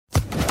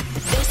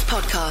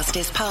podcast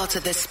is part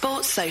of the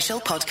Sports Social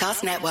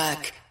Podcast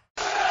Network.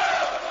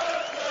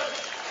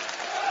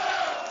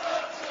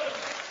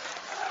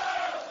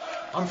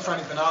 I'm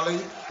Frank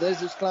Benali.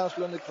 This is Klaus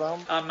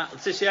Lundekvam. I'm Matt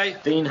Letitia.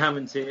 Dean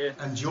Hammond's here.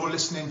 And you're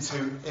listening to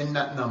In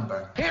That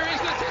Number. Here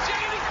is Letitia.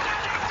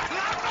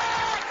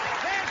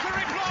 There's the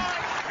reply.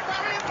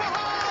 Marion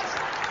Bahars.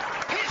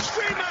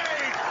 History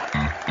made.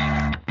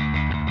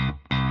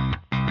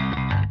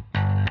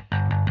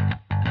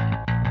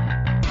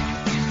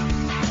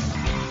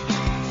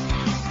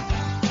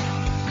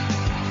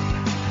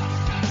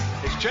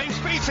 It's James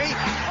Beattie.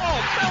 Oh,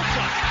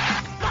 Belter.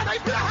 Man,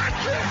 they've got a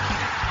hat-trick.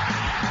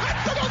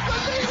 That's an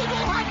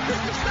unbelievable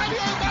hat-trick to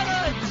Sadio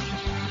Mane.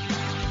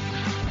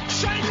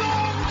 Shane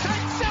Long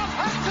takes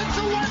Southampton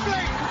to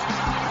Wembley.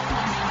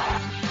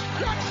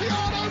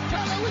 Graziano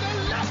Pella with a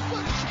left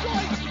foot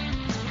strike.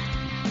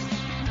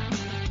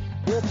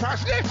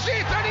 Ward-Prowse lifts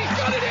it and he's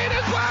got it in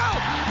as well.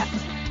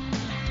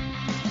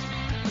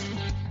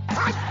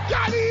 And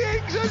Danny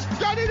Ings has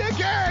done it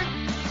again.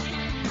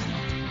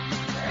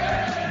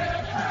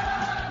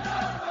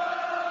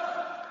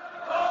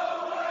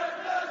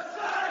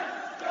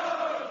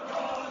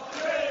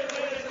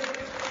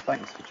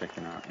 Thanks for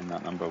checking out In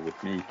That Number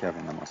with me,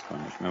 Kevin, the Moscow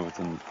Mush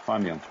Milverton.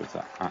 Find me on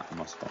Twitter at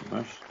Moscow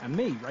Mush. And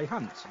me, Ray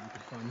Hunt. You can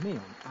find me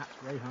on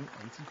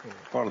 @RayHunt84.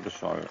 Follow the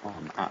show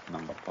on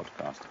 @Number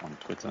Podcast on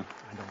Twitter.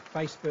 And on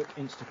Facebook,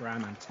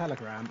 Instagram and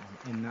Telegram on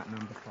In That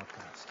Number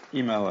Podcast.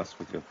 Email us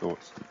with your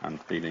thoughts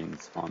and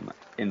feelings on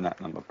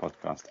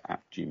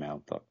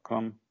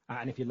inthatnumberpodcast@gmail.com.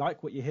 And if you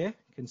like what you hear,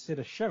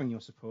 consider showing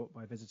your support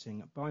by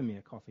visiting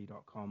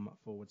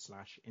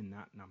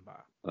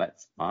buymeacoffee.com/inthatnumber.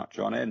 Let's march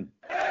on in.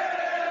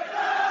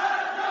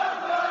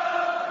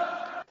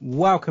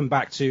 Welcome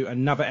back to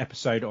another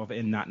episode of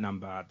In That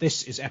Number.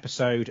 This is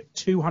episode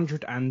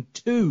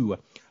 202,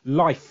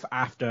 Life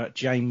After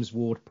James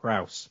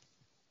Ward-Prowse.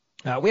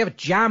 We have a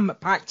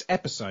jam-packed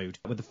episode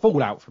with the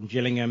fallout from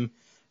Gillingham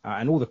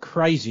and all the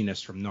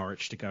craziness from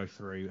Norwich to go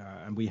through.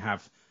 And we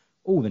have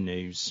all the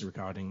news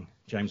regarding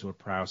James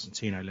Ward-Prowse and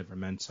Tino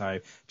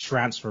Livramento,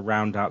 transfer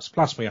roundups,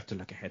 plus we have to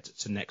look ahead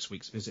to next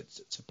week's visit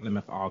to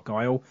Plymouth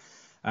Argyle.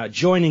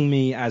 Joining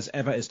me as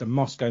ever is the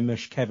Moscow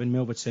Mush, Kevin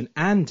Milverton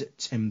and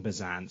Tim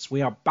Bazance.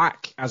 We are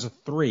back as a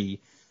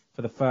three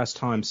for the first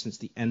time since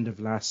the end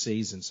of last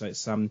season, so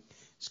it's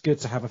good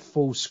to have a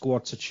full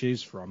squad to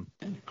choose from.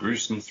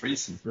 Gruesome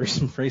threesome.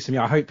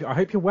 Yeah, I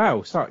hope you're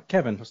well.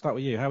 Kevin, I'll start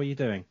with you. How are you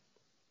doing?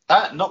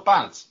 Not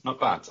bad.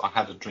 I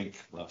had a drink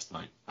last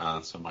night,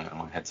 so my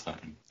head's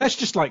hurting. That's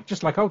just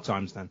like old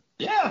times then.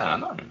 Yeah, I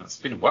know. It's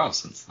been a while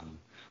since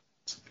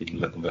it's been a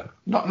little bit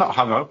not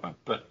hungover,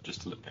 but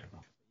just a little bit.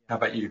 How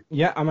about you?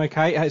 Yeah, I'm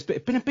okay. It's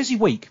been a busy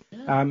week.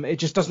 Yeah. It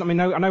just doesn't. I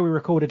know we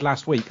recorded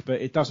last week,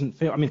 but it doesn't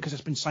feel. Because there's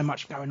been so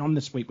much going on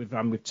this week with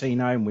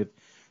Tino and with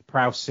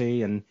Prowse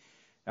and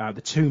the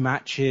two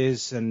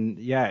matches, and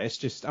yeah, it's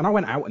just. And I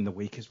went out in the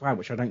week as well,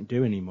 which I don't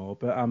do anymore.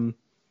 But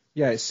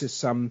yeah, it's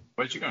just.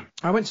 Where'd you go?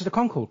 I went to the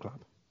Concord Club.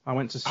 I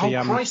went to see.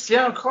 Oh Christ!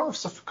 Yeah, of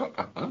course. I forgot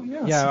about that.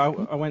 Yeah.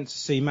 Yeah, I went to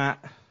see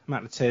Matt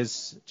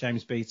Letiz,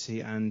 James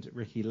Beattie, and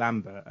Ricky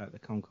Lambert at the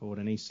Concord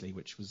in Eastleigh,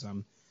 which was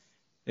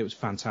It was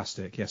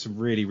fantastic. Yeah, some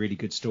really, really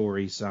good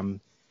stories.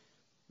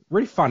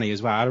 Really funny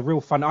as well. I had a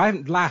real fun. I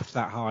haven't laughed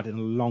that hard in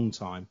a long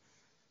time.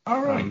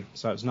 All right.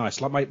 So it was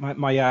nice. Like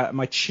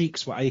my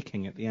cheeks were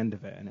aching at the end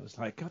of it, and it was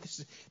like, God,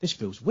 this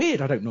feels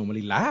weird. I don't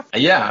normally laugh.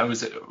 Yeah,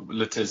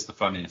 Letiz the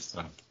funniest.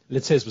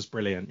 Letiz was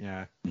brilliant.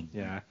 Yeah,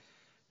 yeah.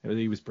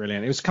 He was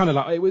brilliant. It was kind of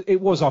like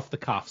it was off the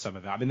cuff, some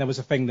of it. I mean, there was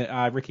a thing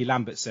that Ricky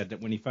Lambert said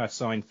that when he first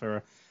signed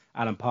for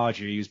Alan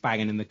Pardew, he was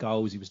banging in the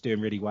goals, he was doing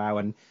really well,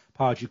 and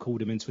Pardew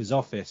called him into his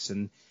office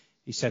and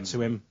he said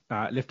to him,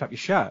 lift up your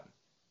shirt.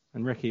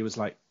 And Ricky was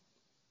like,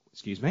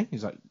 excuse me?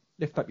 He's like,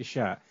 lift up your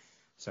shirt.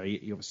 So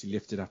he obviously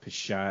lifted up his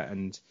shirt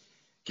and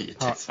get your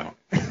tits out.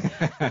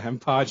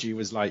 And Pardew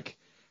was like,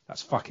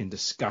 that's fucking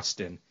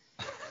disgusting.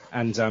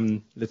 And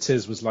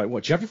Letiz was like,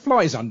 what, do you have your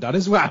flies undone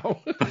as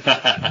well?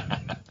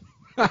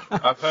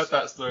 I've heard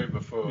that story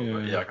before,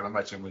 but yeah, I can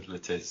imagine with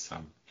Letiz.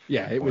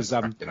 Yeah, it was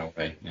yeah.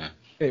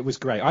 It was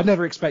great. I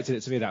never expected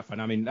it to be that fun.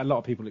 I mean, a lot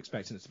of people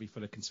expected it to be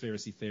full of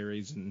conspiracy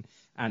theories and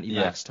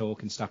anti-vax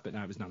talk and stuff, but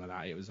no, it was none of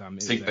that. It was. I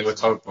think they were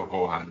told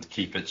beforehand,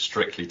 keep it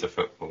strictly to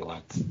football,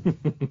 lads.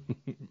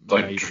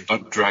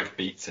 don't drag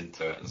beats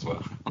into it as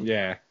well.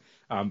 Yeah.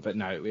 But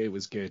no, it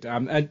was good.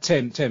 And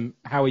Tim,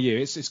 how are you?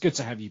 It's good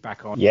to have you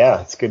back on.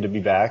 Yeah, it's good to be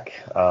back.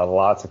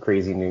 Lots of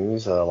crazy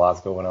news,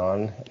 lots going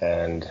on,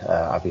 and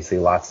obviously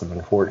lots of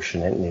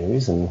unfortunate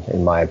news,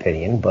 in my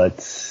opinion.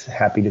 But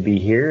happy to be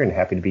here and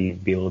happy to be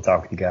able to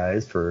talk to you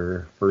guys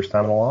for first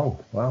time in a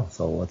long while.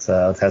 So let's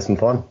have some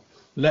fun.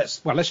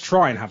 Let's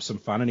try and have some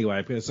fun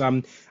anyway, because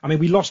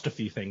we lost a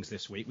few things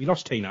this week. We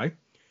lost Tino.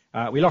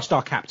 We lost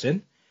our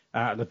captain.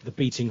 The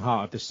beating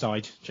heart of this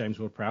side, James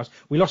Ward-Prowse.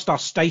 We lost our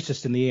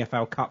status in the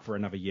EFL Cup for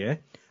another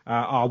year.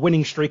 Our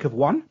winning streak of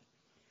 1.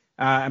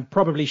 And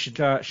probably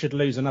should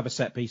lose another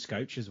set-piece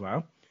coach as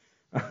well.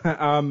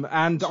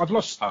 And I've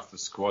lost... half the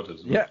squad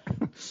as well. Yeah.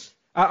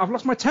 I've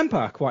lost my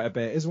temper quite a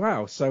bit as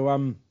well.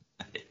 So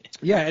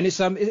Yeah, and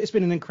it's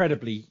been an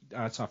incredibly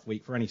tough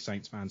week for any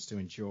Saints fans to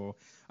endure.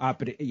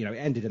 But it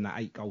ended in that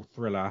 8-goal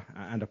thriller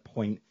and a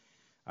point,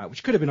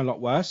 which could have been a lot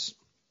worse.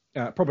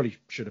 Probably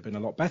should have been a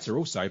lot better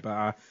also.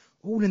 But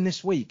all in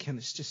this week, and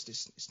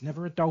it's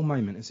never a dull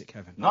moment, is it,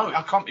 Kevin? No,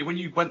 I can't. When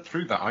you went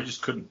through that, I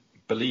just couldn't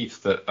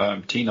believe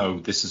that, Tino,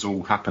 this has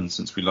all happened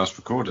since we last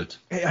recorded.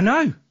 I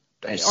know.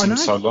 It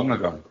seems so long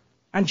ago.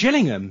 And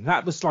Gillingham,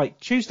 that was like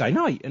Tuesday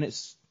night, and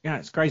it's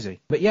crazy.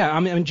 But yeah,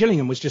 I mean,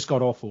 Gillingham was just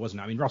god awful,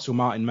 wasn't it? I mean, Russell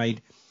Martin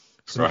made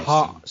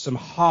some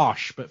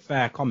harsh but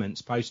fair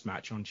comments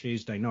post-match on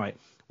Tuesday night,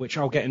 which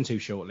I'll get into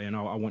shortly, and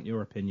I want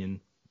your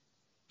opinion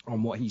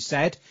on what he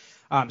said.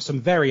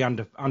 Some very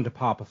under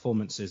par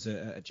performances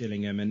at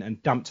Gillingham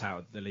and dumped out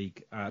of the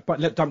league,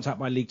 but dumped out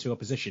by League Two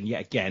opposition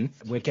yet again.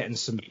 We're getting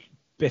some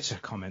bitter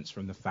comments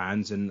from the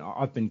fans, and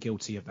I've been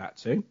guilty of that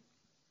too.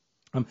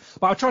 But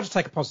I'll try to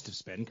take a positive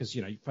spin because,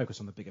 you focus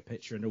on the bigger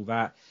picture and all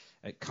that.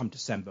 Come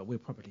December, we'll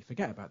probably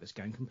forget about this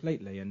game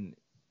completely. And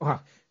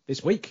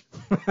this week,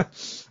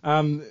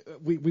 and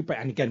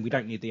again, we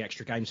don't need the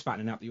extra games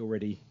fattening out the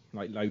already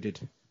loaded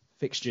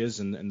fixtures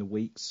and the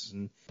weeks.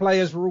 And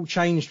players were all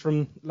changed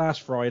from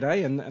last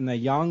Friday, and they're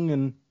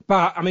young.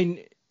 But I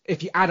mean,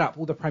 if you add up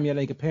all the Premier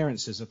League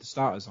appearances of the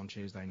starters on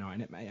Tuesday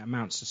night, it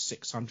amounts to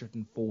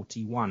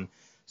 641.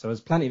 So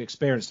there's plenty of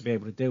experience to be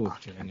able to deal with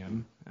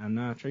Gillingham.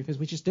 And truth is,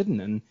 we just didn't.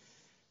 And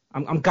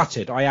I'm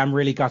gutted. I am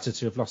really gutted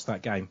to have lost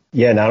that game.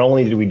 Yeah, not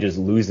only did we just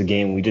lose the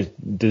game, we just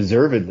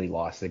deservedly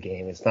lost the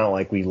game. It's not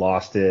like we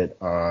lost it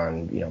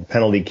on,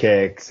 penalty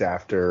kicks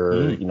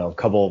after, a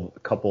couple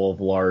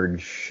of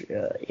large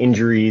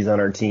injuries on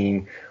our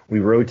team. We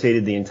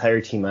rotated the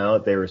entire team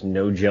out. There was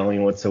no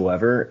gelling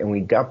whatsoever, and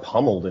we got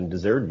pummeled and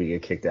deserved to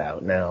get kicked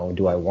out. Now,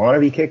 do I want to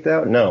be kicked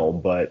out? No,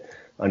 but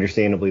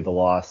understandably the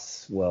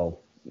loss,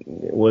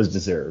 it was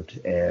deserved.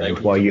 And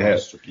while you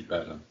have,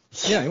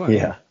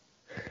 yeah.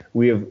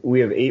 We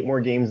have 8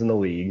 more games in the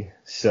league.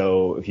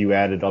 So if you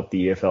added up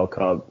the EFL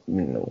Cup,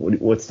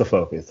 what's the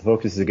focus? The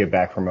focus is to get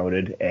back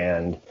promoted,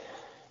 and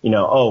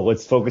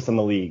let's focus on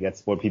the league.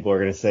 That's what people are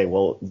going to say.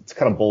 Well, it's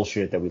kind of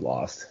bullshit that we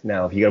lost.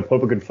 Now, if you got to put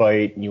up a good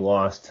fight and you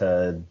lost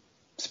to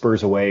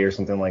Spurs away or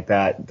something like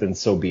that, then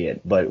so be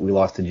it. But we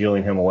lost to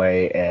Gillingham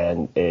away,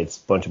 and it's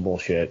a bunch of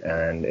bullshit,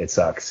 and it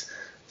sucks.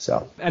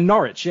 So. And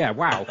Norwich, yeah,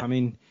 wow. I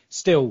mean,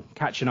 still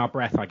catching our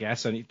breath, I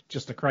guess, and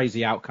just a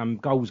crazy outcome.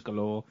 Goals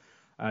galore.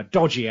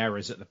 Dodgy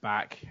errors at the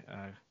back,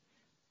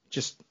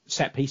 just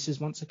set pieces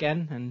once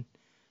again, and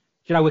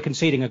we're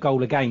conceding a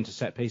goal a game to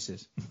set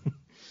pieces,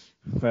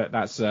 but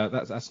that's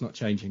not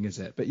changing, is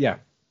it? But yeah.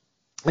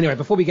 Anyway,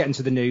 before we get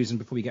into the news and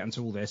before we get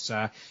into all this,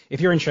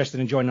 if you're interested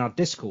in joining our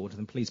Discord,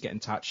 then please get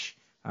in touch.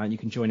 You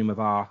can join in with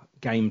our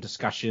game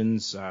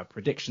discussions,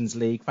 predictions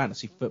league,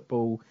 fantasy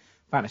football,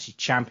 fantasy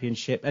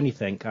championship,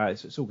 anything.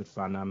 It's all good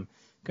fun.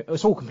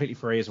 It's all completely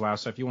free as well.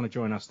 So if you want to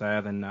join us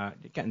there, then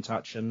get in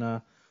touch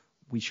and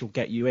we shall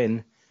get you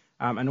in.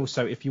 And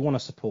also, if you want to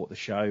support the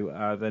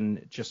show,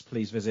 then just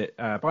please visit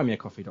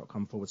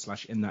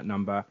buymeacoffee.com/in that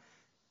number.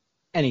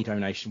 Any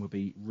donation would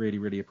be really,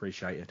 really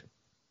appreciated.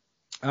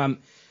 As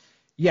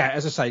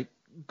I say,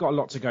 got a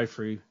lot to go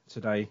through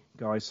today,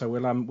 guys. So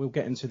we'll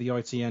get into the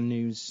ITN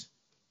news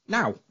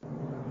now.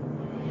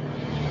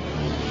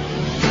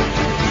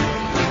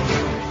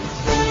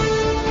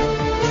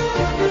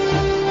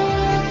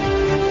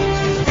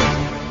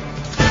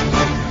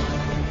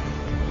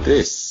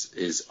 This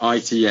is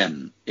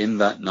ITN in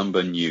that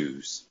number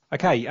news.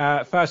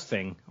 Okay, first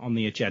thing on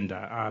the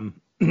agenda.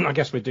 I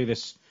guess we'll do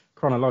this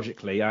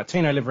chronologically.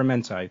 Tino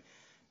Livramento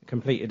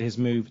completed his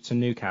move to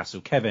Newcastle.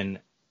 Kevin,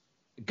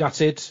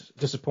 gutted,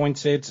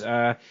 disappointed,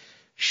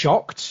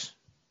 shocked,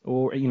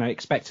 or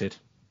expected?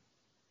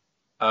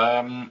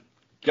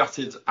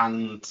 Gutted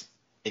and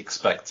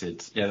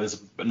expected. Yeah,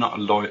 there's not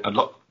a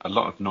lot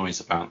of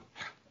noise about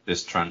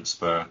this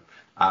transfer.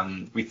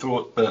 And we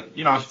thought that,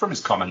 from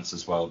his comments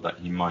as well, that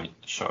he might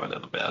show a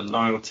little bit of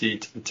loyalty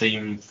to the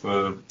team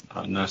for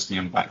nursing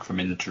him back from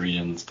injury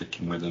and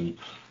sticking with him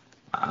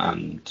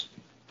and,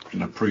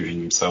 proving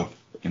himself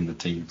in the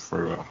team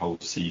for a whole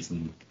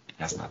season. He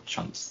hasn't had a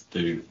chance to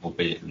do,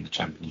 albeit in the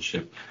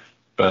Championship.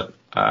 But,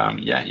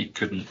 he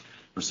couldn't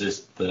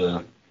resist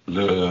the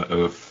lure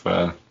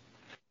of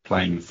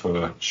playing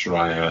for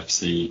Shiraya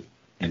FC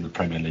in the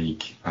Premier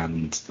League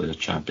and the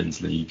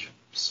Champions League.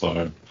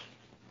 So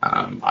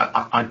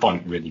I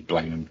don't really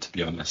blame him, to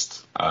be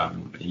honest.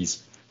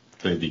 He's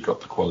clearly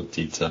got the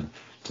quality to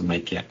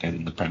make it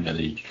in the Premier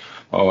League.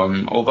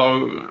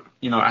 Although,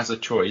 as a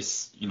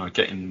choice,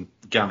 getting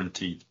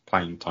guaranteed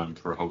playing time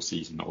for a whole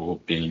season or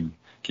being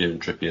Kieran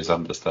Trippier's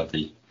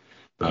understudy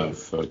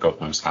for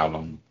God knows how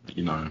long,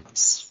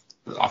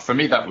 for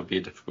me that would be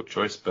a difficult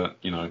choice, but,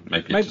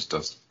 maybe it just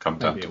does come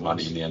down to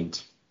money in the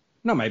end.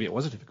 No, maybe it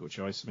was a difficult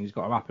choice. I mean, he's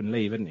got to up and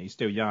leave, isn't he? He's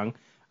still young.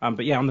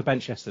 But yeah, on the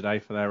bench yesterday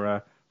for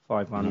their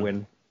 5-1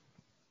 win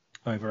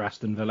over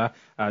Aston Villa.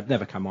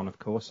 Never come on, of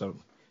course, so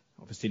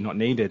obviously not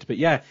needed. But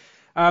yeah,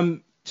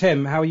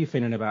 Tim, how are you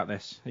feeling about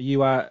this? Are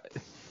you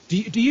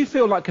do you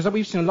feel like, because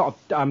we've seen a lot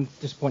of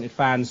disappointed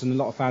fans, and a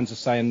lot of fans are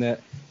saying that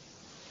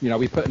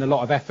we put in a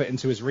lot of effort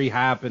into his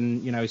rehab,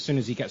 and as soon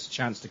as he gets a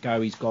chance to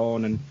go, he's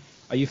gone. And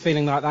are you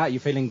feeling like that? Are you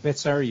feeling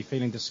bitter? Are you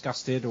feeling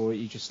disgusted? Or are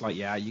you just like,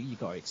 you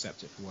got to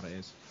accept it for what it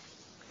is?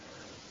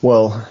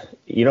 Well,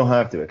 you don't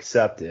have to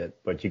accept it,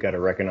 but you got to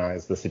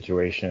recognize the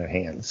situation at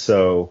hand.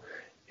 So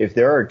if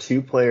there are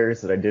two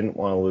players that I didn't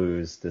want to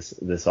lose this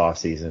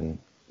offseason,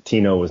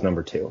 Tino was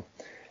number 2.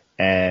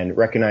 And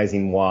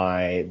recognizing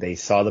why, they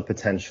saw the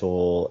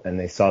potential and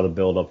they saw the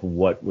buildup of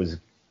what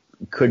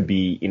could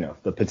be,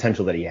 the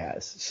potential that he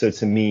has. So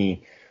to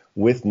me,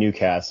 with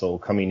Newcastle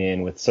coming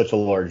in with such a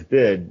large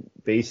bid,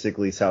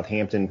 basically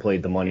Southampton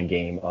played the money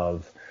game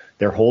of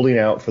they're holding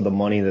out for the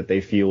money that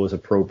they feel is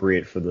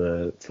appropriate for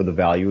the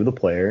value of the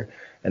player,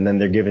 and then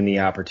they're given the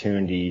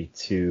opportunity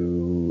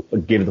to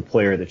give the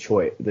player the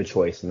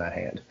choice in that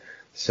hand.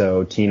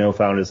 So Tino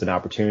found as an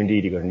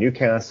opportunity to go to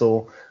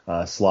Newcastle,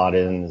 slot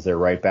in as their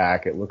right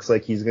back. It looks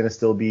like he's going to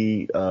still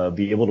be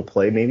able to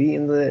play maybe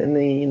in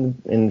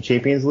the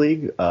Champions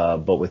League,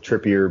 but with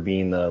Trippier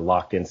being the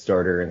locked-in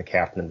starter and the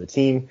captain of the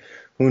team,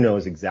 who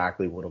knows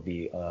exactly what'll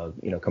be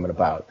coming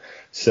about.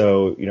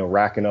 So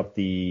racking up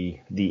the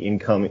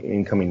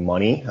incoming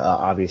money.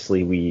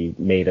 Obviously, we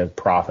made a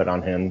profit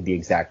on him, the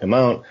exact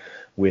amount,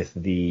 with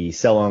the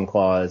sell-on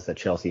clause that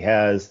Chelsea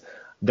has.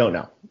 Don't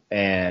know.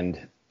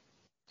 And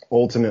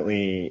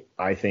ultimately,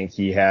 I think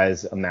he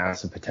has a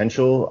massive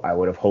potential. I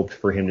would have hoped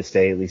for him to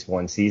stay at least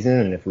one season,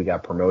 and if we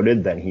got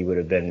promoted, then he would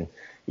have been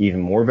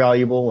even more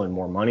valuable and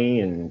more money.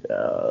 And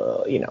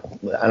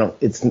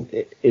it's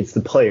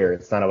the player.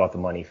 It's not about the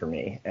money for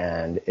me,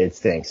 and it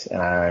stinks.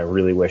 And I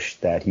really wish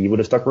that he would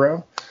have stuck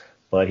around,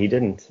 but he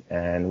didn't.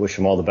 And wish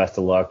him all the best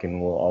of luck,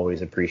 and we'll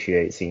always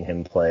appreciate seeing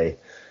him play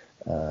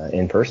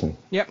in person.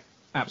 Yep,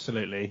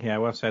 absolutely. Yeah,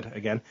 well said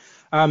again.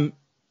 And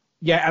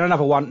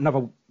another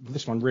one,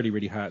 this one really,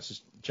 really hurts,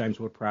 is James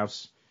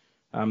Ward-Prowse.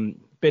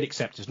 Bid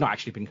accepted, has not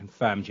actually been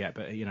confirmed yet,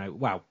 but,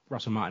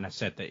 Russell Martin has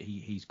said that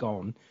he's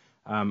gone.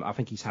 I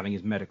think he's having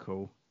his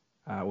medical,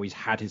 or he's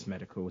had his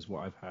medical, is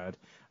what I've heard.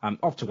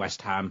 Off to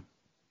West Ham.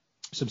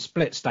 Some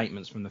split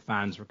statements from the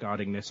fans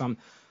regarding this.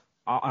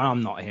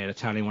 I'm not here to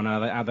tell anyone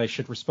how they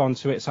should respond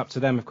to it. It's up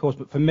to them, of course.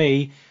 But for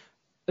me,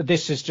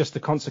 this is just the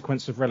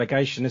consequence of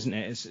relegation, isn't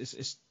it?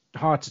 It's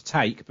hard to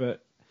take,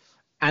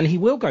 and he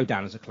will go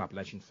down as a club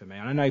legend for me.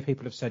 And I know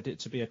people have said that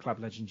to be a club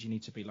legend, you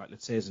need to be like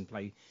Letiz and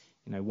play,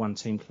 one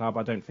team club.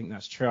 I don't think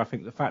that's true. I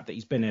think the fact that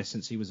he's been here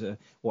since he was 8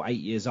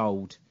 years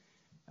old,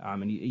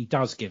 and he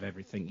does give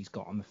everything he's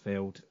got on the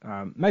field.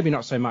 Maybe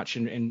not so much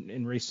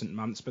in recent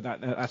months, but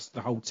that's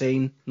the whole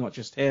team, not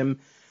just him.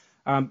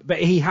 But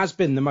he has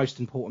been the most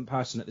important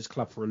person at this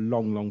club for a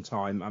long, long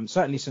time.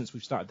 Certainly since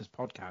we've started this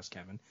podcast,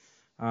 Kevin.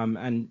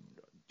 And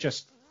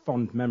just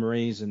fond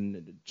memories,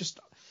 and just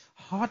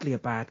hardly a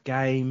bad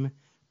game.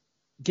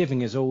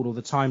 Giving his all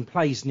the time,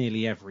 plays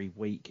nearly every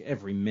week,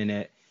 every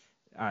minute.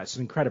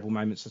 Some incredible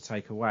moments to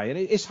take away. And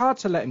it's hard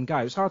to let him go.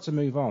 It's hard to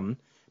move on.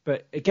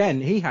 But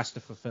again, he has to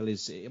fulfill what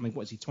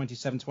is he,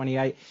 27,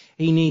 28?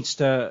 He needs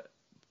to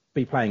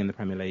be playing in the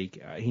Premier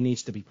League. He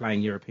needs to be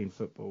playing European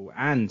football.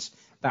 And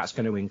that's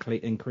going to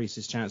increase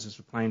his chances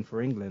for playing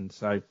for England.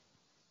 So,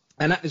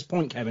 and at this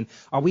point, Kevin,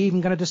 are we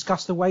even going to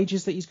discuss the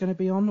wages that he's going to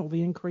be on, or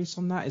the increase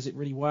on that? Is it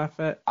really worth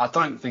it? I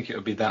don't think it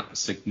would be that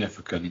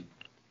significant,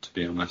 to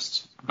be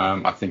honest.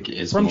 I think it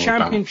is from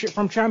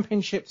more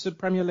Championship to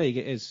Premier League.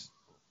 It is.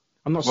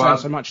 I'm not saying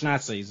so much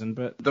last season,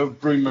 but the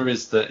rumour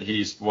is that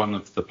he's one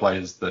of the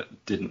players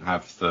that didn't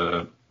have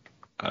the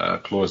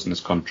clause in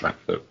his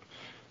contract that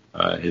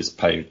his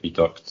pay would be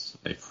docked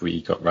if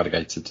we got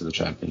relegated to the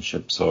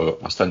Championship. So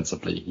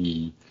ostensibly,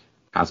 he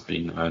has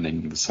been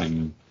earning the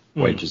same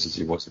wages as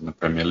he was in the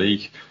Premier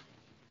League.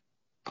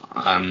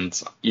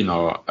 And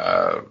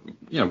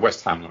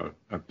West Ham are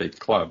a big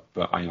club,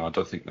 but I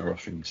don't think they're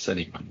offering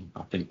silly money.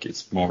 I think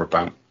it's more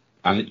about,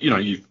 and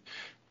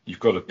you've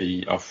got to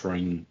be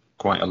offering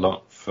quite a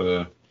lot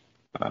for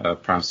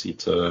Prowse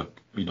to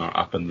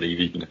up and leave,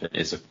 even if it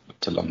is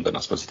to London.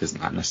 I suppose he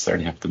doesn't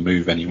necessarily have to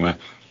move anywhere.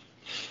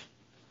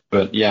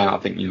 But yeah, I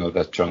think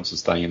their chance of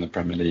staying in the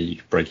Premier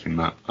League, breaking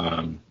that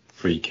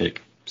free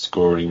kick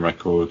scoring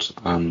record,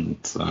 and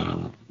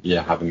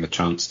having the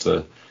chance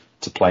to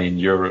play in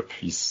Europe.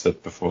 He's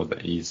said before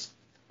that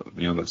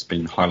that's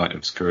been the highlight of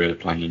his career,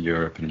 playing in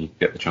Europe, and he'd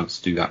get the chance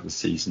to do that this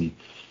season,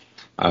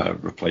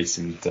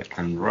 replacing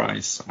Declan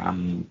Rice.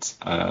 And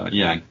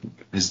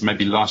his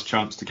maybe last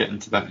chance to get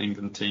into that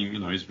England team.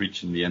 He's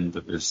reaching the end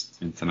of his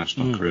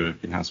international career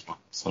if he has one.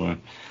 So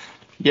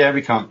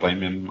we can't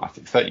blame him. I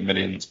think 30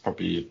 million is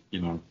probably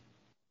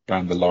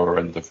around the lower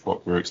end of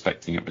what we're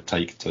expecting it would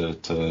take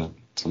to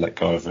let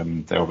go of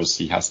him. There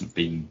obviously hasn't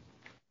been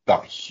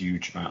that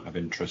huge amount of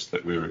interest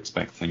that we were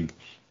expecting.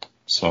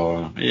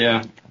 So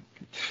it's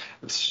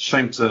a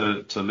shame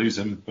to lose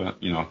him, but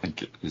I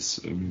think it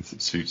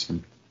suits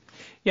him.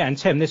 Yeah, and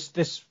Tim,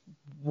 this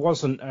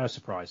wasn't a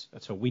surprise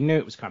at all. We knew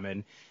it was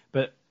coming,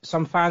 but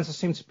some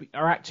fans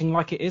are acting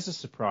like it is a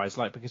surprise,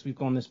 like because we've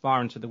gone this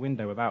far into the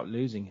window without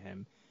losing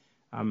him.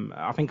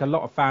 I think a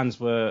lot of fans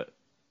were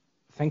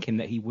thinking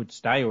that he would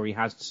stay, or he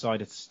has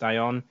decided to stay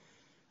on.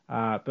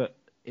 But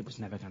it was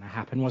never going to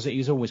happen, was it? He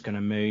was always going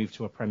to move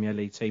to a Premier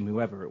League team,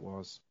 whoever it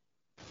was.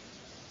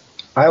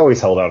 I always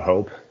held out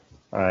hope.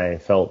 I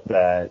felt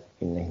that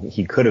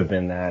he could have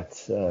been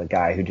that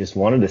guy who just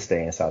wanted to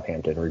stay in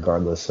Southampton,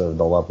 regardless of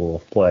the level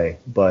of play.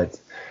 But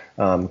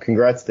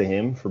congrats to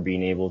him for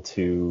being able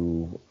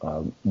to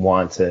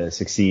want to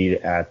succeed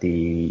at the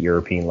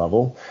European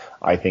level.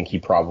 I think he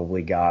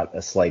probably got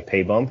a slight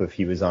pay bump. If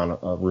he was on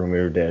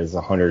rumored as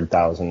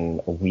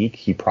 100,000 a week,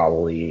 he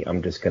probably,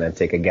 I'm just going to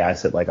take a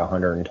guess at like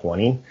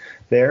 120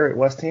 there at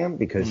West Ham,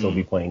 because he'll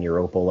be playing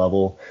Europa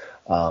level.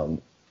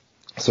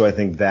 So I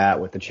think that,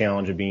 with the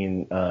challenge of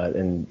being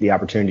and the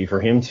opportunity for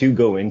him to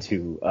go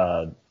into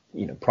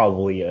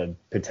probably a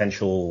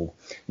potential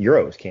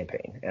Euros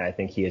campaign, and I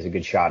think he has a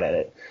good shot at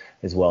it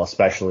as well,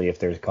 especially if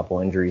there's a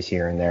couple injuries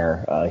here and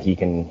there. He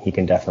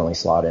can definitely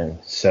slot in.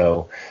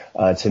 So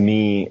to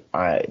me,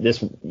 I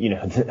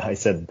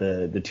said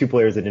the two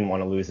players that didn't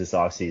want to lose this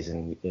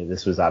offseason,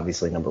 this was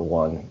obviously number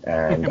one,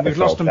 and we've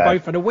lost them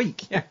both in a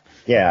week.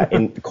 Yeah,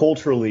 and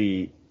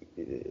culturally,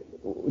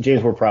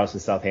 James Ward-Prowse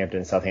is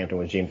Southampton. Southampton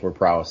was James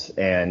Ward-Prowse,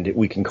 and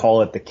we can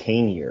call it the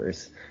Kane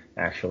years,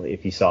 actually,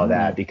 if you saw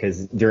that,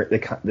 because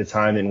during the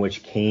time in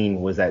which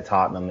Kane was at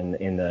Tottenham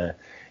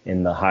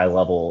in the high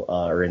level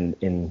or in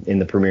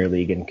the Premier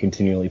League and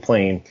continually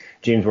playing,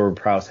 James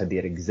Ward-Prowse had the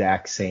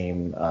exact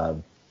same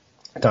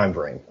time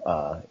frame.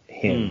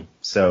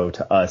 So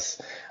to us,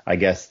 I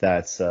guess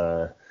that's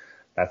the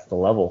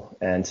level.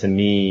 And to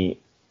me,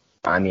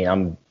 I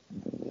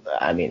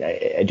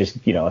just,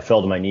 I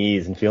fell to my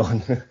knees and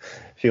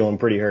feeling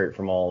pretty hurt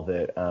from all of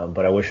it.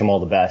 But I wish him all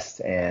the best.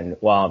 And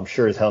while I'm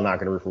sure as hell not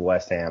going to root for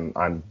West Ham,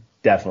 I'm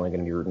definitely going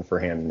to be rooting for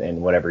him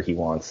in whatever he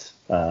wants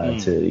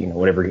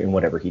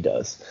whatever he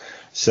does.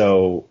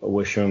 So I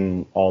wish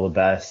him all the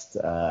best.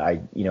 I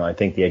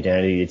think the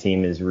identity of the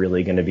team is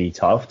really going to be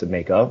tough to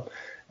make up.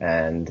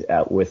 And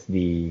with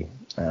the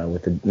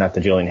not the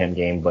Gillingham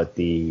game, but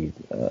the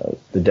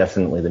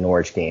definitely the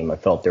Norwich game, I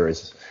felt there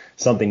was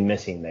something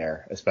missing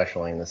there,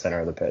 especially in the center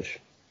of the pitch.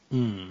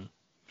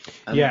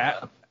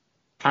 Yeah.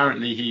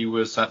 Apparently he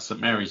was at St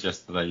Mary's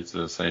yesterday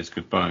to say his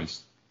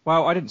goodbyes.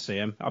 Well, I didn't see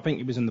him. I think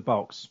he was in the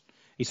box.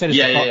 He said his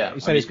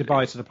his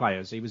goodbye to the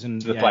players. He was in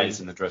the players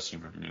in the dressing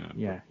room.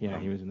 Yeah,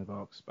 he was in the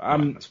box. But,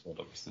 that's what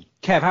obviously.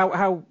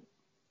 Kev,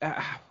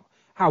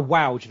 how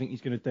wow do you think he's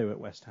going to do at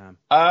West Ham?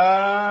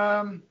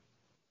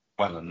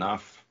 Well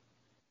enough.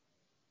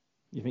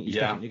 You think he's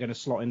definitely going to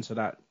slot into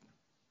that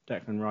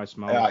Declan Rice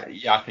mold?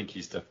 I think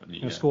he's definitely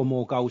going to score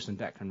more goals than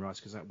Declan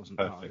Rice, because that wasn't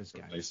part of his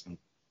game.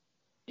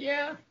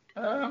 Yeah.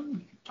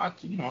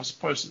 I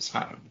suppose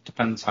it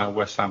depends how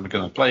West Ham are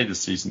going to play this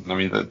season. I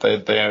mean,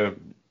 they're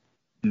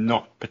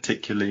not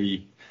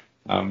particularly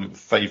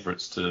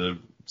favourites to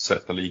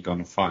set the league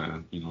on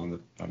fire.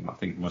 I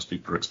think most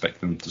people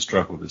expect them to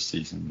struggle this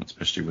season,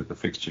 especially with the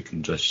fixture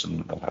congestion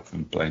that they'll have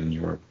them playing in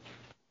Europe.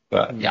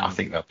 But I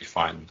think they'll be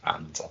fine,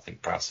 and I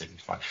think Prowse will be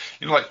fine.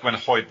 Like when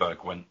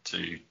Højbjerg went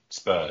to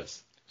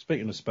Spurs.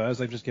 Speaking of Spurs,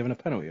 they've just given a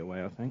penalty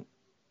away, I think.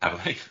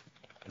 Have they?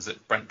 Is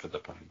it Brentford they're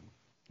playing?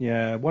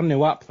 Yeah,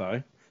 1-0 up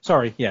though.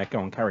 Sorry, yeah,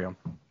 go on, carry on.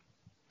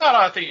 No,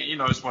 I think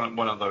it's one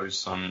of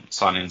those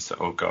signings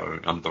that will go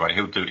under the way.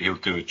 He'll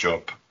do a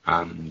job,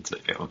 and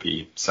it'll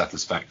be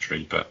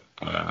satisfactory. But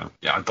I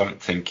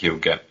don't think he'll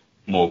get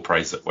more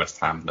praise at West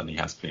Ham than he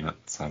has been at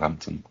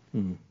Southampton.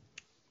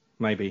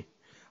 Maybe.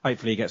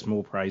 Hopefully he gets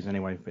more praise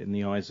anyway in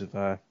the eyes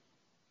of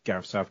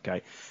Gareth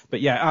Southgate.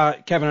 But yeah,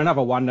 Kevin,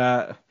 another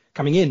one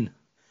coming in.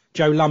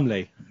 Joe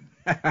Lumley.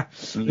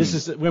 This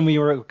is when we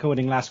were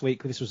recording last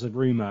week. This was a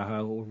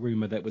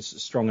rumour that was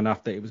strong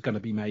enough that it was going to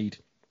be made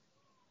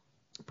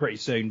pretty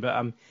soon.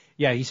 But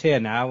he's here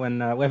now,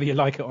 and whether you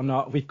like it or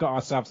not, we've got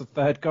ourselves a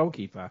third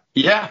goalkeeper.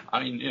 Yeah,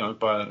 I mean,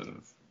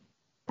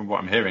 from what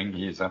I'm hearing,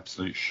 he is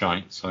absolute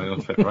shite, so he'll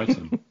fit right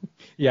in.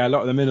 Yeah, a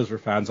lot of the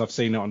Middlesbrough fans, I've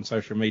seen it on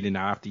social media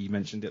now after you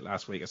mentioned it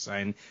last week, are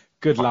saying,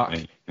 good luck,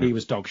 he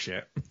was dog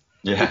shit.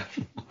 Yeah.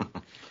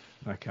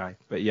 Okay,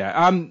 but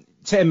yeah.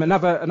 Tim,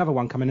 another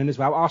one coming in as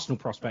well, Arsenal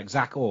prospect,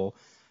 Zach Orr.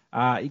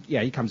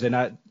 He comes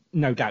in,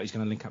 no doubt he's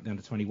going to link up the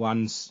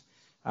under-21s.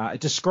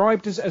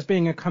 Described as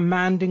being a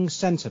commanding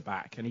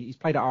centre-back, and he's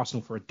played at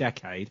Arsenal for a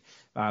decade,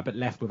 but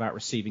left without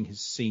receiving his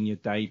senior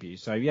debut.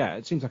 So, yeah,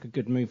 it seems like a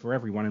good move for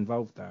everyone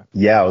involved there.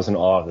 Yeah, I was in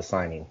awe of the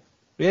signing.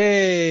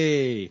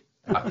 Yay!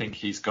 I think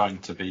he's going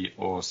to be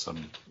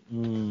awesome.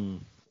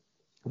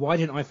 Why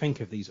didn't I think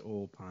of these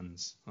all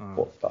puns?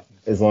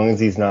 As long as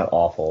he's not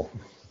awful.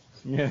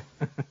 Yeah.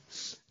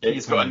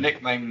 He's got a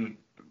nickname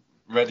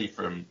ready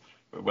for him,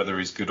 whether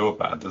he's good or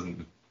bad, doesn't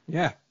he?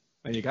 Yeah,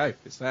 there you go.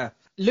 It's there.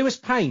 Lewis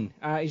Payne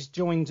is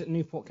joined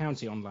Newport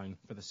County on loan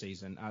for the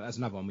season. That's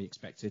another one we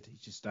expected. He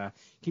just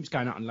keeps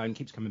going out on loan,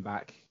 keeps coming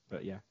back.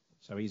 But yeah,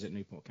 so he's at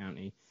Newport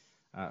County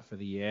for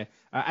the year.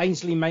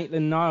 Ainsley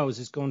Maitland-Niles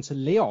has gone to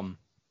Lyon.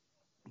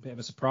 A bit of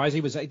a surprise.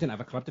 He didn't have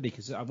a club, did he?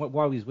 Because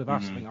while he was with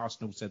us, I think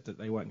Arsenal said that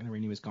they weren't going to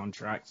renew his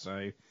contract.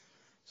 So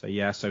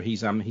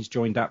he's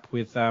joined up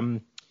with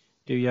Duya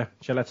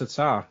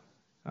Cheleta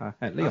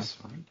at Lyon. That's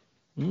fine.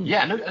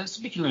 Yeah, no.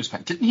 Speaking of Lewis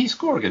Payne, didn't he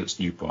score against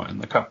Newport in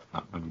the cup?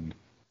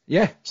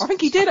 Yeah, I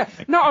think he did.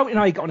 No,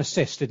 he got an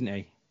assist, didn't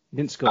he? He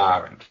didn't score.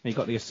 Right. He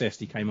got the assist.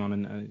 He came on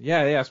and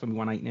that's when we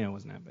won 8-0,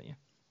 wasn't it? But yeah.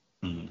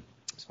 Mm.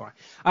 It's fine.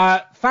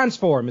 Fans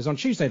Forum is on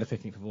Tuesday the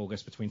 15th of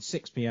August between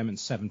 6 p.m. and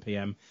 7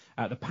 p.m.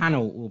 The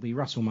panel will be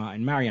Russell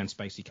Martin, Marianne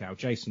Spacey-Cow,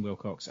 Jason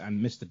Wilcox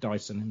and Mr.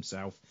 Dyson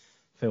himself,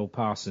 Phil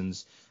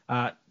Parsons.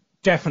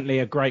 Definitely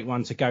a great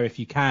one to go if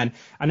you can.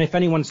 And if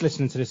anyone's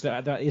listening to this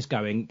that is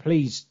going,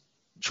 please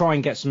try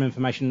and get some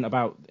information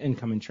about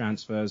incoming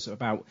transfers,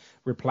 about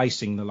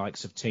replacing the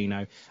likes of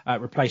Tino,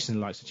 replacing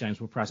the likes of James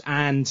Ward-Prowse.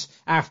 And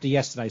after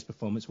yesterday's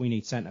performance, we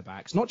need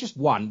centre-backs. Not just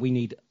one, we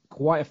need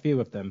quite a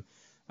few of them.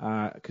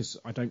 Because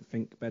I don't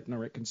think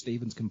Bednarek and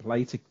Stevens can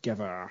play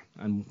together,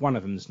 and one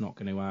of them's not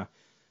going to.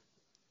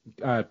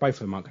 Both of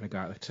them aren't going to go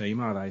out of the team,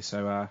 are they?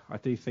 So I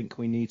do think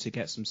we need to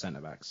get some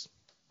centre backs.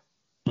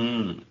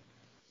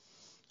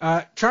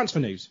 Transfer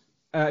news.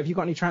 Have you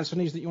got any transfer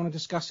news that you want to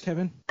discuss,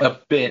 Kevin? A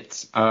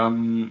bit. I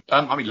mean,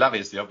 Lavie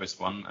is the obvious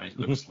one. It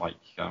looks like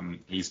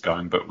he's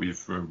going, but we've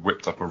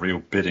whipped up a real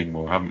bidding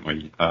war, haven't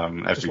we?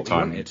 Every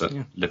time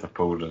that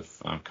Liverpool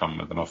have come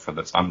with an offer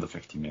that's under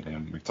 50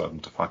 million, we've told them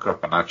to fuck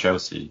up. And now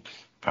Chelsea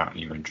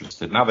apparently are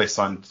interested. Now they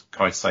signed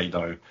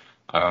Caicedo.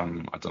 I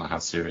don't know how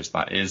serious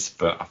that is,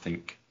 but I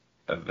think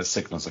the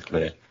signals are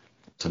clear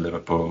to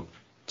Liverpool.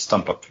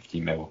 Stump up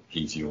 50 mil,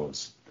 he's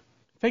yours.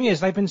 Thing is,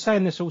 they've been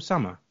saying this all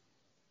summer.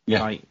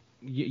 Yeah. Like,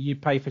 you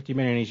pay 50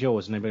 million, he's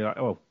yours, and they'll be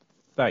like,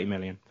 30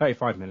 million,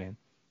 35 million.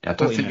 Yeah, I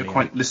don't think you're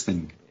quite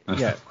listening.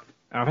 Yeah,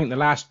 I think the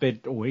last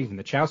bid, or even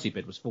the Chelsea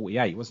bid, was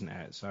 48, wasn't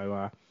it?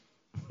 So,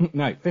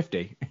 no,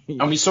 50.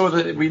 And we saw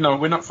that we're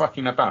not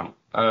fucking about.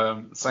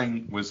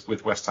 Same was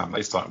with West Ham.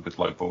 They started with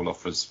low ball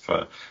offers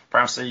for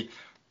Prowse.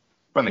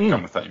 When they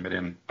come with 30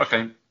 million,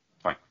 okay,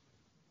 fine.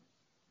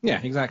 Yeah,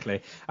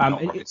 exactly.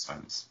 Not rocket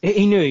science.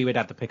 He knew he would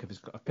have the pick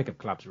of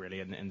clubs really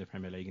in the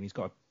Premier League, and he's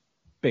got a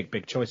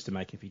big choice to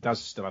make if he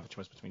does still have a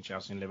choice between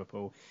Chelsea and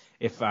Liverpool.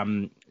 If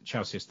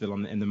Chelsea is still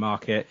in the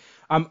market,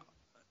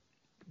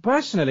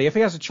 personally, if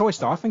he has a choice,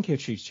 though, I think he'll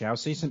choose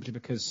Chelsea simply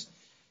because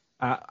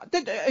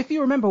if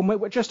you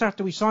remember, just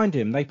after we signed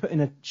him, they put in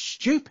a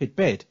stupid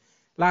bid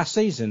last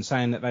season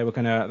saying that they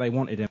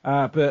wanted him,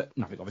 but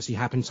nothing obviously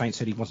happened. Saints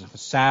said he wasn't for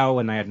sale,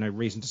 and they had no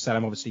reason to sell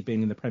him, obviously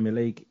being in the Premier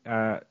League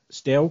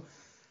still.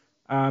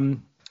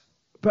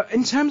 But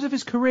in terms of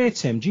his career,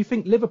 Tim, do you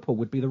think Liverpool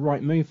would be the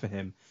right move for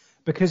him?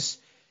 Because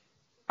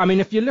I mean,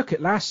 if you look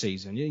at last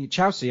season,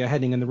 Chelsea are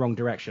heading in the wrong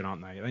direction,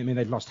 aren't they? I mean,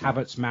 they've lost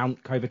Havertz,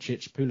 Mount,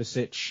 Kovacic,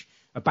 Pulisic,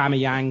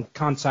 Aubameyang,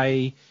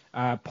 Kante,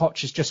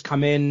 Poch has just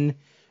come in.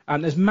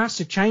 There's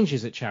massive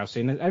changes at Chelsea,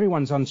 and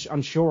everyone's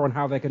unsure on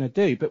how they're going to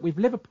do. But with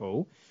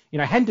Liverpool,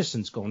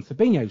 Henderson's gone,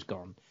 Fabinho's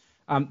gone.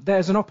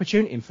 There's an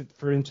opportunity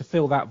for him to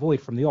fill that void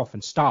from the off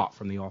and start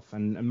from the off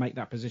and make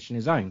that position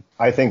his own.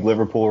 I think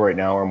Liverpool right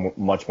now are a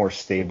much more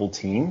stable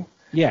team.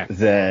 Yeah.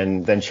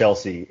 Than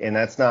Chelsea. And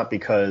that's not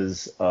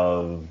because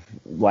of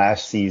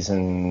last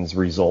season's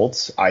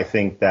results. I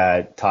think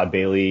that Todd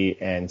Bailey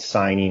and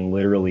signing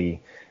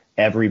literally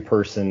every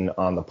person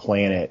on the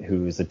planet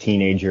who's a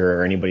teenager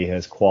or anybody who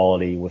has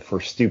quality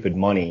for stupid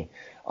money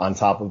on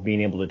top of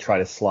being able to try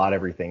to slot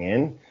everything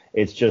in,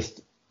 it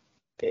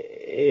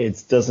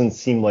doesn't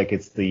seem like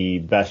it's the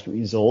best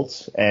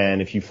results. And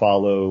if you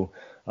follow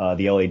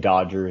the LA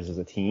Dodgers as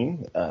a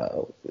team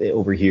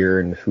over here,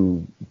 and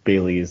who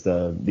Bailey is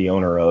the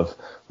owner of,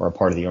 or a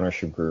part of the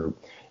ownership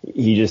group,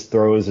 he just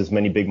throws as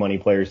many big money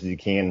players as he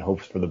can,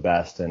 hopes for the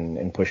best,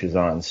 and pushes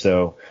on.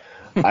 So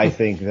I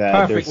think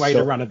that perfect way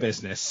to run a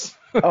business.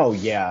 Oh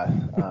yeah,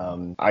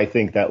 I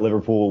think that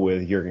Liverpool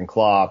with Jurgen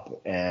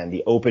Klopp and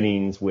the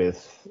openings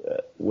with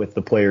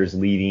the players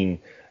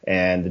leaving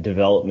and the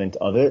development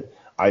of it,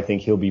 I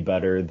think he'll be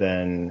better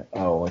than,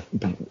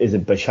 is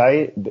it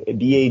Bajetic?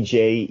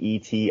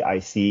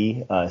 Bajetic,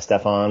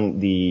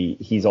 Stefan.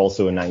 He's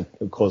also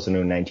close to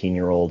a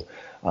 19-year-old,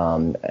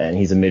 and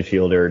he's a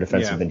midfielder,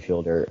 defensive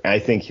midfielder. And I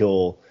think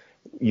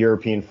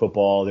European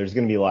football, there's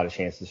going to be a lot of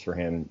chances for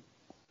him.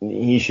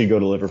 He should go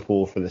to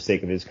Liverpool for the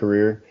sake of his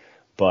career,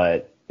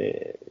 but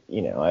if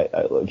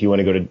you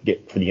want to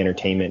get for the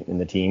entertainment in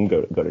the team,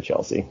 go to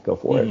Chelsea. Go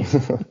for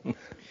it.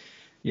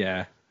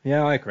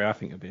 Yeah, I agree. I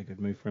think it'd be a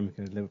good move for him to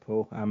go to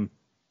Liverpool.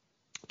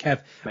 Kev,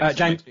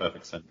 James. Makes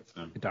perfect sense.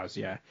 It does,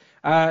 yeah.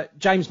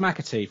 James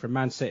McAtee from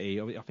Man City.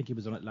 I think he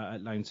was on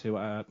loan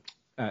to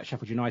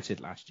Sheffield United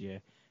last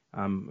year,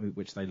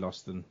 which they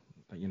lost, and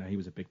he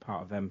was a big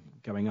part of them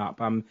going up.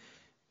 I'm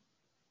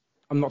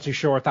not too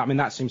sure if that. I mean,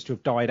 that seems to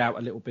have died out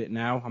a little bit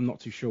now. I'm not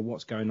too sure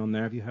what's going on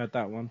there. Have you heard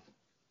that one?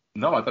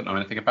 No, I don't know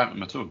anything about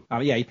him at all.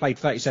 Yeah, he played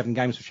 37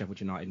 games for Sheffield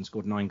United and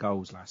scored 9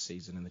 goals last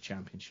season in the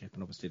Championship,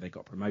 and obviously they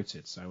got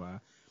promoted. So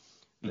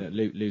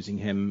losing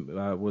him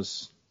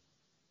was,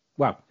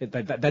 well,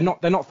 they're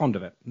not fond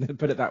of it.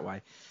 Put it that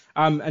way.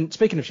 And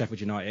speaking of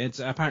Sheffield United,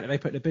 apparently they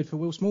put a bid for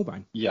Will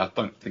Smallbone. Yeah, I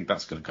don't think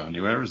that's going to go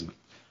anywhere, isn't it?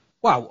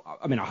 Well,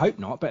 I mean, I hope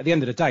not. But at the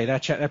end of the day,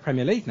 they're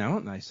Premier League now,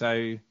 aren't they?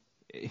 So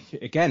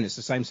again, it's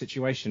the same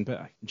situation.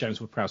 But James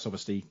Ward-Prowse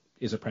obviously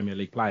is a Premier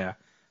League player.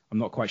 I'm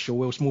not quite sure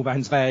Will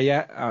Smallbone's there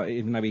yet,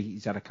 even though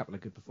he's had a couple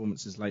of good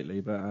performances lately.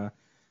 But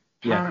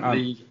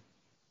apparently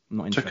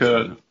not took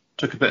interested.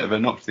 a bit of a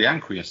knock to the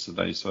ankle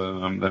yesterday, so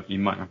that he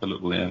might have a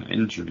little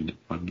injury.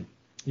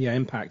 Yeah,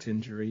 impact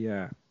injury.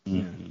 Yeah.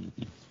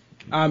 Mm-hmm.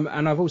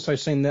 And I've also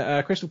seen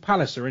that Crystal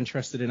Palace are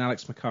interested in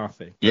Alex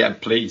McCarthy. Yeah,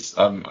 please.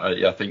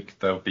 I think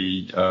there'll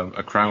be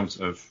a crowd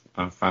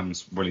of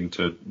fans willing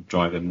to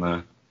drive in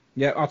there.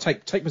 Yeah, I'll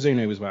take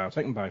Bazunu as well. I'll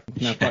take them both.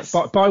 No, Yes.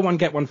 buy one,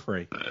 get one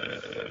free.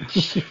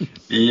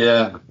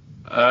 Yeah.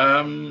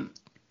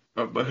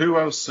 But who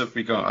else have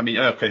we got? I mean,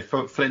 okay,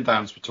 Flynn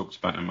Downs, we talked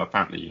about him.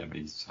 Apparently,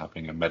 he's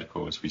having a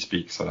medical as we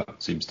speak, so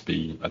that seems to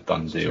be a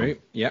done deal. True.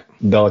 Yeah.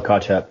 Bella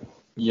Kotchap.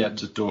 Yeah,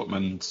 to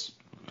Dortmund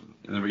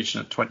in the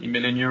region of €20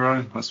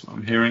 million. That's what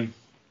I'm hearing.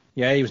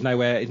 Yeah, he's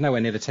nowhere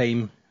near the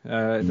team.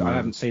 I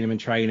haven't seen him in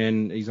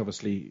training. He's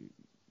obviously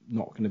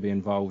not going to be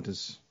involved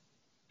as.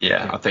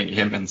 Yeah, I think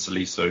him and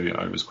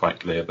Saliso, it was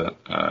quite clear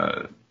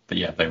that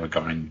they were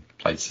going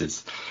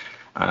places,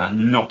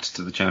 not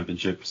to the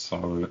championship.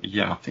 So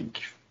yeah, I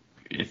think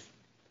if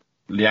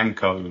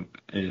Lianco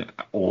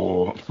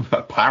or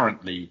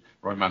apparently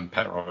Roman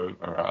Perro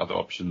are other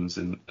options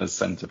as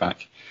centre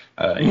back,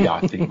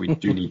 I think we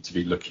do need to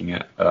be looking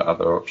at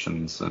other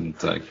options and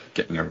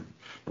getting a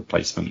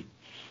replacement.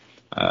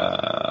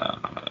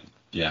 I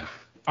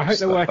hope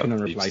they're working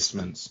on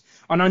replacements.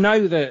 And I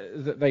know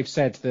that they've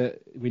said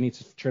that we need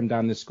to trim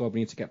down this squad.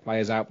 We need to get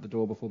players out the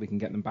door before we can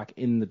get them back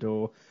in the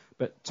door.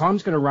 But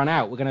time's going to run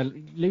out. We're going to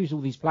lose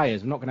all these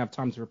players. We're not going to have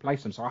time to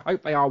replace them. So I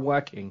hope they are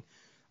working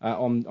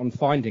on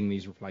finding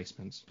these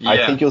replacements. Yeah.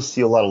 I think you'll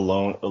see a lot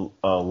of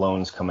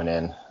loans coming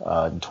in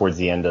towards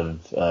the end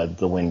of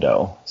the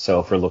window.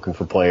 So if we're looking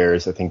for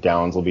players, I think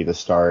Downs will be the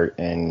start.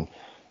 And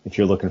if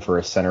you're looking for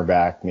a center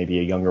back, maybe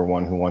a younger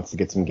one who wants to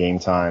get some game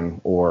time,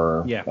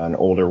 or an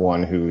older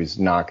one who's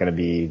not going to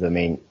be the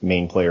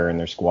main player in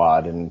their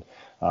squad and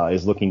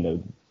is looking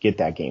to get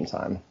that game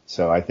time.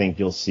 So I think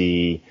you'll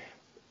see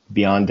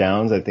beyond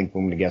Downs, I think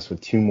I'm going to guess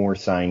with 2 more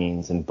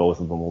signings, and both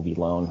of them will be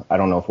loan. I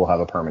don't know if we'll have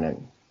a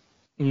permanent.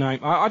 No,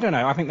 I don't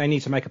know. I think they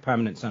need to make a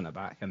permanent centre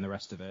back, and the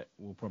rest of it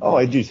will probably. Oh,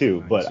 I do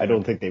too, but I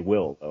don't think they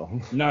will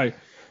though. No,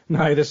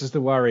 this is the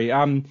worry.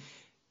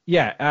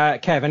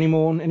 Kev, any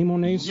more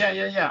news?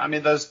 Yeah. I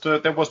mean, there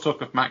was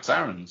talk of Max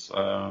Aarons,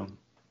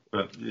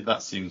 but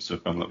that seems to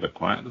have gone a little bit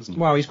quiet, doesn't it?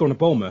 Well, he's gone to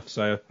Bournemouth,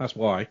 so that's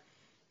why.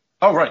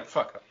 Oh, right.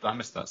 Fuck. I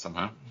missed that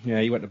somehow. Yeah,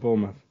 he went to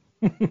Bournemouth.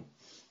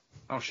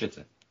 Oh, shit.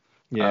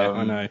 Yeah,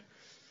 I know.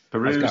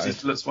 Peru, is he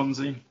still at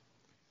Swansea?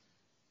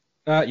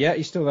 Yeah,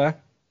 he's still there.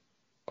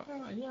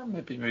 Yeah,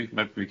 maybe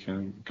we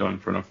can go in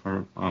for an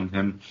offer on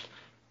him.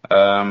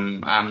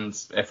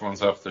 And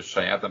everyone's after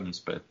Shea Adams,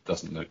 but it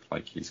doesn't look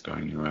like he's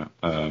going anywhere.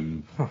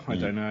 I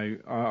don't know.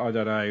 I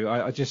don't know.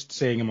 I just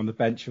seeing him on the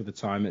bench all the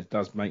time, it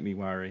does make me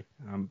worry.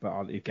 But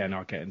I'll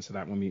get into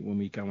that when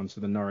we go on to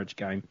the Norwich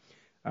game.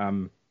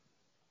 I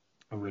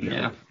really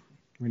hope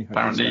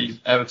Apparently,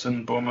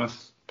 Everton,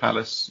 Bournemouth,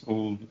 Palace,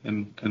 all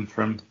in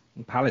for him.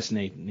 Palace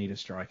need a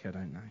striker,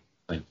 don't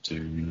they? They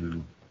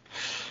do.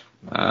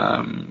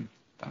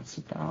 That's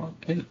about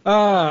it.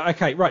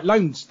 Okay, right.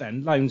 Loans.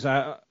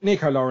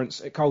 Nico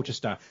Lawrence at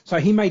Colchester. So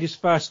he made his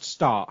first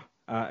start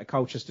at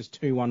Colchester's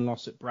 2-1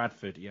 loss at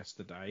Bradford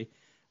yesterday.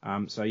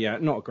 Not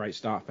a great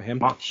start for him.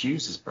 Mark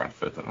Hughes is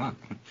Bradford at that.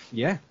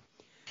 Yeah.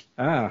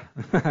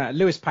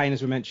 Lewis Payne,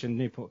 as we mentioned,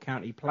 Newport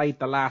County, played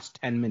the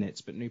last 10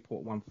 minutes, but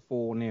Newport won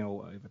 4-0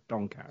 over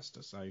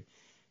Doncaster. So,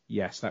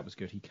 yes, that was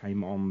good. He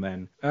came on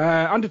then.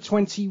 Under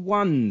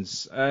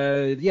 21s.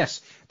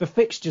 Yes, the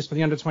fixtures for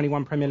the Under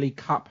 21 Premier League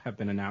Cup have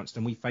been announced,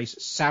 and we face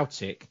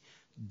Celtic,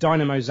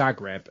 Dynamo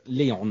Zagreb,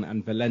 Lyon,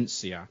 and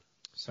Valencia.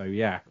 So,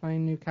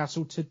 playing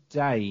Newcastle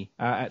today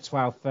at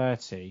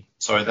 12:30.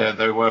 Sorry,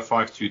 they were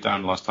 5-2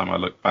 down last time I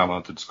looked.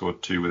 Ballard had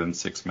scored 2 within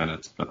 6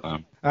 minutes.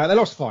 But they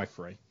lost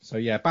 5-3.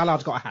 So,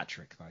 Ballard's got a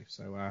hat-trick, though.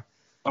 So,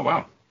 oh,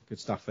 wow. Good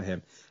stuff for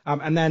him.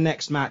 And their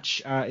next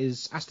match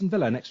is Aston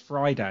Villa next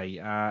Friday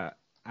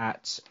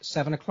at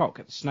 7 o'clock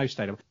at the Snow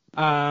Stadium.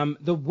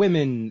 The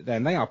women,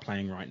 then, they are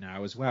playing right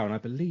now as well. And I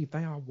believe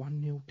they are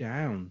 1-0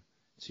 down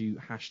to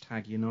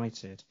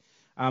 #United.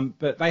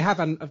 But they have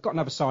got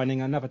another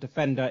signing, another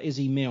defender,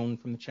 Izzy Milne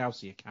from the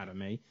Chelsea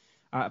Academy.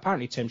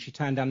 Apparently, Tim, she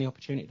turned down the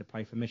opportunity to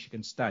play for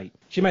Michigan State.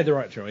 She made the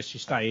right choice. She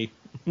stayed,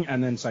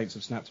 and then Saints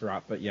have snapped her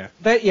up. But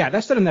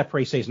they're still in their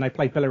pre-season. They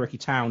played Billericay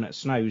Town at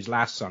Snows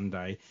last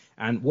Sunday,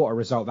 and what a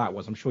result that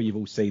was. I'm sure you've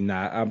all seen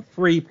that.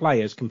 3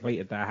 players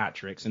completed their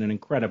hat-tricks in an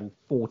incredible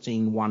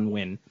 14-1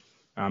 win.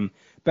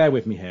 Bear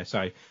with me here.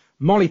 So,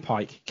 Molly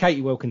Pike,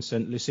 Katie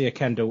Wilkinson, Lucia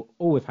Kendall,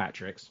 all with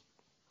hat-tricks.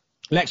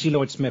 Lexi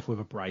Lloyd-Smith with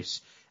a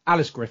brace.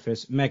 Alice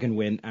Griffiths, Megan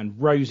Wynn,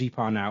 and Rosie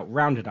Parnell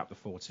rounded up the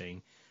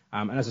 14.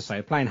 And as I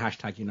say, playing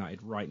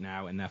 #United right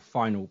now in their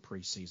final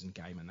pre-season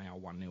game, and they are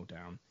 1-0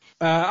 down.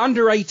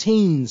 Under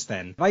 18s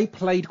then. They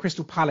played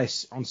Crystal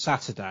Palace on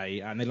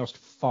Saturday, and they lost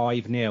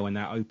 5-0 in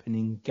their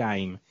opening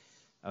game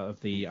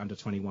of the Under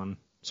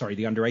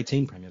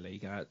 18 Premier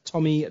League.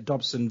 Tommy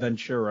Dobson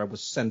Ventura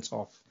was sent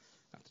off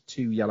after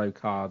 2 yellow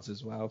cards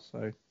as well.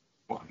 So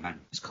what a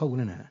name. It's cool,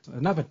 isn't it?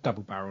 Another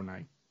double barrel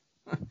name.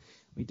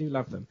 We do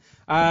love them.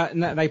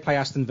 They play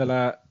Aston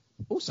Villa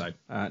also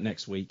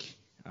next week,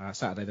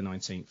 Saturday the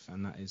 19th,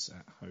 and that is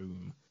at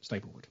home,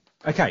 Staplewood.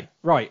 Okay,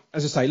 right.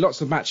 As I say,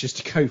 lots of matches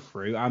to go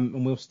through,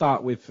 and we'll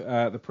start with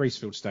the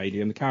Priestfield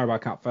Stadium, the Carabao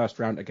Cup first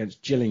round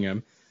against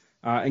Gillingham.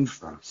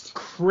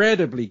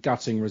 Incredibly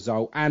gutting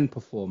result and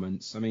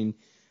performance. I mean,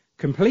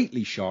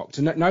 completely shocked.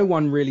 No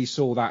one really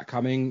saw that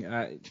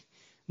coming.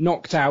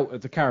 Knocked out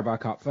at the Carabao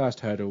Cup first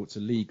hurdle to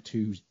League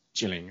Two's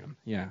Gillingham.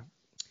 Yeah.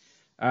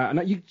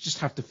 And you just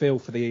have to feel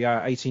for the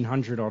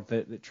 1,800 odd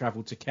that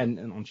travelled to Kent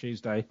on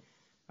Tuesday.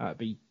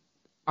 Be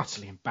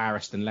utterly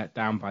embarrassed and let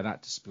down by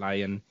that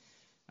display. And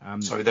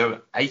sorry, there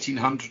were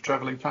 1,800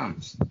 travelling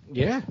fans.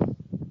 Yeah.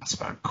 That's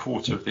about a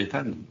quarter of the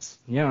attendance.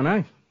 Yeah, I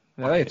know.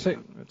 It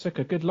took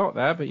a good lot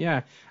there, but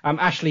yeah.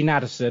 Ashley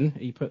Nadesan,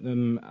 he put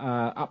them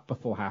up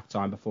before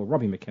half-time, before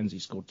Robbie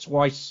McKenzie scored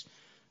twice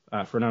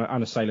for an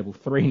unassailable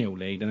 3-0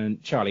 lead, and then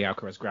Charlie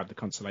Alcaraz grabbed the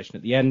consolation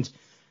at the end.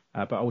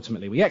 But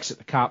ultimately, we exit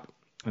the cup,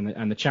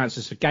 and the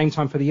chances for game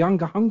time for the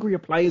younger, hungrier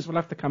players will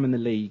have to come in the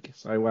league.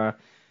 So,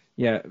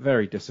 yeah,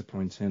 very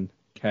disappointing.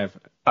 Kev?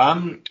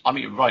 I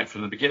mean, right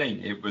from the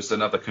beginning, it was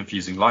another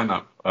confusing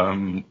lineup.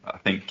 I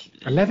think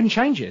 11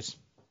 changes.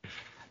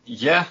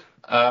 Yeah.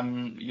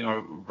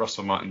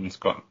 Russell Martin's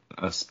got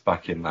us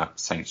back in that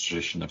Saints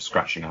tradition of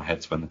scratching our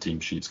heads when the team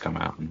sheets come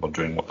out and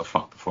wondering what the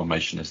fuck the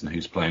formation is and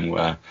who's playing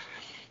where.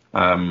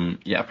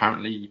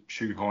 Apparently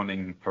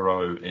shoehorning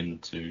Perot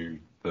into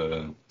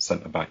the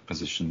centre-back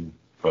position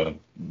for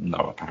no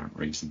apparent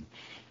reason.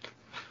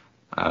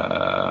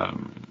 A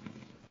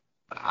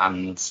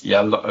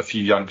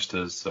few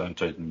youngsters,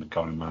 Jaden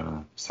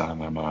McGomer, Sam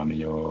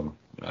Omani or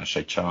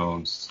Shea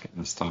Charles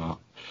getting the start.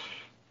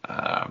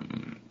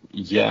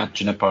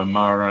 Ginepo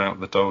O'Mara out of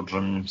the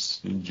doldrums.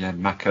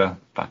 Maka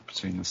back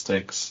between the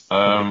sticks.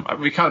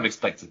 We kind of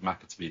expected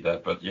Maka to be there,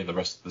 but the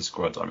rest of the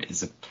squad, I mean,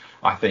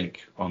 I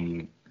think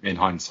in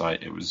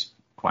hindsight, it was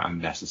quite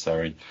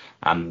unnecessary.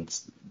 And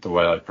the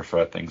way I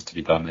prefer things to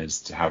be done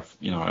is to have,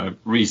 a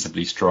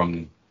reasonably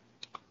strong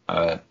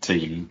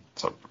team.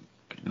 So,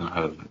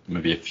 have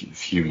maybe a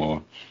few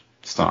more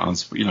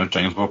starters.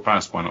 James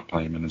Ward-Prowse, why not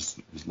play him in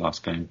his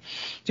last game?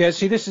 Yeah,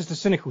 see, this is the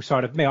cynical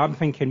side of me. I'm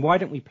thinking, why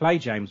don't we play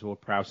James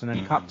Ward-Prowse and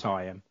then cup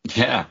tie him?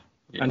 Yeah.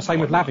 And same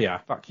with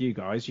Lavia. Fuck you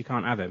guys, you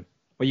can't have him.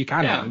 Well, you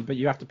can have him, but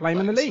you have to play him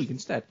in the league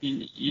instead.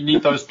 You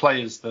need those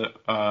players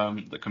that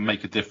can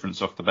make a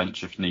difference off the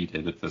bench if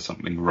needed, if there's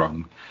something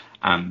wrong.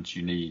 And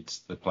you need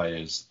the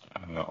players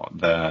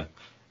there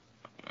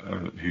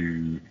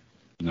who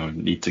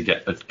need to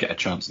get a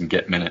chance and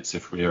get minutes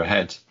if we're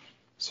ahead.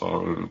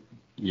 So,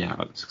 I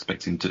was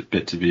expecting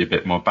it to be a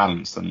bit more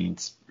balanced.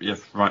 And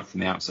right from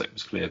the outset, it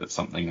was clear that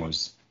something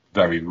was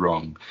very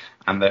wrong.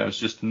 And there was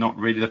just not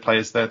really the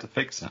players there to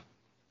fix it.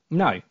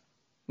 No,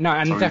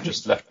 and so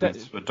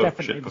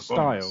definitely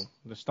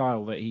the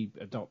style that he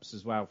adopts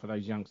as well for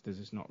those youngsters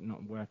is not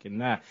working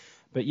there.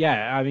 But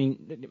I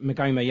mean,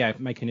 Magoma,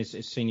 making his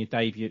senior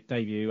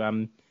debut.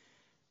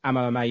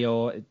 Amo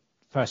Mayor,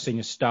 first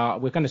senior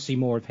start. We're going to see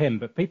more of him,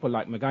 but people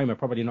like Magoma are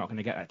probably not going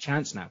to get a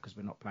chance now because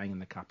we're not playing in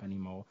the cup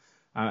anymore.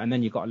 And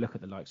then you've got to look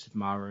at the likes of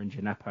Mara and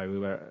Ginepo,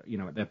 who are,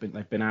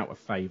 they've been out of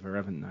favour,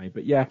 haven't they?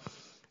 But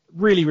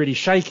really, really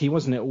shaky,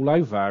 wasn't it, all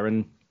over?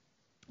 And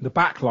the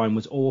back line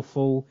was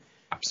awful.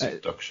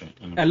 Absolute dog shit.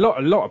 A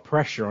lot of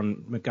pressure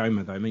on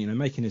Magoma, though. I mean,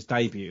 making his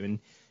debut, and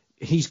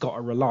he's got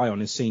to rely on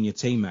his senior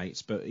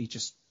teammates, but he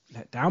just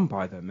let down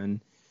by them.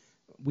 And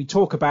we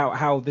talk about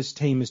how this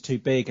team is too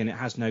big and it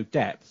has no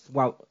depth.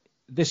 Well,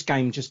 this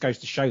game just goes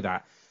to show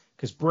that,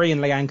 because Bree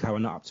and Lianco are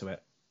not up to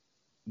it,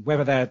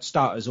 whether they're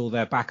starters or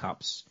they're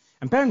backups.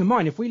 And bearing in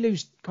mind, if we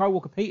lose Kyle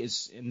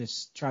Walker-Peters in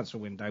this transfer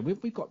window,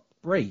 we've got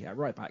Bree at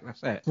right back,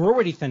 that's it. We're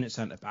already thin at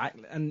centre back,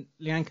 and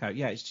Lianco,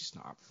 it's just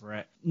not up for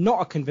it. Not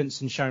a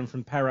convincing showing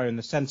from Perot in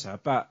the centre,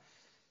 but...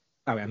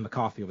 Oh, and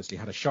McCarthy obviously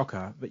had a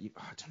shocker, but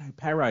I don't know,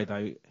 Perot,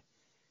 though,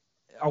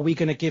 are we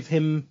going to give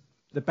him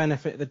the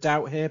benefit of the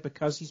doubt here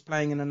because he's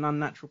playing in an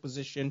unnatural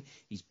position?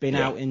 He's been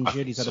out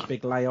injured, he's had a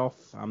big layoff,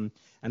 and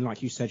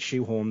like you said,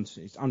 shoehorned,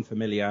 it's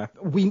unfamiliar.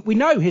 We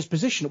know his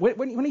position.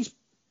 When he's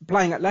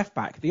playing at left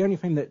back, the only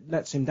thing that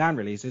lets him down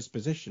really is his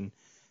position.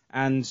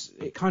 And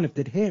it kind of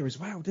did here as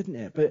well, didn't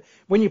it? But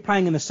when you're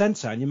playing in the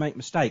centre and you make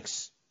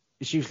mistakes,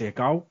 it's usually a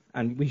goal.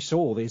 And we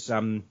saw this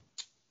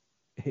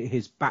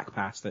his back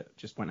pass that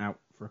just went out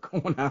for a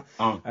corner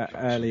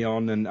early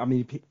on. And I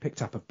mean, he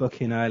picked up a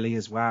booking early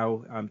as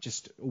well,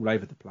 just all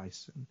over the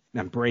place.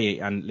 And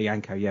Bree and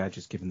Lianco,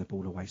 just giving the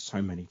ball away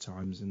so many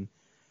times. And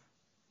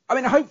I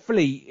mean,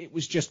 hopefully it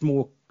was just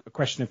more a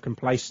question of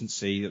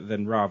complacency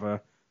than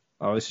rather,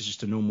 this is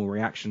just a normal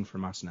reaction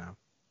from us now.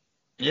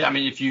 Yeah, I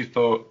mean, if you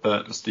thought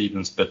that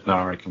Stevens,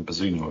 Bednarek and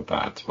Bazunu were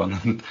bad, well,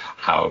 then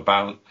how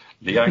about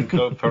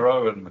Lianco,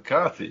 Perot and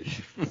McCarthy?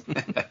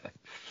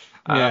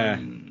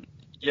 And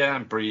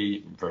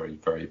Bree, very,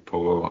 very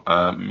poor.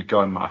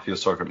 Going, I feel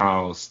sorry for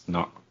Miles,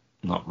 not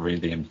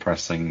really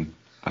impressing.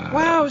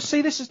 Well,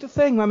 see, this is the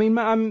thing. I mean,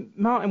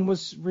 Martin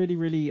was really,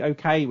 really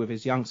okay with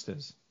his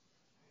youngsters.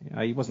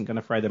 He wasn't going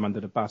to throw them under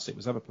the bus. It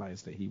was other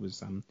players that he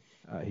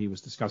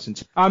was discussing.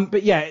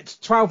 But yeah, it's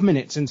 12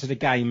 minutes into the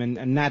game and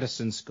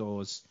Nadesan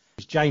scores.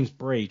 James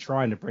Bree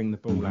trying to bring the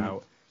ball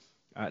out,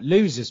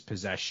 loses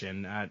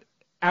possession,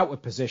 out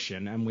of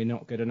position, and we're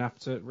not good enough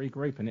to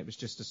regroup. And it was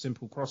just a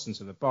simple cross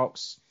into the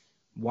box,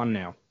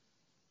 1-0.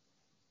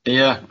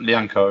 Yeah,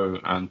 Lianco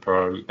and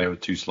Pro, they were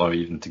too slow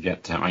even to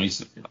get to him.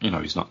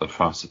 He's not the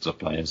fastest of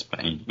players,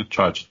 but he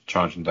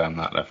charging down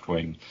that left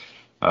wing.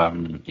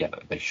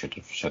 They should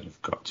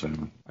have got to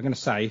him. I'm going to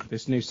say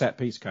this new set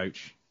piece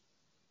coach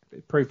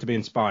proved to be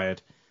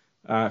inspired.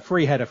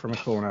 Free header from a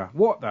corner.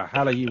 What the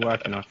hell are you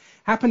working on?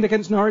 Happened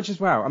against Norwich as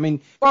well. I mean,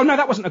 well, no,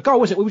 that wasn't a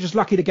goal, was it? We were just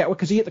lucky to get one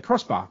because he hit the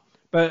crossbar.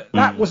 But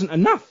that wasn't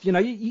enough.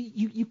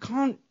 You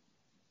can't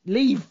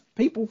leave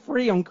people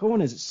free on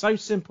corners. It's so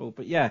simple.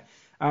 But yeah,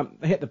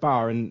 they hit the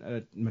bar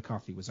and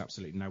McCarthy was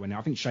absolutely nowhere near.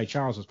 I think Shea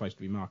Charles was supposed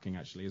to be marking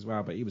actually as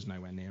well, but he was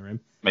nowhere near him.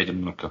 Made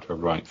him look like a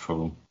right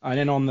fool. And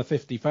then on the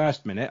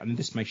 51st minute, and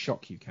this may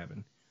shock you,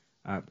 Kevin,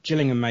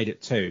 Gillingham made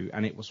it 2,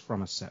 and it was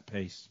from a set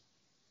piece.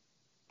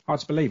 Hard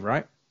to believe,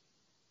 right?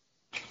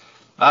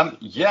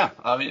 Yeah,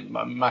 I mean,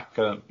 Mac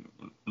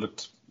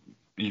looked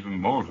even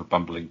more of a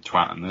bumbling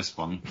twat in this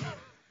one.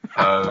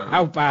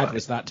 How bad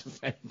was that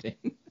defending?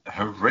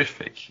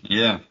 Horrific,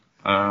 yeah.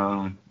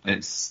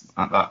 It's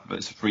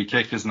a free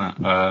kick, isn't it?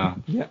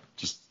 Yeah.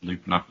 Just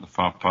looping up the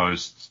far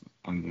post.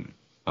 And,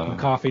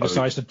 McCarthy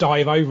decides to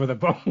dive over the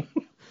ball.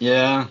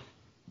 Yeah.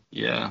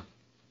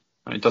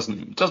 It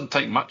doesn't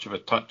take much of a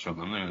touch on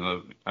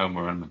them.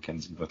 Elmer and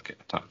Mackenzie both get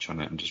a touch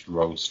on it and just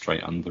roll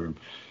straight under him.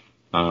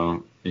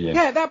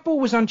 Yeah, that ball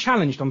was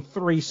unchallenged on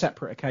 3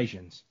 separate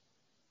occasions.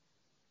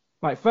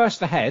 Like first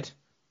the head,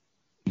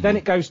 then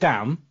it goes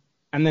down,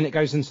 and then it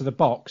goes into the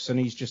box, and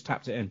he's just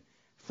tapped it in.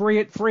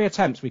 3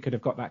 attempts we could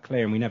have got that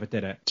clear, and we never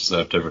did it.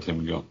 Deserved everything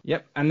we got.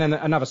 Yep, and then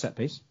another set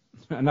piece,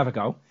 another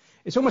goal.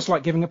 It's almost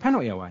like giving a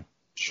penalty away.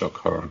 Shock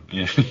horror,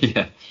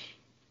 yeah.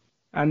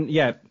 And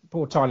yeah,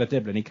 poor Tyler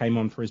Diblin, he came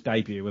on for his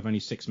debut with only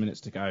 6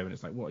 minutes to go, and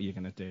it's like, what are you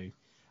going to do?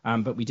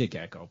 But we did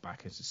get a goal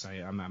back, as I say,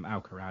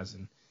 Alcaraz,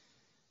 and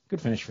good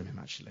finish from him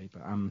actually.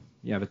 But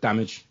the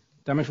damage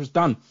was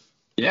done.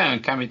 Yeah,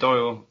 and Cammy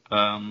Doyle,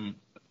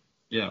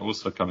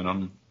 also coming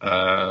on.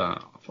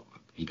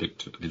 He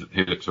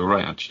looked all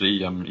right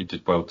actually. He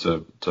did well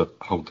to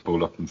hold the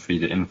ball up and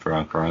feed it in for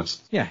Alcaraz.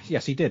 Yeah,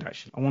 yes, he did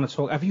actually. I want to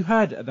talk. Have you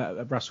heard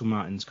Russell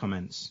Martin's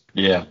comments?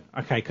 Yeah.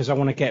 Okay, because I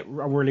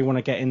really want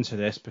to get into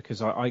this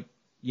because I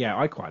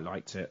quite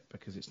liked it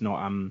because it's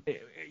not.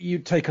 You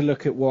take a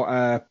look at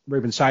what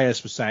Ruben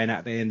Sayers was saying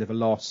at the end of a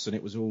loss, and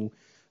it was all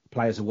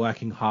players are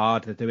working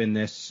hard. They're doing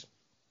this.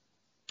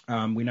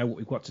 We know what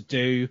we've got to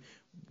do.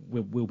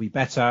 We'll be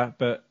better,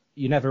 but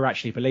you never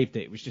actually believed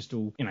it. It was just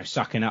all,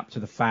 sucking up to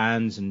the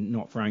fans and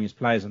not throwing his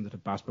players under the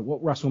bus. But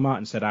what Russell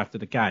Martin said after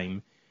the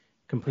game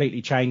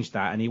completely changed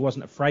that, and he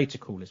wasn't afraid to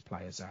call his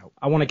players out.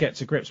 I want to get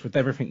to grips with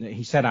everything that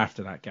he said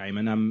after that game,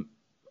 and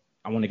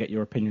I want to get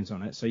your opinions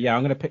on it. So, yeah,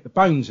 I'm going to pick the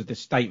bones of this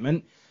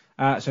statement.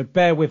 So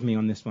bear with me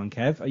on this one,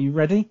 Kev. Are you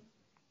ready?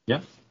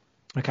 Yeah.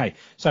 Okay,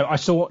 so I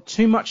saw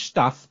too much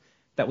stuff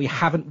that we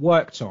haven't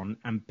worked on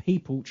and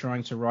people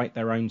trying to write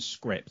their own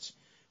script.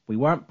 We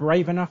weren't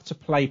brave enough to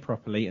play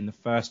properly in the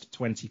first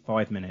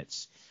 25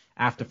 minutes.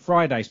 After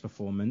Friday's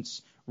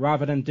performance,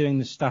 rather than doing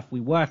the stuff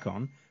we work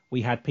on,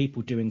 we had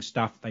people doing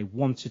stuff they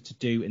wanted to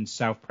do in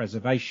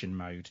self-preservation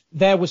mode.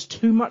 There was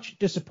too much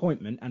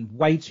disappointment and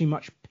way too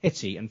much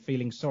pity and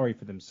feeling sorry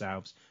for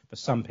themselves for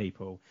some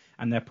people.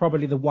 And they're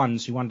probably the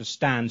ones who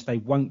understand they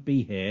won't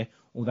be here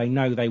or they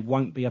know they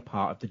won't be a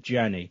part of the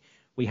journey.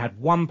 We had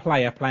one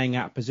player playing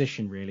out of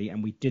position, really,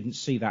 and we didn't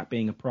see that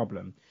being a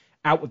problem.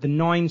 Out of the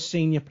 9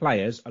 senior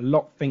players, a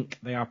lot think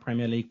they are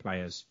Premier League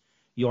players.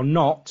 You're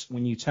not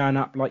when you turn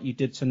up like you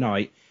did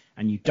tonight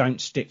and you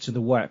don't stick to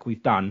the work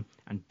we've done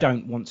and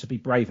don't want to be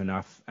brave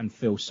enough and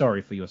feel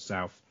sorry for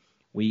yourself.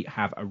 We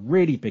have a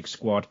really big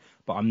squad,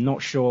 but I'm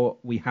not sure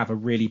we have a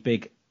really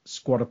big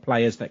squad of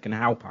players that can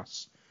help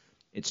us.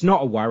 It's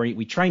not a worry.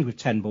 We trained with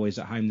 10 boys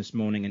at home this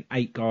morning and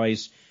 8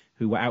 guys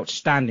who were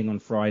outstanding on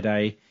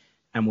Friday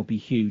and will be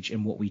huge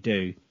in what we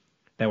do.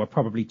 There were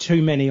probably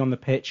too many on the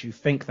pitch who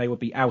think they would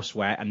be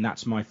elsewhere, and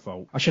that's my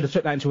fault. I should have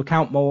took that into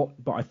account more,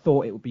 but I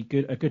thought it would be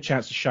a good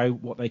chance to show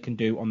what they can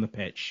do on the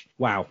pitch.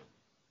 Wow.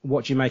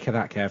 What do you make of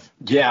that, Kev?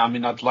 Yeah, I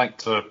mean, I'd like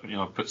to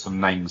put some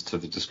names to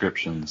the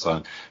descriptions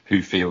on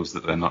who feels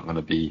that they're not going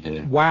to be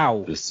here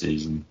this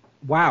season.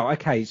 Wow,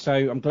 okay, so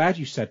I'm glad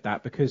you said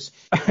that because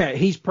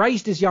he's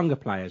praised his younger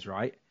players,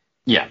 right?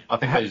 Yeah, I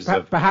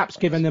think perhaps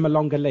given them a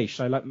longer leash.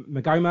 So like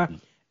Magoma,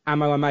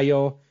 Amo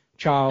Amayor,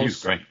 Charles. He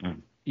was great.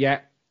 Yeah.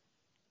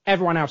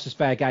 Everyone else is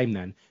fair game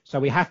then. So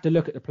we have to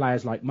look at the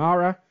players like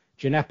Mara,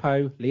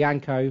 Gineppo,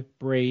 Lianco,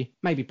 Bree,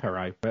 maybe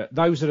Perot. But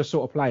those are the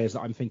sort of players that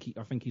I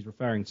think he's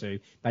referring to.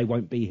 They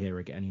won't be here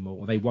again anymore,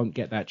 or they won't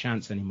get that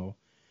chance anymore.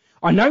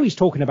 I know he's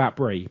talking about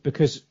Bree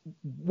because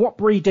what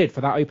Bree did for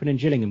that opening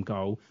Gillingham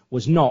goal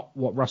was not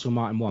what Russell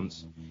Martin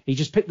wants. Mm-hmm. He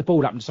just picked the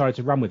ball up and decided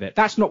to run with it.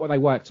 That's not what they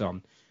worked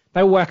on.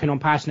 They were working on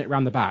passing it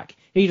around the back.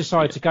 He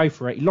decided to go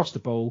for it. He lost the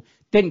ball,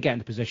 didn't get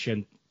into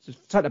position,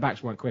 centre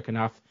backs weren't quick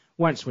enough,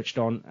 weren't switched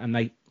on, and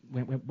they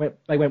went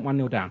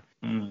 1-0 down.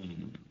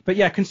 But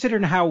yeah,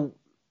 considering how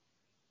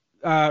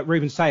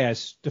Ruben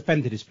Sayers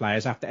defended his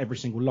players after every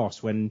single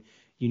loss when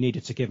you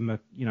needed to give him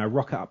a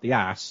rocket up the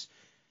ass.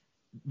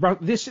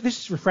 This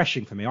is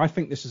refreshing for me. I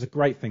think this is a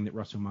great thing that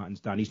Russell Martin's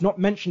done. He's not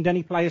mentioned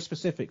any players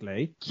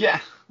specifically.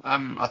 Yeah,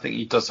 I think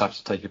he does have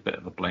to take a bit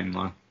of the blame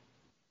though.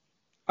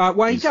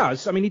 He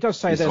does. I mean, he does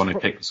say he's the one who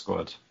picked the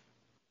squad.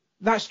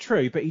 That's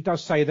true, but he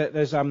does say that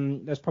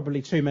there's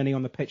probably too many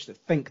on the pitch that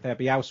think they'll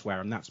be elsewhere,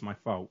 and that's my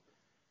fault.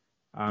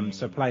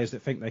 So players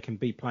that think they can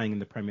be playing in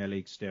the Premier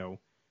League still.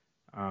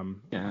 I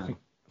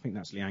think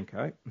that's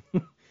Lianco.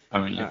 I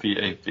mean,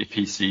 if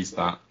he sees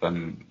that,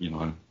 then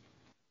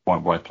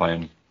why play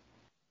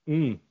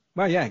him?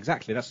 Well, yeah,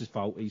 exactly. That's his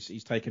fault.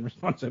 He's taking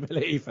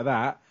responsibility for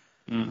that.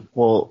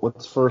 Well,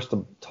 let's first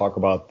talk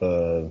about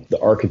the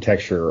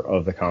architecture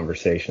of the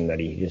conversation that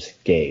he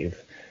just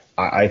gave.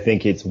 I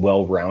think it's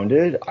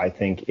well-rounded. I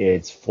think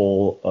it's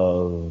full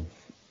of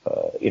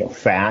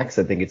facts.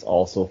 I think it's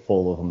also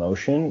full of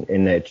emotion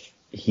in that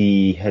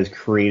he has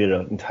created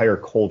an entire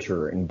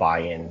culture and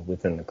buy-in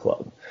within the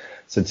club.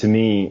 So to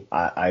me,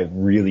 I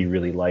really,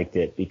 really liked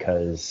it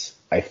because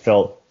I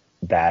felt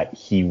that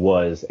he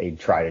was a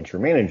tried and true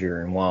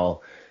manager. And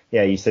while,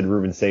 yeah, you said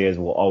Ruben Sayers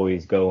will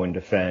always go and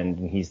defend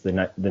and he's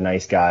the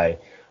nice guy,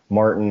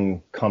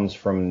 Martin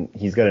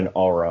he's got an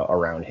aura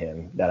around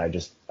him that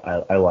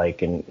I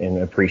like and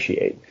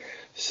appreciate.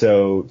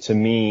 So to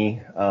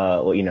me,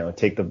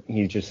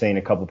 he's just saying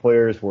a couple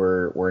players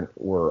were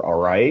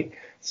all right.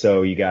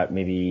 So you got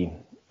maybe,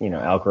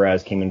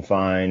 Alcaraz came in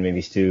fine,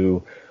 maybe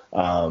Stu.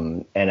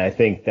 And I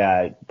think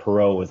that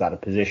Perot was out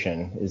of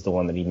position is the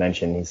one that he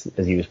mentioned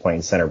as he was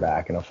playing center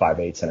back in a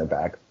 5'8" center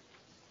back.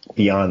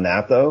 Beyond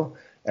that, though,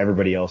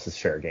 everybody else is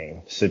fair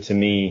game. So to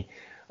me,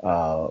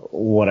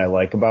 what I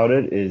like about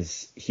it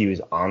is he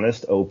was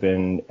honest,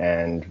 open,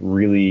 and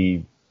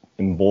really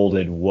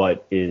emboldened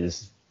what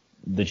is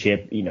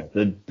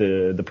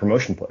the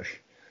promotion push.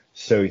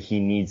 So he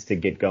needs to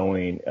get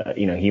going.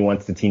 He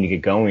wants the team to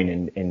get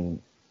going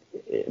and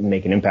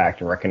make an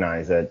impact and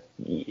recognize that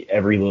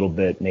every little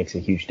bit makes a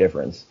huge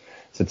difference.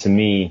 So to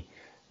me,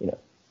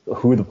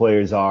 who the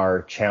players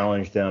are,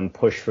 challenge them,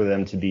 push for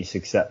them to be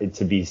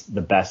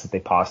the best that they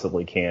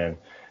possibly can.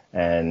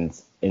 And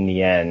in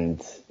the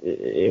end,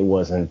 it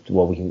wasn't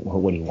what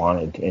he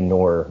wanted, and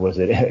nor was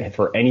it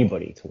for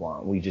anybody to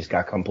want. We just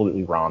got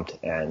completely romped,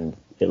 and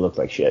it looked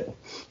like shit.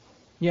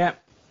 Yeah,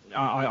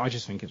 I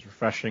just think it's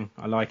refreshing.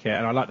 I like it,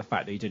 and I like the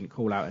fact that he didn't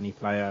call out any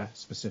player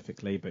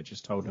specifically, but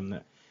just told them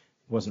that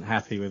he wasn't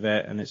happy with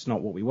it, and it's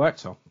not what we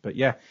worked on. But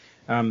yeah,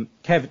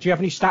 Kev, do you have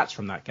any stats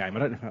from that game? I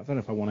don't know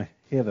if I want to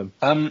hear them.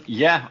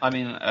 Yeah, I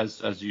mean,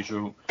 as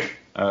usual,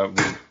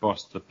 we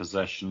lost the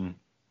possession,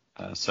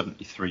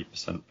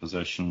 73%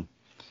 possession.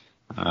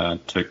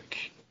 Took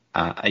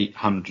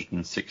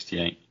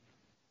 868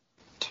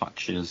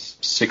 touches,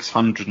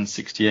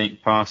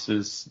 668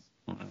 passes,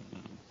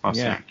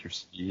 passing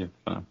accuracy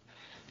of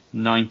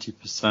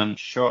 90%.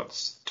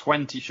 Shots,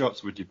 20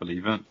 shots, would you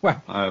believe it?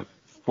 Well,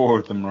 4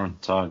 of them were on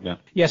target.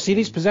 Yeah, see,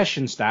 these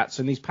possession stats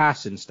and these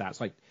passing stats,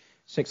 like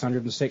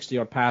 660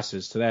 odd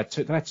passes to their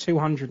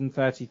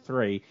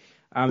 233.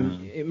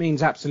 It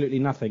means absolutely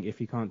nothing if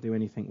you can't do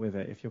anything with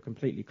it. If you're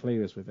completely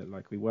clueless with it,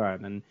 like we were,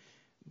 then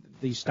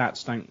these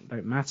stats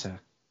don't matter.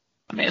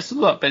 I mean, it's a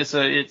lot, but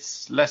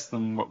it's less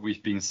than what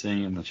we've been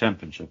seeing in the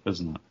Championship,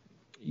 isn't it?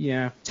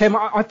 Yeah. Tim,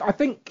 I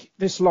think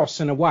this loss,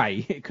 in a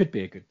way, it could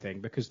be a good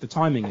thing because the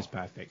timing is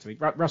perfect. I mean,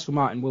 Russell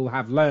Martin will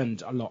have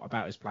learned a lot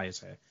about his players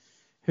here,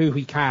 who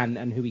he can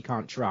and who he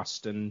can't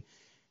trust, and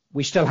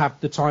we still have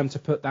the time to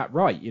put that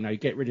right.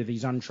 Get rid of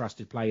these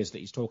untrusted players that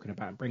he's talking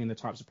about and bring in the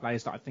types of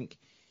players that I think,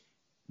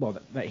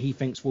 that he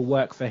thinks will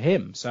work for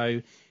him.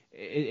 So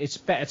it's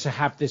better to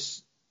have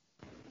this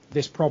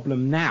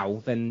problem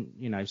now than,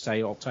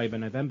 say October,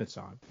 November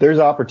time. There's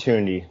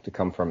opportunity to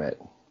come from it.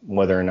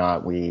 Whether or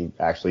not we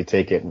actually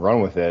take it and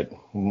run with it,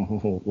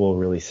 we'll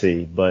really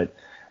see. But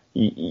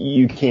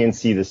you can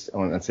see this, I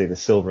won't say the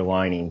silver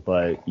lining,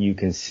 but you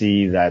can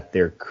see that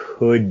there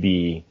could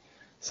be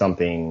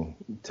something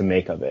to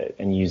make of it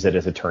and use it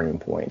as a turning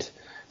point.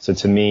 So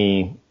to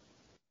me,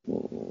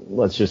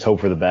 let's just hope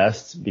for the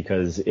best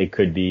because it's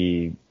going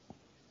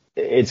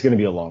to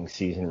be a long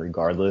season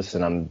regardless.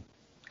 And I'm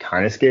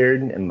kind of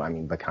scared. And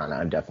I'm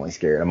definitely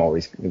scared. I'm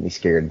always going to be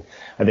scared.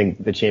 I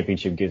think the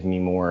Championship gives me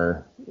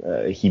more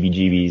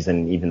heebie-jeebies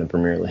than even the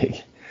Premier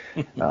League.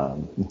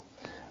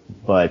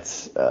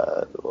 But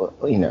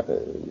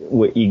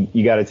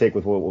you got to take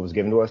with what was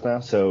given to us now.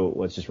 So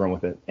let's just run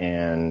with it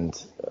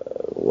and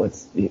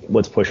let's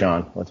push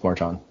on. Let's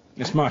march on.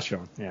 Let's march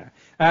on. Yeah.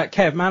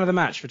 Kev, man of the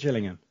match for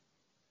Gillingham.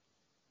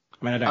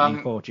 I mean, I don't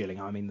mean for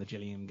Gillingham. I mean the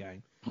Gillingham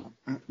game.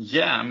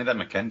 Yeah, I mean that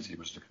McKenzie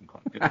was looking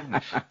quite good.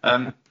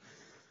 Wasn't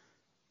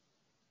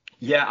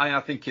Yeah, I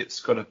think it's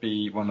got to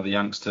be one of the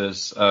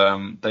youngsters. They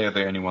are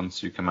the only ones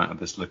who come out of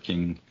this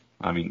looking,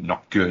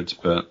 not good,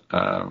 but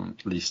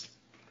at least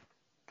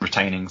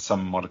retaining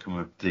some modicum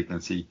of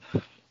dignity.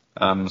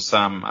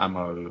 Sam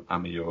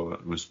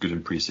Amior was good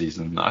in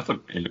pre-season. I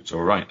thought he looked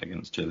all right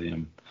against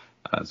Gillingham.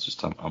 It's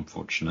just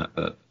unfortunate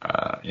that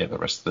the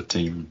rest of the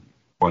team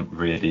weren't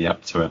really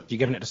up to it. You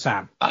giving it to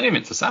Sam? I gave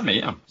it to Sammy,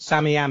 yeah.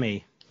 Sammy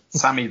Ami.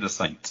 Sammy the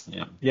Saint,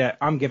 yeah. Yeah,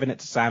 I'm giving it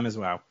to Sam as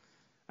well.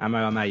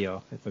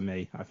 Amayo for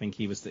me. I think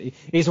he's the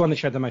one that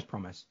showed the most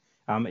promise.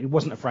 He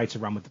wasn't afraid to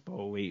run with the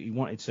ball. He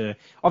wanted to.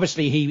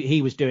 Obviously,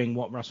 he was doing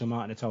what Russell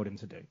Martin had told him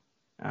to do.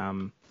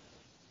 And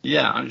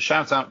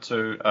shout out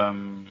to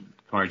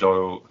Conor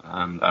Doyle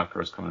and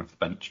Alcaraz coming off the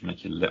bench,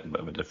 making a little bit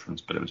of a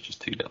difference, but it was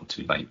just too little,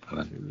 too late for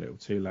them. Too little,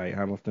 too late.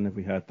 How often have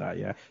we heard that?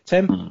 Yeah,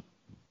 Tim.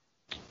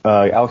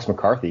 Alex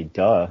McCarthy,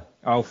 duh.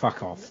 Oh,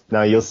 fuck off.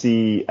 Now you'll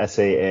see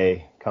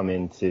SAA come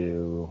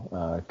into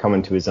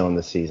his own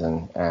this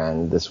season,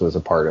 and this was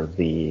a part of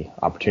the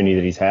opportunity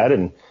that he's had,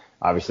 and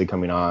obviously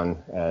coming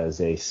on as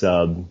a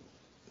sub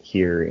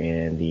here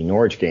in the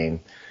Norwich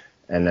game,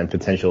 and then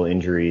potential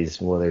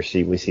injuries, whether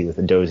we see with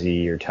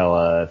Adozie or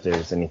Tella, if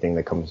there's anything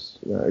that comes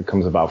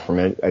about from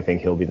it, I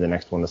think he'll be the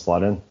next one to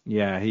slot in.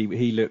 Yeah,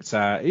 he looked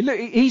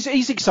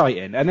he's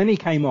exciting, and then he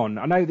came on.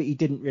 I know that he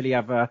didn't really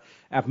have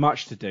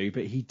much to do,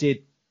 but he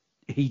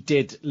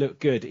did look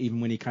good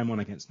even when he came on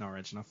against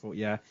Norwich, and I thought,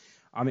 yeah,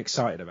 I'm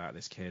excited about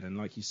this kid, and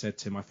like you said,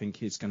 Tim, I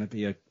think it's going to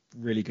be a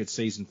really good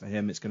season for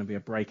him. It's going to be a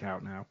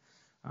breakout now,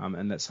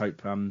 and let's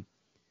hope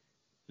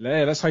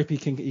he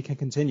can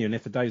continue. And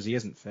if Adozie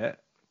isn't fit,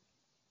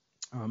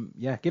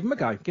 give him a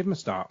go, give him a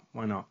start.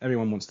 Why not?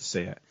 Everyone wants to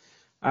see it.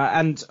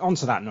 And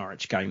onto that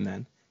Norwich game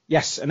then.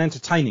 Yes, an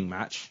entertaining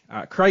match,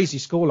 crazy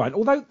scoreline.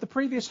 Although the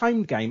previous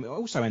home game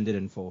also ended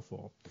in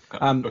 4-4.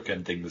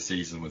 Bookending the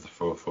season with a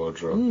 4-4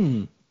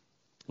 draw.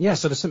 Yeah,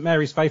 so the St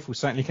Mary's faithful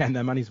certainly getting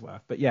their money's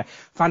worth. But yeah,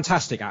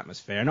 fantastic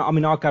atmosphere. And I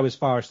mean, I'll go as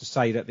far as to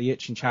say that the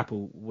Itchen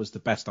Chapel was the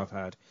best I've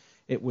heard.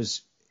 It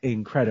was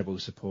incredible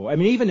support. I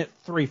mean, even at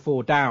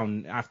 3-4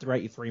 down after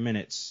 83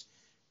 minutes,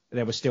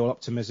 there was still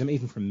optimism,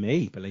 even from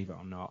me, believe it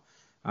or not.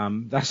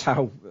 That's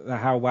how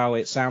well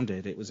it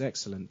sounded. It was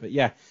excellent. But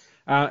yeah,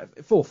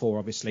 4-4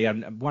 obviously,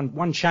 and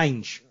one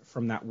change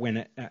from that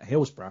win at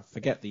Hillsborough.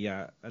 Forget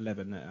the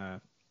 11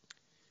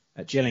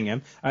 at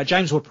Gillingham.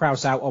 James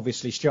Ward-Prowse out,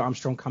 obviously. Stuart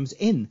Armstrong comes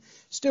in.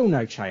 Still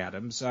no Che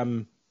Adams.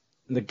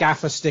 The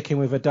gaffer sticking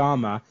with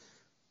Adama,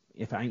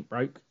 if it ain't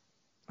broke,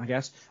 I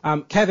guess.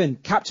 Kevin,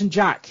 Captain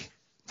Jack,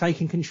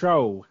 taking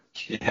control.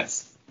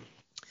 Yes.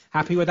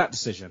 Happy with that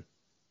decision?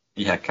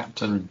 Yeah,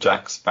 Captain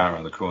Jack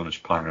Sparrow, the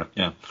Cornish pirate,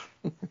 yeah.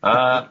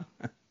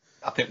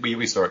 I think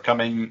we saw it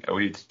coming.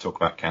 We'd talk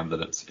about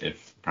candidates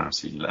if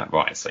Prowsey left.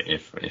 Well, I say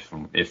if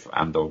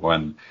and or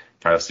when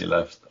Prowsey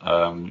left.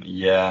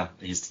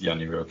 He's the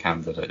only real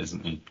candidate,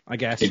 isn't he? I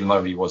guess. Even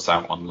though he was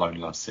out on loan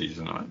last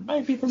season.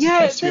 Maybe there's a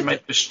case to be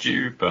made for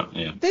Stu, but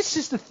yeah. This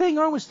is the thing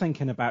I was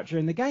thinking about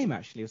during the game,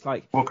 actually. It's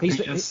like,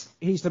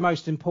 he's the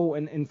most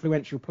important,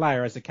 influential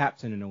player as a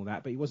captain and all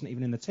that, but he wasn't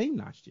even in the team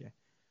last year.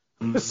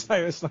 So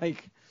it's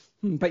like...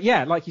 But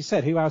yeah, like you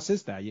said, who else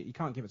is there? You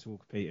can't give it to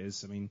Walker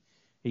Peters. I mean,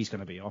 he's going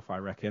to be off, I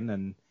reckon.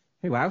 And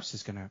who else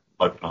is going to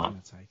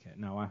take it?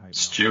 No, I hope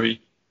Stewie.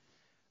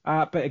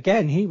 But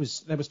again,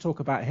 there was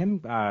talk about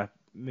him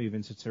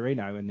moving to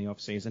Torino in the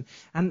off season,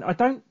 and I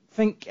don't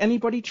think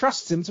anybody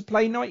trusts him to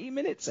play 90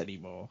 minutes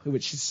anymore,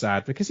 which is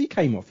sad because he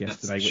came off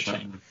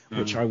yesterday,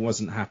 which I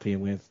wasn't happy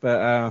with.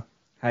 But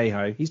hey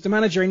ho, he's the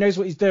manager. He knows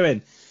what he's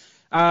doing.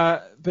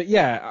 But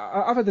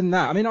yeah, other than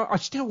that, I mean, I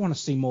still want to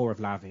see more of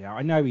Lavia.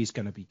 I know he's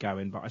going to be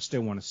going, but I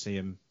still want to see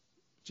him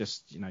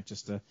just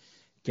to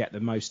get the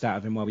most out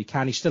of him while we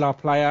can. He's still our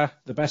player,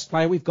 the best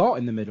player we've got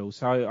in the middle.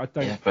 So I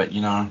don't. Yeah, but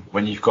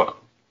when you've got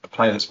a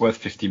player that's worth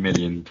 50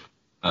 million,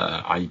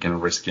 are you going to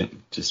risk it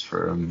just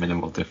for a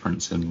minimal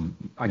difference in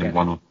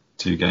one or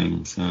two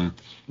games?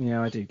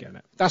 Yeah, I do get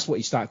it. That's what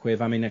you stuck with.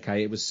 I mean,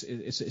 okay, it's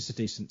a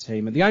decent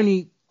team. And the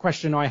only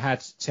question I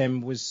had,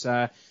 Tim, was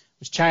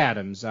Che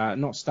Adams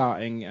not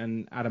starting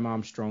and Adam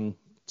Armstrong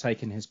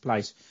taking his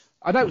place.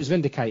 I know it was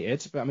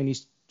vindicated, but I mean,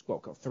 he's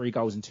got 3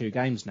 goals in 2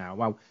 games now.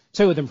 Well,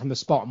 2 of them from the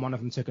spot and 1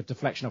 of them took a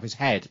deflection off his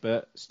head,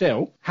 but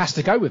still has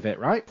to go with it,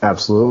 right?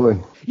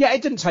 Absolutely. Yeah,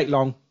 it didn't take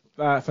long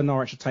for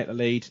Norwich to take the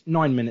lead.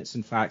 9 minutes,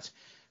 in fact.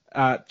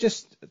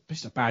 Just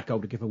a bad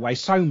goal to give away.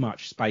 So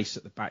much space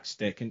at the back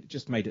stick, and it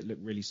just made it look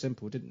really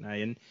simple, didn't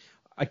they? And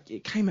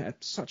it came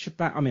at such a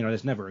bad... I mean,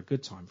 there's never a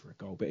good time for a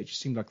goal, but it just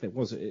seemed like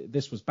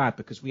this was bad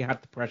because we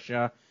had the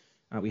pressure,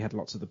 we had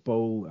lots of the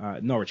ball.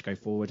 Norwich go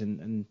forward,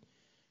 and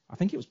I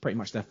think it was pretty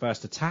much their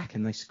first attack,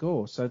 and they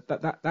score. So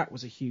that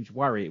was a huge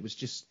worry. It was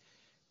just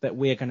that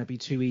we're going to be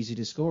too easy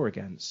to score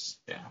against.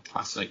 Yeah,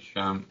 classic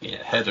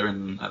header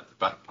in at the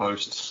back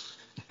post.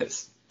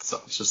 It's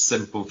such a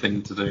simple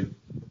thing to do.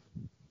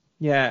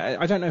 Yeah,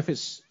 I don't know if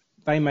it's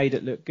they made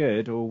it look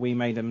good or we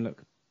made them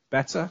look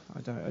better.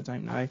 I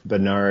don't know.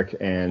 Bednarik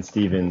and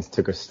Stevens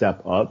took a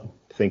step up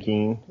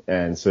thinking,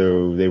 and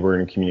so they were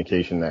in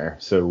communication there.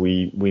 So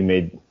we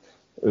made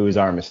it was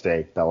our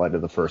mistake that led to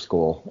the first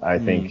goal. I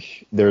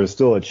think there was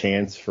still a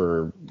chance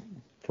for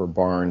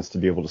Barnes to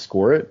be able to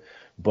score it,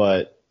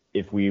 but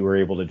if we were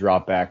able to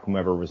drop back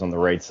whomever was on the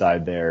right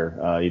side there,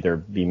 either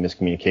be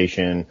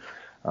miscommunication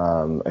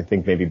I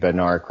think maybe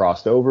Bednar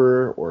crossed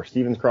over or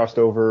Stevens crossed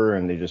over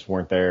and they just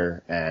weren't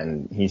there,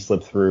 and he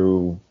slipped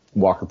through.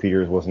 Walker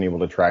Peters wasn't able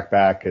to track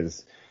back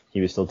because he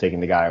was still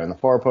taking the guy on the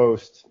far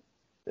post.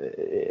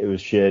 It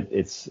was shit.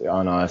 It's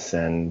on us,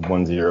 and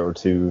 1-0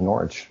 to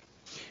Norwich.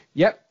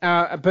 Yep,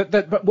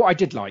 but what I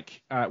did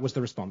like was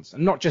the response,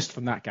 and not just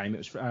from that game. It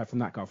was from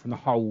that goal, from the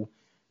whole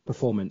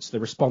performance. The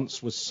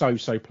response was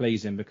so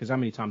pleasing, because how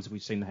many times have we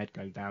seen the head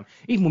go down?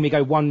 Even when we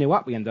go 1-0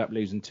 up, we ended up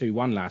losing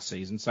 2-1 last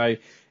season. So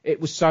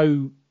it was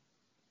so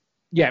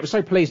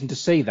pleasing to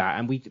see that.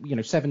 And we,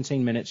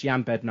 17 minutes,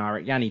 Jan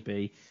Bednar, Yanni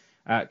B,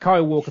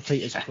 Kyle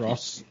Walker-Peters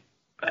cross,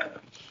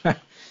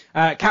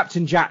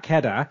 Captain Jack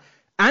header.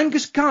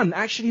 Angus Gunn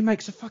actually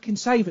makes a fucking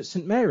save at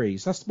St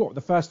Mary's. That's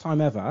the first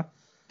time ever.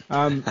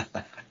 And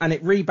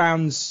it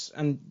rebounds,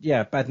 and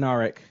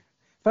Bednarek,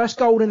 first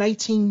goal in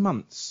 18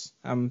 months.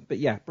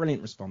 But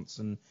brilliant response,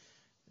 and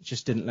it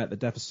just didn't let the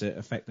deficit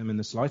affect them in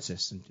the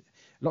slightest. And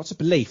lots of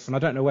belief, and I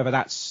don't know whether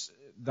that's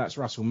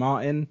Russell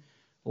Martin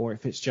or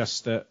if it's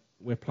just that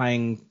we're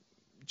playing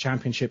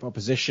championship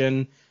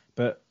opposition.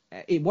 But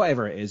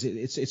whatever it is,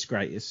 it's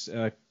great. It's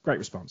a great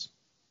response.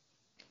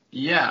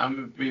 Yeah,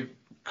 we've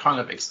kind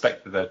of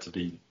expected there to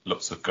be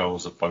lots of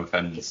goals at both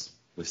ends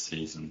this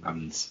season,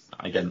 and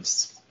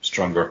against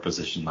stronger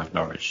opposition like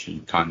Norwich,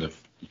 you kind of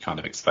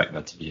expect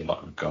there to be a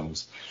lot of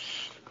goals.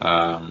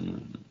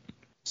 The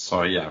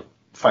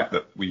fact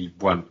that we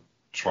weren't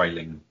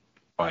trailing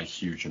by a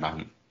huge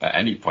amount at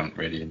any point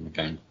really in the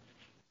game,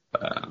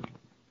 I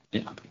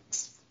think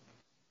it's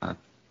a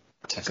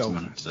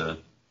testament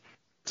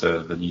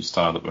to the new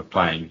style that we're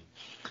playing.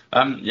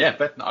 I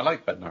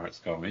like Bednarek's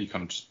goal. He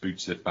kind of just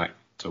boots it back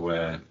to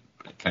where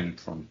it came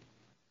from.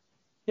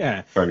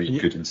 Yeah. Very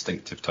good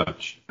instinctive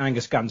touch.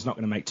 Angus Gunn's not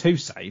going to make 2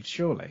 saves,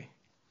 surely.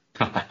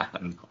 Like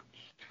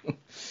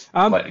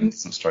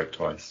instant stroke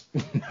twice.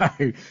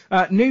 No.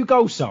 New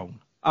goal song.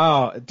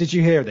 Did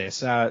you hear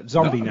this?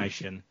 Zombie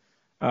Nation.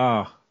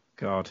 Oh,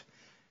 God.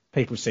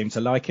 People seem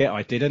to like it.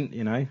 I didn't,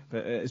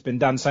 but it's been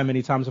done so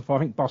many times before. I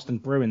think Boston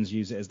Bruins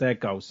use it as their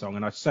goal song,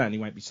 and I certainly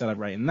won't be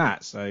celebrating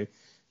that. So,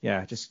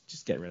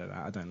 just get rid of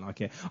that. I don't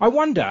like it. I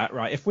wonder,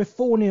 right, if we're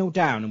 4-0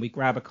 down and we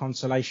grab a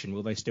consolation,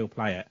 will they still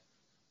play it?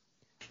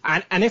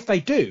 And if they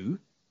do,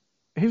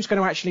 who's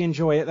going to actually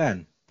enjoy it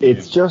then?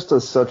 It's just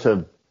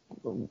it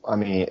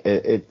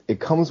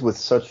comes with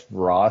such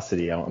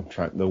veracity.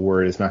 The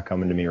word is not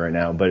coming to me right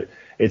now, but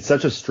it's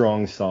such a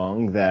strong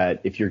song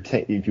that if you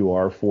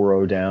are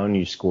 4-0 down,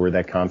 you score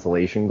that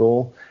consolation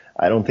goal,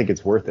 I don't think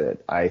it's worth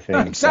it. I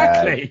think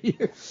exactly.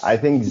 I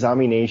think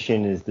Zombie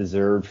Nation is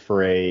deserved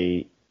for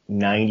a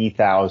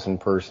 90,000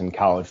 person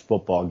college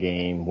football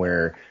game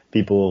where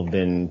people have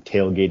been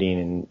tailgating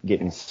and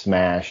getting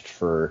smashed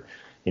for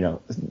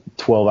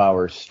 12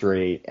 hours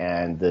straight,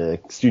 and the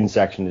student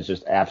section is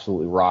just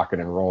absolutely rocking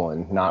and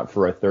rolling. Not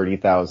for a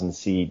 30,000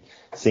 seat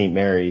St.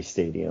 Mary's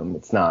Stadium.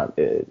 It's not,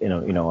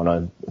 on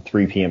a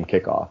 3 p.m.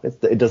 kickoff.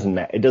 It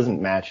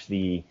doesn't match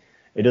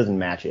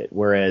it.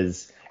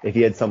 Whereas if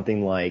you had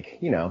something like,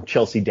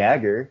 Chelsea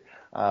Dagger,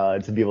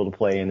 to be able to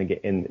play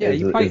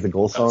as the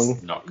goal song,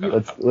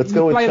 let's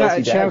go with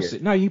Chelsea Dagger.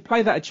 No, you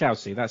play that at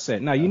Chelsea. That's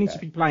it. No, you need to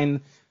be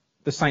playing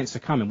The Saints Are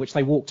Coming, which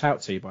they walked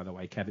out to, by the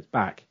way, Kev. It's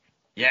back.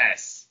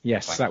 Yes,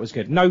 that was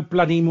good. No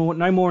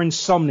more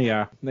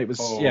insomnia. It was,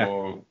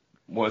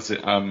 Was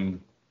it,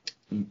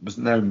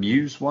 wasn't there a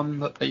Muse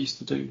one that they used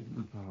to do?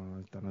 Oh,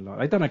 I've done a lot.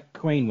 They've done a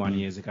Queen one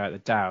years ago at the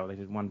Dow. They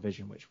did One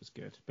Vision, which was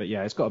good. But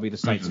it's got to be The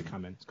Saints Are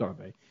Coming. It's got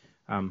to be.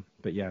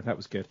 But that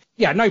was good.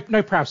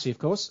 No Prowsey, of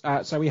course.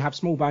 So we have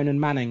Smallbone and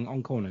Manning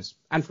on corners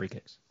and free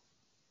kicks.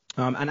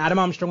 And Adam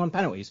Armstrong on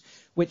penalties,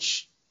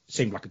 which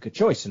seemed like a good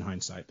choice in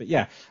hindsight. But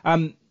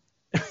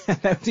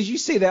did you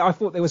see that? I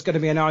thought there was going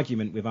to be an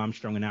argument with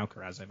Armstrong and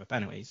Alcaraz over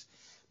penalties,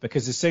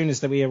 because as soon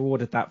as we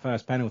awarded that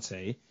first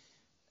penalty,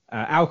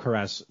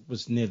 Alcaraz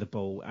was near the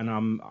ball,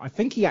 and I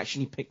think he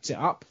actually picked it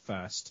up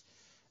first,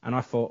 and I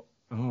thought,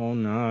 oh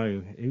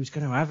no, who's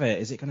going to have it?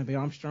 Is it going to be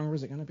Armstrong or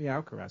is it going to be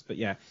Alcaraz? But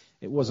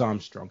it was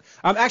Armstrong.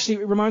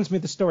 Actually, it reminds me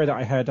of the story that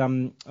I heard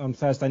on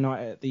Thursday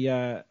night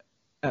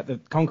at the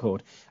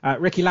Concord.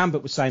 Ricky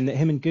Lambert was saying that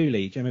him and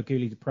Gemma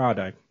Gooley de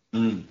Prado,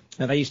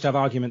 they used to have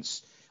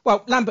arguments.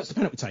 Well, Lambert's the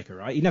penalty taker,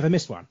 right? He never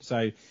missed one.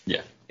 So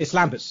it's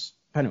Lambert's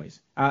penalties.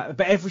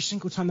 But every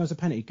single time there was a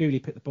penalty, Gooley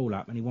picked the ball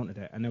up and he wanted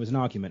it. And there was an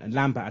argument, and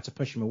Lambert had to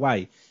push him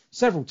away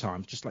several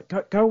times. Just like,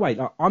 go away.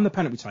 Like, I'm the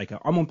penalty taker.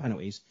 I'm on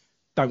penalties.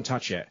 Don't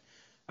touch it.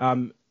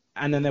 And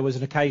then there was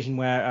an occasion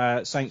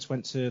where Saints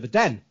went to the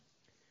Den.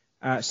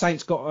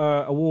 Saints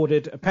got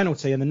awarded a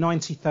penalty in the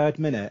 93rd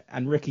minute.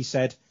 And Ricky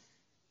said,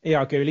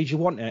 yeah, Gooley, do you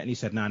want it? And he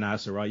said, no,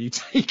 it's all right. You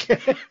take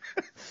it.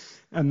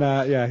 And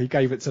he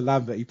gave it to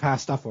Lambert. He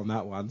passed up on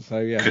that one. So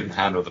couldn't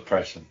handle the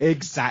pressure.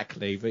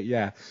 Exactly, but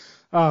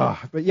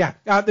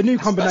the new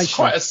combination. That's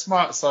quite a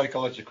smart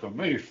psychological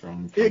move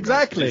from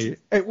exactly.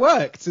 It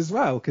worked as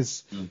well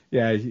because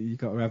you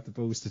got to have the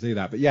balls to do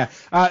that.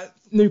 But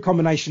new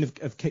combination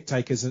of kick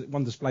takers.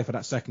 One display for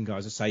that second guy,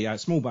 as I say.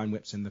 Smallbone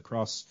whips in the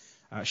cross.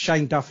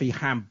 Shane Duffy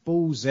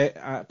handballs it,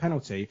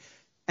 penalty.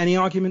 Any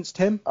arguments,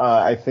 Tim?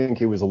 I think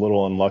it was a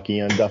little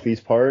unlucky on Duffy's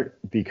part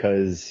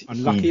because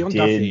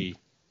Duffy.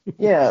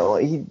 Yeah, well,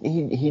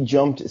 he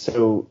jumped.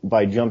 So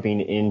by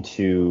jumping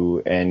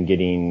into and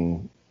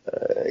getting,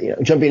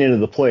 jumping into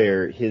the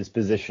player, his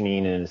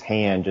positioning and his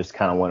hand just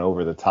kind of went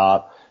over the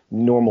top.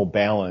 Normal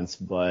balance,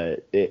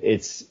 but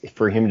it's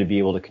for him to be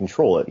able to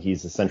control it.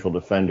 He's a central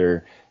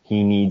defender.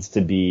 He needs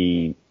to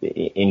be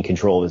in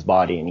control of his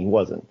body, and he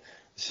wasn't.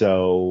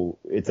 So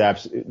it's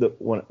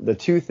the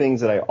two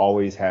things that I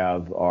always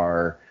have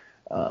are,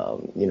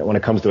 when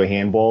it comes to a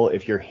handball,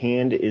 if your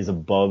hand is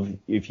above,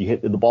 if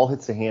the ball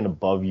hits the hand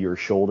above your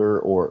shoulder,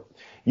 or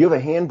you have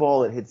a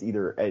handball that hits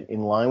either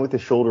in line with the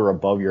shoulder or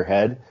above your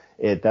head,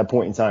 at that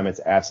point in time, it's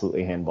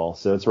absolutely handball.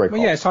 So it's right.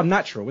 Well, yeah, it's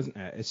unnatural, isn't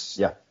it? It's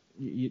yeah.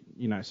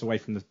 It's away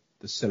from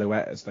the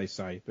silhouette, as they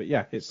say. But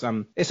yeah, it's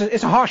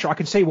a harsh. I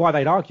can see why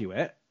they'd argue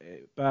it,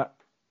 but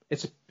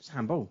it's a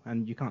handball,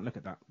 and you can't look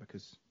at that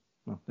because,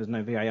 well, there's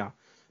no VAR.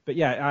 But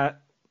yeah,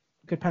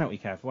 good penalty,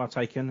 Kev. Well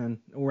taken, and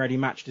already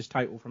matched his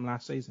total from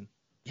last season.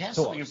 Yeah,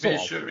 something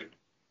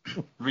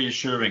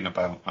reassuring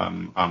about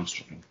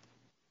Armstrong.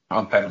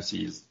 On penalty,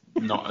 he's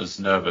not as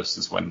nervous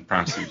as when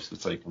Prowse used to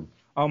take him.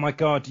 Oh my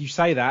God, you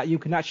say that. You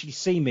can actually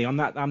see me on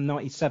that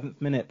 97th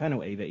minute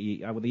penalty that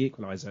he with the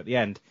equaliser at the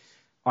end.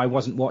 I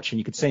wasn't watching.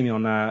 You could see me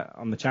on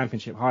the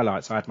championship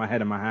highlights. I had my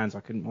head in my hands.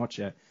 I couldn't watch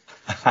it.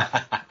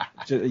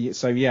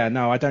 So yeah,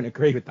 no, I don't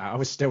agree with that. I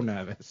was still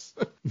nervous.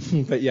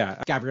 But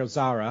yeah, Gabriel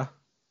Zara,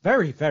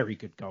 very, very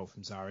good goal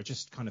from Zara.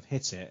 Just kind of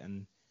hit it,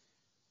 and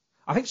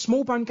I think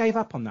Smallbone gave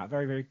up on that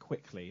very, very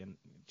quickly, and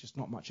just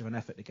not much of an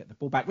effort to get the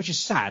ball back, which is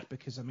sad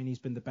because I mean he's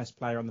been the best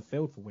player on the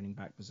field for winning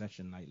back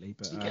possession lately.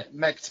 But did he get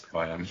megged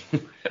by him?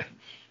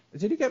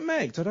 Did he get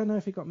megged? I don't know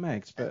if he got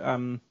megged, but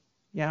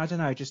yeah, I don't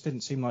know. It just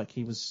didn't seem like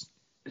he was.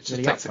 It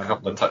just takes a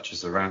couple of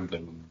touches around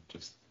him and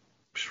just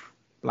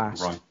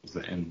blast. Rifles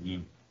it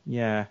in.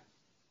 Yeah,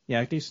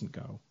 decent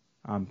goal.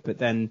 But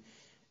then,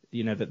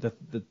 the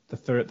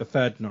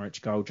third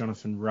Norwich goal,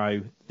 Jonathan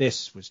Rowe.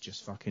 This was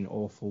just fucking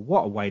awful.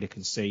 What a way to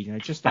concede.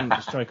 Just on the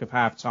stroke of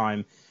half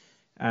time.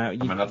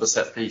 From another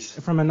set piece.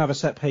 From another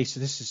set piece.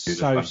 This is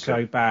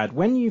so bad.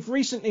 When you've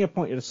recently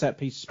appointed a set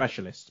piece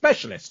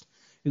specialist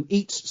who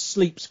eats,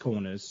 sleeps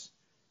corners,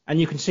 and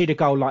you concede a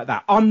goal like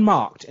that,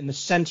 unmarked in the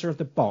centre of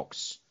the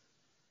box.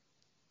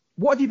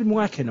 What have you been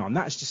working on?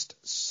 That's just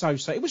so.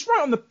 It was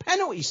right on the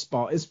penalty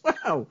spot as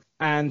well,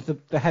 and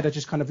the header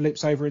just kind of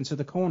loops over into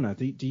the corner.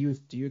 Do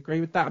you agree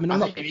with that? I mean,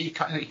 I think he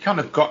kind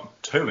of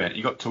got to it.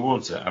 He got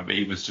towards it. I mean,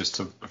 he was just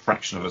a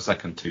fraction of a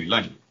second too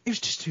late. He was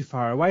just too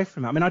far away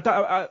from it. I mean, I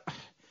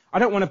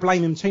don't want to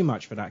blame him too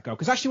much for that goal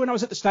because actually, when I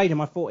was at the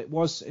stadium, I thought it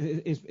was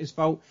his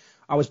fault.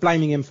 I was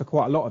blaming him for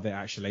quite a lot of it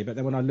actually, but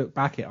then when I looked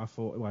back at it, I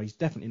thought, well, he's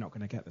definitely not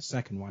going to get the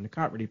second one. I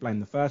can't really blame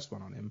the first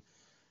one on him.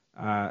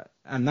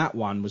 And that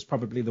one was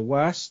probably the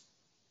worst,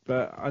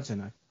 but I don't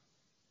know.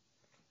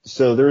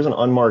 So there was an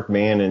unmarked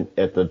man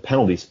at the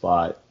penalty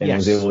spot and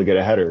was able to get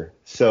a header.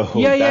 So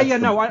I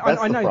know.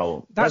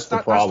 Problem. That's the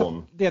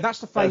problem. That's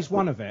the phase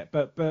one of it.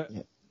 But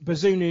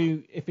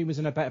Bazunu, if he was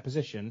in a better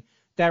position,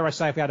 dare I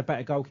say, if he had a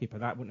better goalkeeper,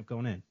 that wouldn't have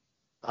gone in.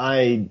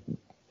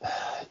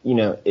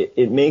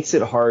 It makes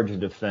it hard to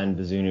defend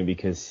Bazunu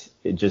because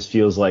it just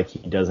feels like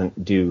he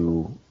doesn't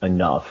do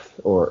enough.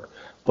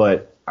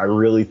 But I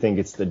really think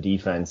it's the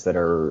defense that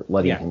are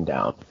letting him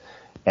down.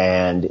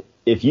 And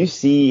if you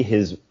see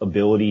his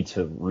ability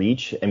to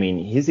reach, I mean,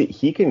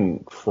 he can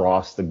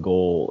cross the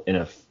goal in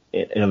a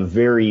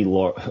very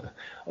low.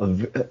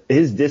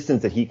 His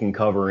distance that he can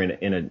cover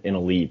in a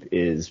leap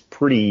is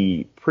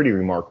pretty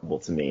remarkable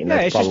to me. And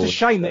it's just a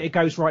shame that it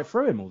goes right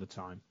through him all the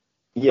time.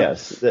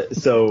 Yes,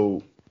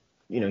 so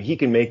he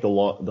can make the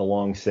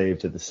long save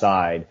to the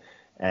side,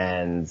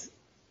 and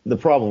the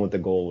problem with the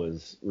goal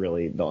was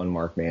really the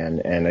unmarked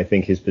man, and I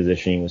think his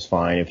positioning was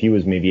fine. If he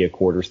was maybe a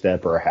quarter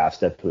step or a half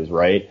step to his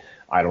right,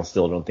 I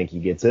still don't think he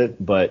gets it.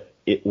 But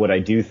what I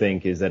do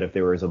think is that if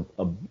there was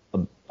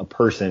a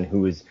person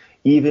who was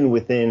even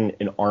within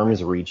an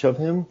arm's reach of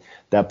him,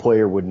 that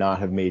player would not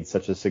have made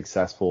such a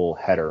successful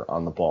header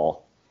on the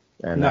ball,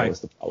 and that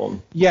was the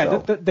problem. Yeah,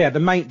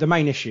 the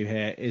main issue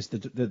here is the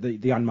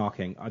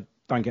unmarking.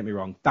 Don't get me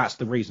wrong, that's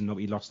the reason that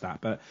we lost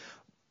that. But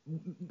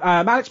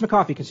Alex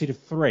McCarthy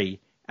conceded 3.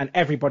 And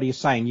everybody is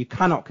saying you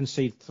cannot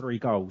concede 3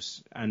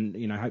 goals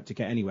and hope to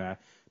get anywhere.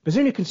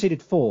 Bazunu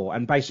conceded 4,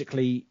 and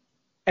basically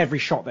every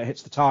shot that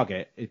hits the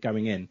target is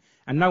going in,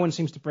 and no one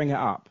seems to bring it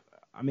up.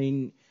 I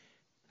mean,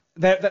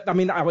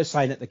 I was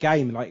saying at the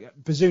game, like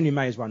Bazunu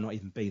may as well not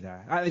even be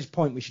there. At this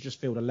point, we should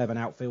just field 11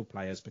 outfield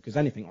players because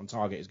anything on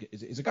target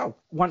is a goal.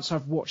 Once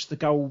I've watched the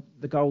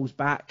goals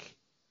back,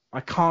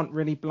 I can't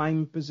really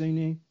blame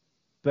Bazunu,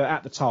 but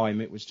at the time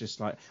it was just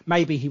like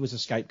maybe he was a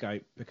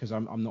scapegoat because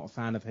I'm not a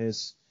fan of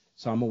his.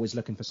 So I'm always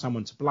looking for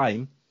someone to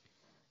blame.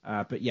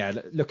 But yeah,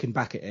 looking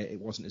back at it,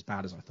 it wasn't as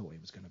bad as I thought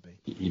it was going to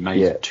be. He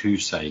made 2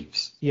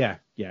 saves. Yeah,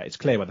 it's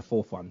clear where the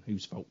 4th one,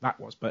 whose fault that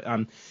was. But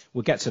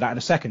we'll get to that in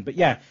a second. But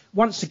yeah,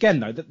 once again,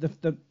 though,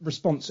 the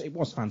response, it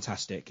was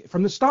fantastic.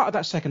 From the start of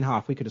that second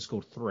half, we could have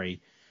scored 3.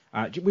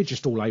 We're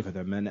just all over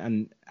them.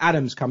 And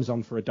Adams comes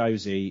on for a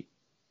dozy,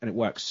 and it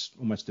works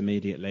almost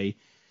immediately.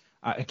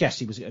 I guess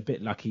he was a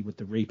bit lucky with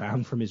the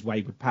rebound from his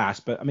wayward pass.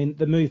 But, I mean,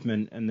 the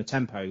movement and the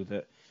tempo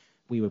that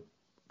we were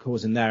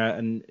causing there,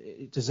 and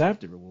it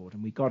deserved a reward,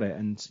 and we got it.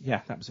 And,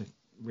 yeah, that was a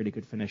really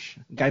good finish.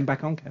 Game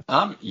back on,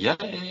 Kev. Yeah.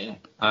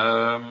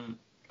 I mean,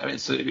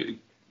 it's a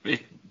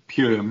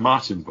pure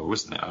Martin ball,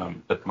 isn't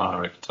it?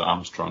 Bedmarek to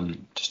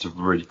Armstrong, just a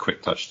really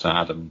quick touch to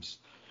Adams.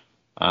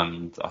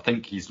 And I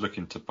think he's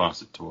looking to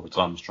pass it towards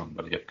Armstrong,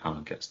 but it kind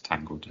of gets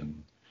tangled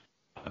in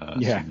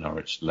some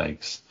Norwich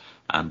legs.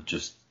 And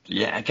just,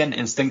 again,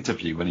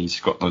 instinctively, when he's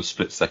got those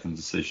split-second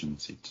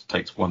decisions, he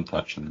takes one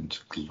touch and then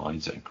just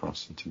glides it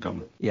across into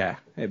goal. Yeah,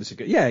 it was a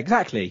good. Yeah,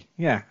 exactly.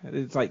 Yeah,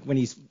 it's like when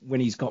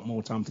he's got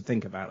more time to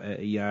think about it,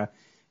 he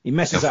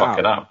messes He'll fuck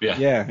it up.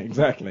 Yeah,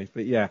 exactly.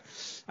 But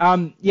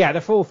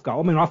the fourth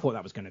goal. I mean, I thought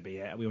that was going to be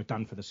it. We were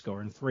done for the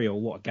score, and 3-3.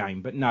 What a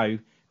game! But no,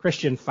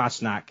 Christian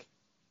Fastnacht.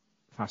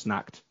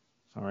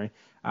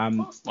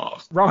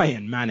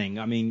 Ryan Manning.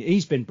 I mean,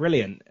 he's been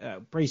brilliant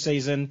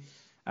pre-season.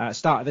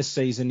 Start of this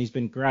season, he's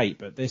been great,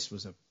 but this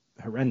was a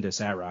horrendous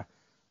error.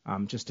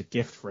 Just a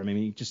gift for him. I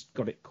mean, he just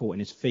got it caught in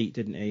his feet,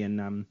 didn't he?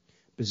 And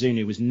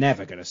Bazunu was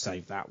never going to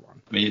save that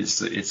one. I mean,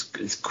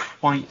 it's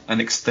quite an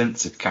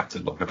extensive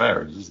catalogue of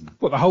errors, isn't it?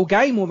 What, the whole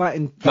game or that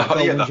in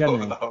general?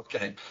 The whole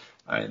game.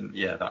 And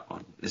that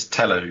one. It's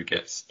Teller who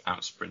gets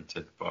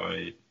out-sprinted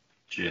by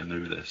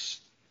Giannoulis.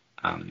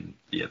 And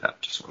that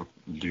just sort of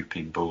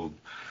looping ball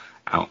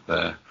out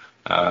there.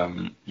 I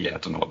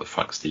don't know what the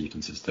fuck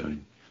Stevens is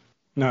doing.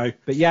 No,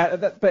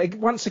 but but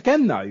once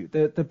again though,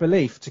 the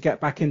belief to get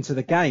back into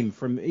the game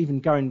from even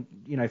going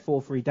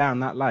 4-3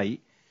 down that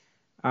late,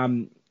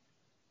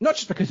 not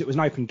just because it was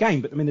an open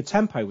game, but I mean the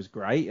tempo was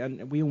great,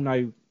 and we all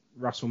know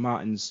Russell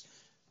Martin's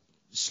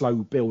slow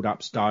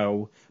build-up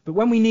style. But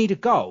when we need a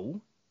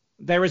goal,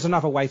 there is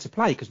another way to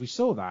play, because we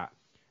saw that.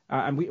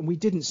 And we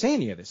didn't see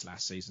any of this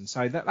last season,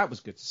 so that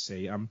was good to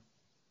see. And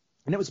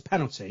it was a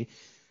penalty.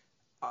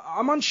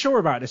 I'm unsure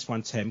about this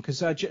one, Tim,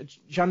 because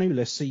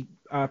Giannoulis, he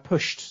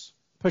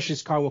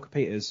pushes Kyle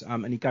Walker-Peters,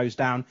 and he goes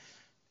down,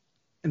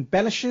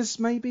 embellishes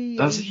maybe.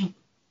 Does he?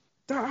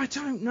 I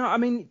don't know. I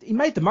mean, he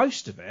made the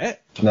most of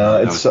it. No,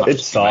 it's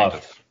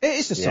soft. It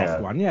is a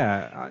soft one,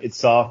 yeah. It's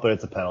soft, but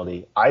it's a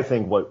penalty. I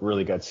think what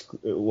Norwich got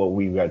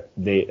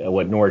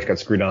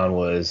screwed on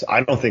was,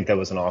 I don't think that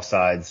was an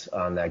offsides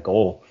on that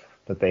goal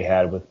that they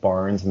had with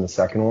Barnes in the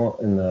second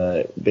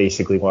one,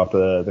 basically off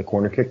the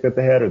corner kick that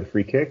they had, or the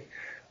free kick.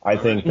 I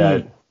think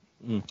that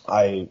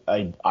I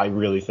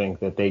really think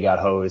that they got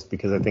hosed,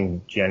 because I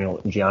think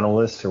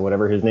Giannoulis, or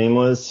whatever his name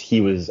was,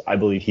 I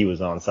believe he was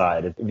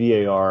onside.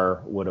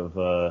 VAR would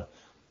have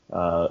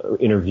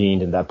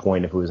intervened at that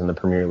point if it was in the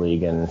Premier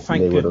League, and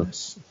Thank they would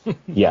goodness. have.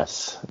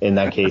 Yes, in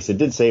that case, it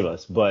did save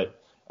us, but.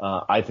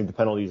 I think the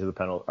penalties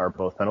are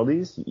both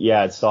penalties.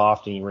 Yeah, it's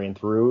soft and he ran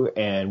through.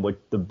 And what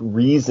the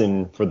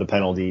reason for the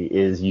penalty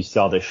is, you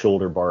saw the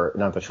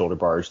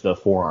the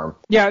forearm.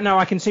 Yeah, no,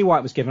 I can see why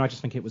it was given. I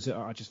just think it was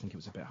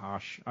a bit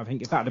harsh. I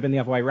think if that had been the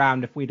other way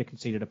around, if we'd have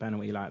conceded a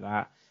penalty like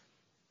that,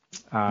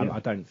 I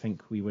don't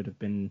think we would have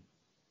been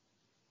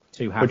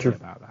too happy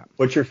about that.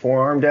 Put your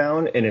forearm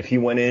down, and if he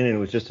went in and it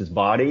was just his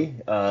body,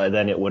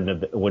 then it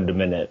wouldn't have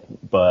been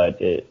it. But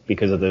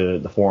because of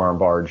the forearm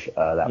barge,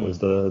 that was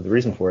the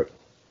reason for it.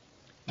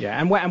 Yeah,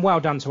 and well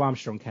done to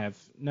Armstrong, Kev.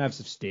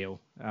 Nerves of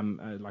steel.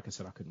 Like I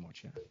said, I couldn't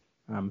watch it.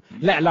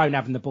 Let alone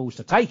having the balls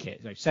to take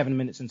it. 7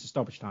 minutes into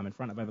stoppage time in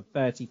front of over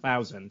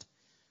 30,000.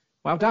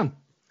 Well done.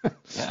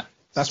 Yeah,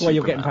 that's why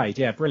you're getting paid.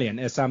 Yeah, brilliant.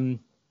 It's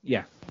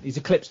he's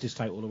eclipsed his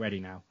total already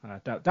now.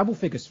 Double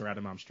figures for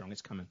Adam Armstrong.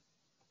 It's coming.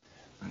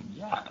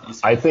 Yeah,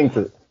 I think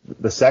that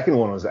the second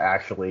one was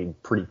actually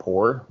pretty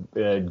poor.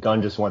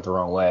 Gunn just went the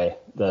wrong way.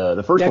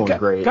 The first one was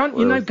great.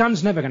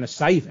 Gunn's never going to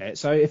save it.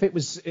 So if it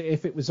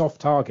was off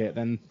target,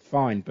 then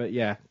fine. But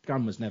yeah,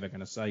 Gunn was never going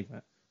to save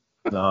it.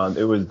 No, I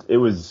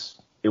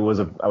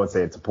would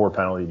say it's a poor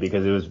penalty,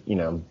 because it was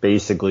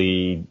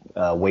basically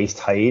waist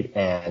height,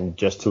 and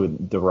just to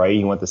the right,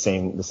 he went the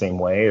same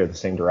way, or the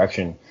same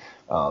direction.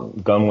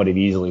 Gunn would have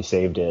easily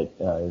saved it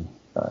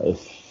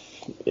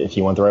if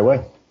he went the right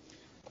way.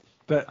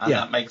 But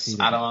that makes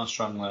Adam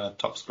Armstrong the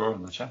top scorer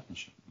in the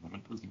championship at the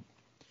moment, doesn't it?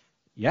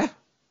 Yeah.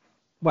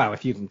 Well,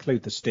 if you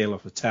include the steal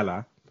off the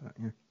Teller. But,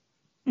 yeah.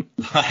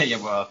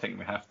 Yeah, well, I think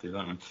we have to,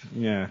 don't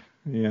we? Yeah.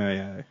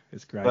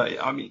 It's great.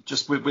 But I mean,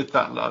 just with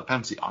that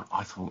penalty,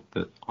 I thought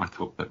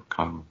that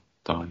Kyle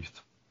dived.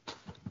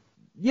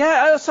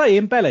 Yeah, I'll say he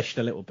embellished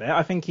a little bit.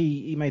 I think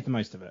he made the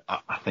most of it.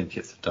 I think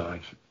it's a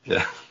dive.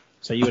 Yeah.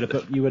 So you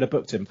would have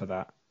booked him for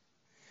that.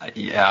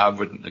 Yeah, I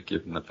wouldn't have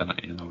given the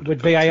penalty.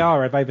 Would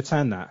VAR have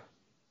overturned that?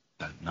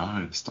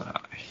 No, it's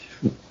not.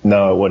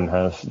 No, it wouldn't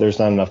have. There's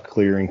not enough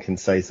clear and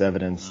concise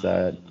evidence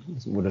that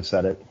would have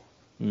said it.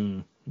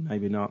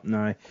 Maybe not.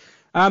 No.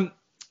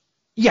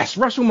 Yes,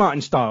 Russell Martin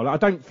style. I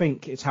don't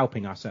think it's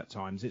helping us at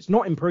times. It's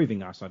not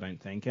improving us, I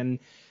don't think. And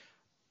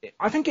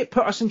I think it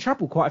put us in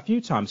trouble quite a few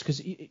times,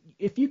 because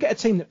if you get a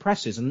team that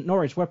presses, and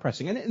Norwich were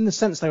pressing, and in the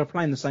sense they were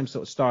playing the same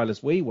sort of style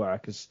as we were,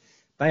 because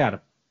they had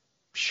a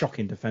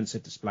shocking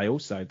defensive display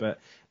also, but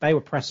they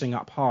were pressing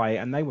up high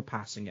and they were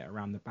passing it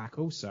around the back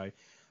also,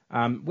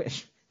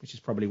 which is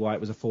probably why it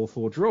was a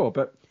 4-4 draw.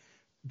 But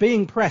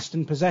being pressed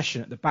in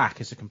possession at the back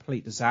is a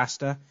complete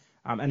disaster,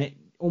 and it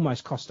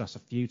almost cost us a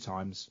few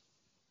times.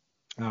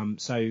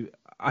 So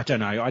I don't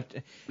know.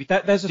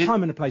 There's a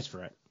time and a place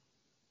for it.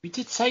 We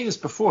did say this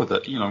before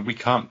that, we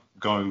can't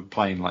go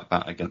playing like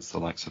that against the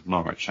likes of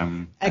Norwich.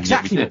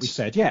 Exactly what we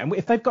said, yeah. And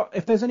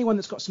if there's anyone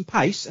that's got some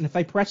pace and if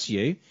they press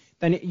you,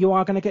 then you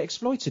are going to get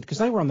exploited because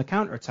they were on the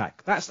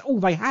counter-attack. That's all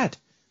they had.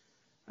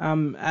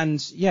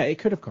 And yeah, it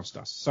could have cost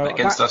us. So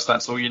against us,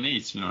 that's all you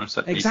need,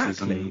 set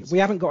exactly. We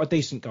haven't got a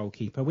decent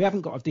goalkeeper. We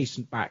haven't got a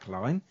decent back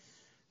line.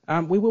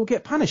 We will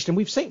get punished. And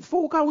we've seen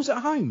 4 goals at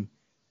home.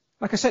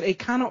 Like I said, it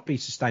cannot be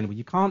sustainable.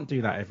 You can't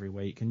do that every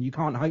week, and you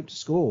can't hope to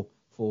score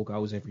 4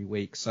 goals every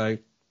week. So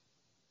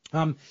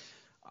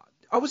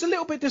I was a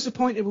little bit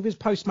disappointed with his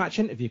post-match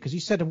interview because he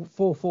said a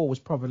 4-4 was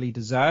probably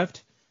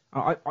deserved.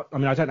 I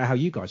mean, I don't know how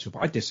you guys feel,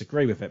 but I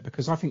disagree with it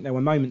because I think there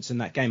were moments in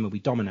that game where we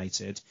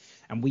dominated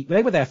and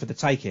they were there for the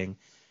taking.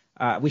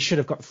 We should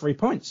have got the 3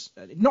 points,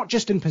 not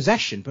just in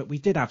possession, but we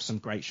did have some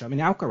great shots. I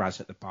mean, Alcaraz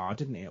hit the bar,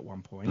 didn't he, at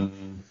one point?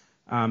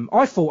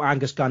 I thought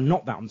Angus Gunn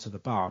knocked that onto the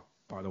bar,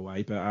 by the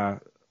way,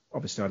 but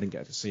obviously I didn't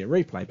get to see a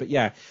replay. But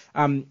yeah,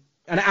 and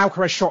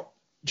Alcaraz shot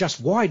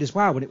just wide as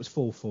well when it was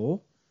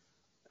 4-4.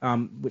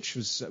 Which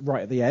was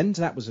right at the end.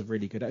 That was a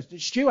really good.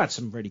 Stu had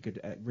some really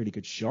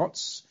good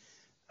shots,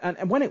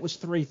 and when it was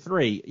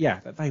 3-3, yeah,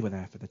 they were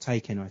there for the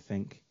taking, I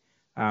think.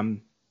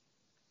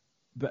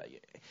 But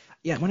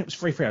yeah, when it was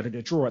 3-3, I did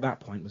a draw at that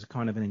point was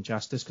kind of an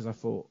injustice because I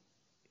thought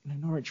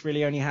Norwich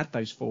really only had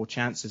those 4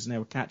 chances and they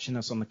were catching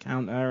us on the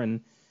counter,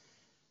 and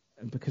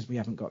because we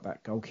haven't got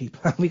that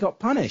goalkeeper, we got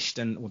punished.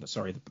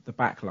 The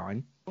back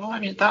line. Well, I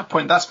mean, at that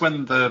point, that's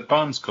when the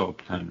Barnes goal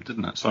came,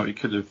 didn't it? So it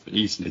could have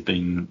easily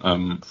been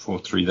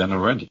 4-3 then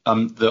already.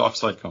 The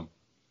offside goal.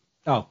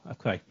 Oh,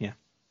 okay, yeah.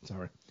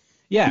 Sorry.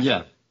 Yeah.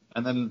 Yeah,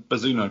 and then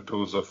Bazzuno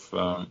pulls off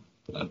a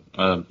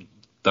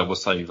double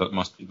save. That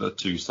must be the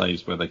 2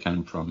 saves where they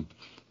came from,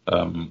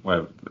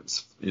 where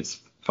it's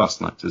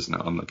Fastnacht, isn't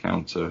it, on the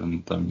counter,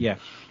 and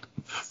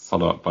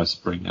follow up by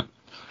Springer.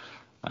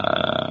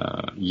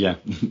 Yeah,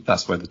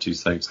 that's where the 2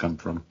 saves come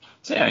from.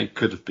 So yeah, it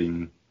could have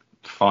been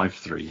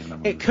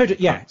 5-3. It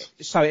could, yeah.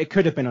 So it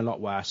could have been a lot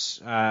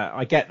worse.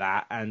 I get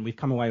that, and we've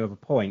come away with a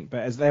point.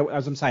 But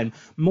as I'm saying,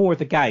 more of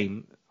the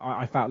game,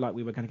 I felt like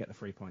we were going to get the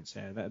 3 points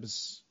here. That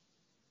was,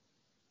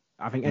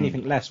 I think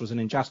anything less was an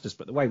injustice.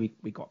 But the way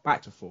we got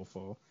back to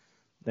 4-4,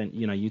 then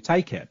you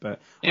take it. But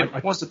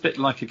it was a bit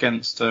like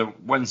against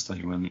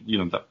Wednesday when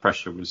that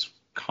pressure was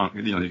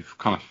you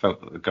kind of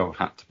felt that the goal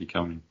had to be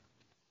coming.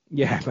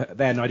 Yeah, but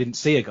then I didn't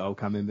see a goal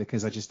coming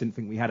because I just didn't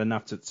think we had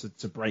enough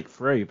to break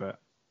through. But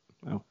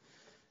well,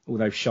 all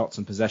those shots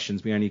and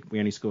possessions, we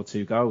only scored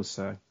 2 goals.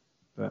 So,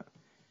 but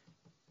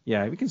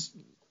yeah,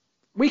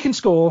 we can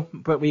score,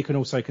 but we can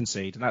also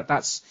concede.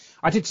 That's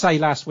I did say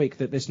last week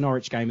that this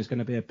Norwich game is going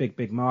to be a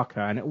big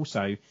marker, and it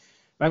also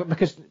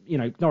because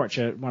Norwich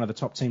are one of the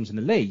top teams in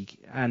the league,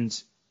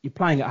 and you're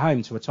playing at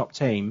home to a top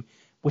team.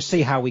 We'll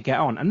see how we get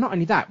on. And not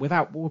only that,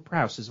 without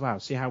Ward-Prowse as well,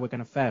 see how we're going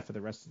to fare for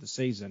the rest of the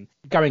season.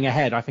 Going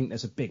ahead, I think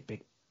there's a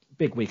big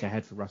week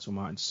ahead for Russell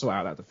Martin to sort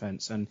out that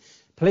defence. And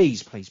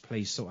please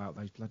sort out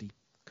those bloody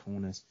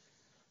corners.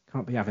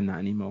 Can't be having that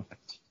anymore.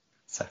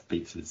 Set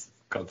pieces,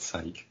 for God's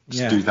sake.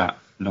 Just do that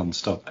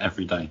non-stop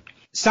every day.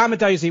 Sam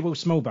Adozie, Will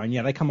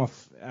Smallbone, they come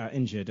off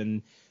injured.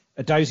 And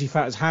Adozie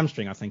felt his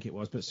hamstring, I think it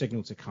was, but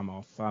signalled to come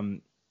off.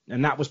 And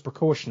that was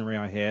precautionary,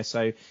 I hear.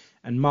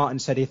 And Martin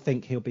said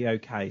he'll be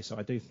okay. So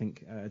I do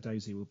think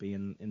Adozie will be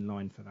in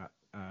line for that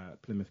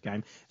Plymouth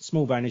game.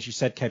 Smallbone, as you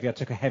said, Kevy,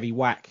 took a heavy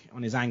whack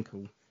on his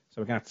ankle.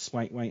 So we're going to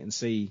have to wait and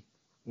see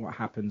what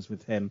happens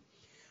with him.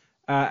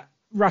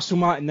 Russell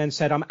Martin then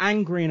said, I'm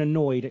angry and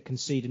annoyed at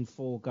conceding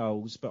 4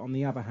 goals. But on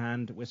the other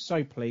hand, we're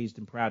so pleased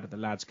and proud of the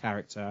lad's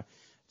character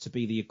to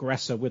be the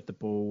aggressor with the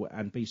ball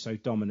and be so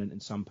dominant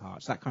in some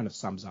parts. That kind of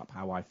sums up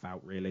how I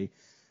felt, really.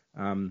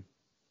 Kev,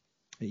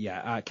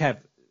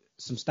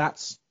 some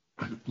stats?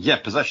 Yeah,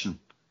 possession.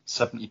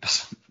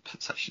 70%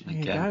 possession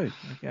again. There you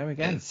go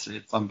again. It's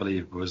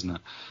unbelievable, isn't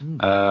it?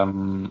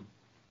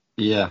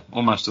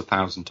 Almost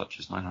 1,000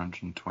 touches,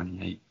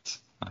 928.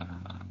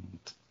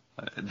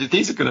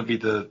 These are going to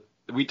be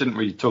we didn't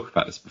really talk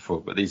about this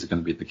before, but these are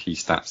going to be the key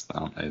stats,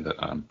 aren't they?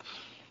 That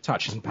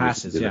touches and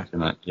passes, yeah.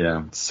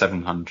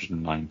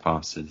 709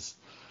 passes,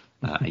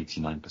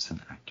 89%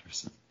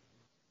 accuracy.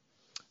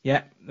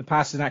 Yeah, the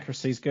passing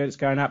accuracy is good. It's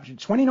going up.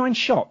 29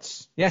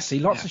 shots.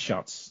 Lots of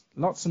shots.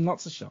 Lots and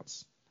lots of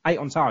shots. 8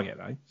 on target,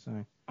 though.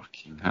 So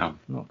fucking hell.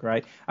 Not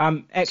great.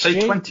 XG?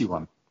 Say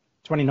 21.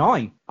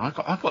 29. I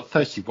got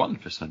 31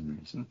 for some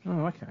reason.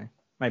 Oh, okay.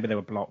 Maybe they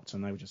were blocked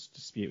and they were just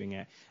disputing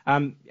it.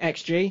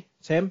 XG,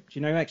 Tim, do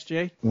you know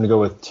XG? I'm going to go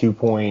with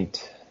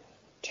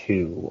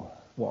 2.2.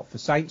 What, for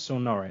Saints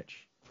or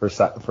Norwich? For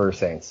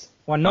Saints.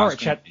 Well,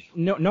 Norwich had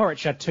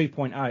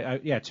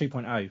 2.0.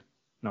 2.0.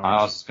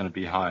 Ours is going to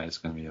be high. It's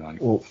going to be like.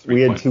 Well,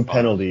 we had 2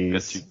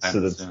 penalties,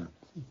 so that's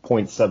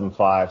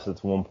 0.75, so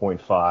that's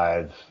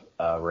 1.5.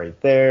 right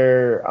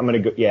there.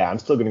 I'm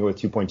still gonna go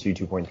with 2.2,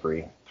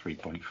 2.3.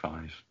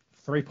 3.5.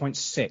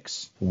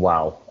 3.6.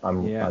 Wow,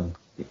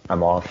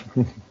 I'm off.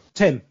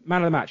 Tim,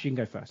 man of the match, you can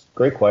go first.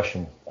 Great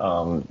question.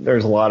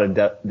 There's a lot of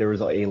there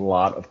was a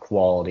lot of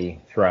quality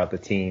throughout the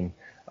team.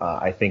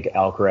 I think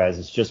Alcaraz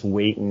is just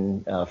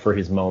waiting for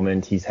his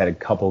moment. He's had a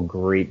couple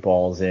great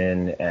balls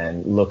in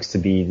and looks to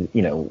be,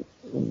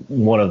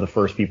 one of the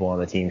first people on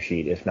the team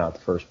sheet, if not the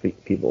first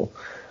people.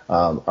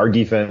 Our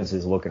defense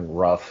is looking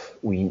rough.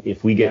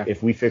 If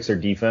we fix our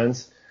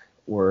defense,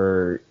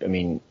 we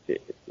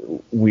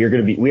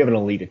have an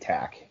elite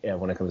attack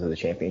when it comes to the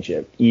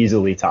championship,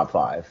 easily top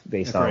 5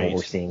 based on what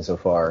we're seeing so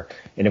far.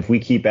 And if we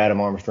keep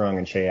Adam Armstrong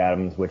and Shea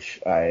Adams,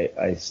 which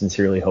I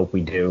sincerely hope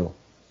we do,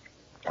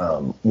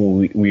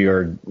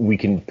 we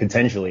can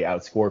potentially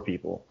outscore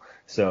people.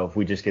 So if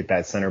we just get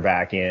that center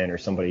back in or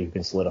somebody who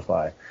can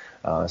solidify.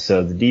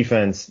 So the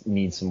defense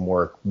needs some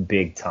work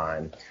big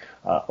time.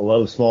 I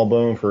love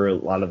Smallbone for a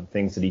lot of the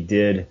things that he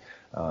did.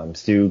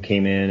 Stu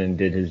came in and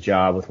did his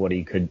job with what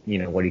he could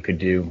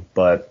do.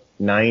 But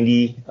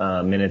 90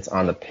 minutes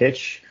on the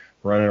pitch,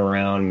 running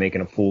around,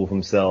 making a fool of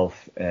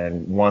himself,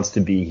 and wants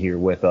to be here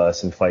with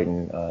us and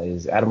fighting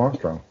is Adam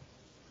Armstrong.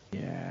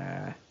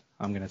 Yeah,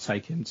 I'm going to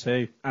take him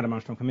too. Adam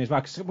Armstrong for me as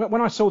well. Because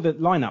when I saw the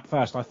lineup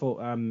first, I thought,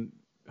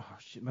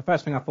 my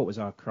first thing I thought was,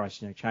 oh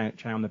Christ, Che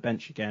on the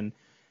bench again.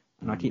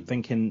 And I keep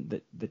thinking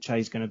that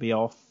Che's going to be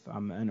off.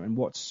 And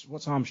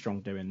what's Armstrong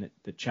doing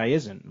that Che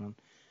isn't? Well,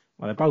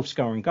 they're both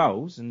scoring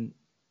goals,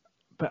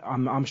 but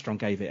Armstrong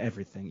gave it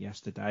everything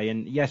yesterday.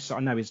 And yes,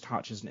 I know his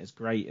touch isn't as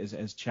great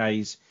as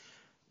Che's,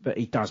 but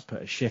he does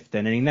put a shift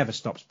in, and he never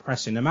stops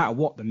pressing. No matter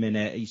what the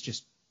minute, he's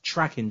just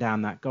tracking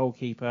down that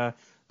goalkeeper,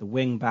 the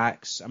wing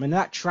backs. I mean,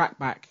 that track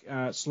back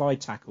slide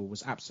tackle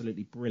was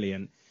absolutely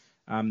brilliant.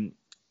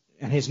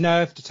 And his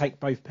nerve to take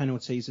both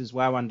penalties as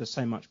well under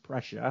so much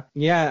pressure.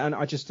 Yeah, and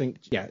I just think,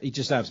 he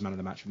deserves man of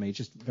the match for me.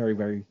 Just very,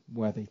 very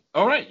worthy.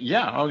 All right,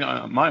 yeah.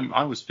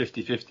 I was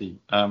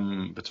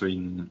 50-50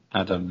 between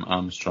Adam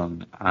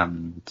Armstrong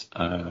and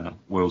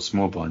Will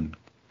Smallbone,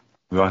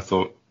 who I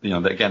thought,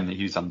 that again,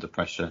 he was under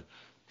pressure,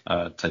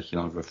 taking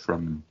over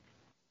from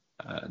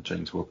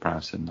James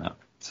Ward-Prowse in that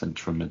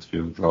central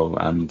midfield role.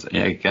 And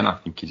again, I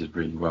think he did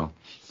really well.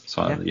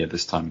 So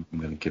this time I'm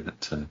going to give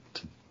it to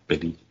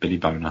Billy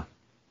Boner.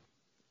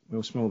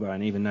 Will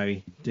Smallbone, even though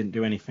he didn't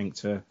do anything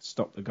to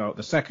stop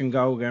the second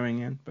goal going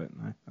in, but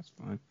no, that's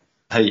fine.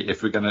 Hey,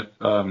 if we're going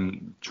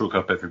to chalk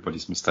up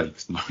everybody's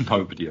mistakes,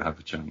 nobody will have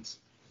a chance.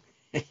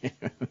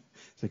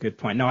 It's a good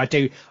point. No, I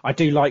do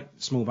like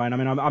Smallbone. I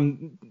mean,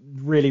 I'm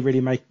really,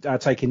 really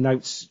taking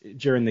notes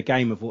during the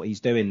game of what he's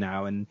doing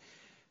now, and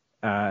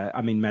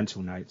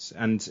mental notes,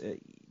 and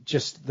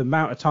just the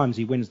amount of times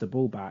he wins the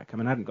ball back. I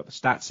mean, I haven't got the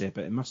stats here,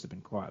 but it must have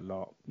been quite a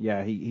lot.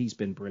 Yeah, he's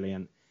been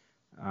brilliant.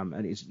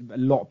 And it's a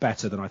lot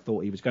better than I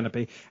thought he was going to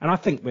be. And I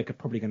think we're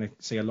probably going to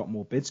see a lot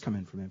more bids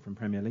coming from him from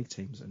Premier League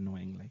teams,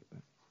 annoyingly.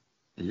 But.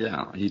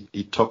 Yeah,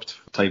 he topped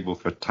the table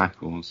for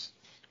tackles.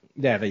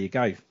 Yeah, there you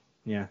go.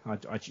 Yeah,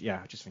 I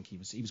just think he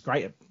was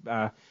great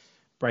at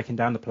breaking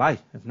down the play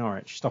of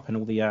Norwich, stopping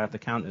all the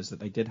counters that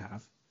they did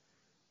have.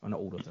 Well, not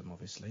all of them,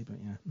 obviously,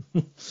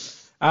 but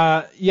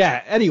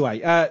yeah.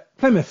 Anyway,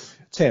 Plymouth,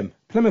 Tim.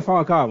 Plymouth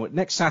Argyle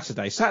next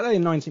Saturday the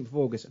 19th of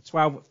August at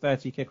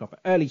 12:30 kickoff.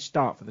 Early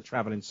start for the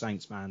travelling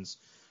Saints fans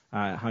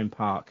at Home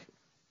Park.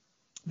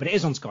 But it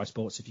is on Sky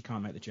Sports if you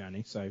can't make the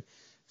journey, so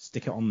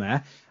stick it on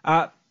there.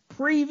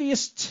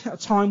 Previous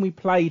time we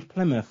played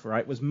Plymouth,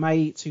 right, was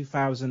May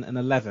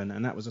 2011,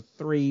 and that was a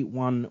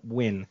 3-1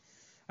 win.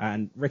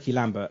 And Ricky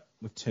Lambert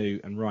with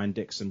 2 and Ryan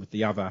Dixon with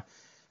the other.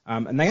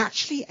 And they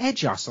actually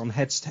edge us on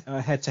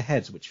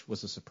head-to-heads, which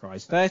was a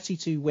surprise.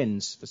 32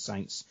 wins for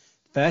Saints,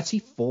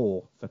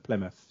 34 for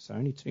Plymouth, so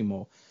only 2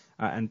 more,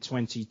 and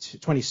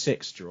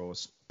 26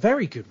 draws.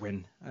 Very good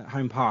win at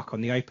Home Park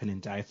on the opening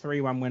day. A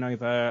 3-1 win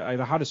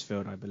over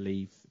Huddersfield, I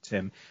believe,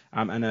 Tim,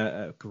 and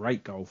a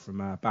great goal from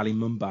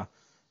Ballymumba,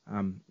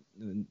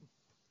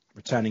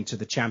 returning to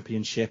the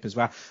championship as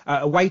well.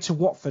 Away to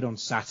Watford on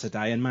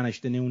Saturday and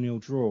managed a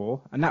 0-0 draw,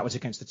 and that was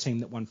against a team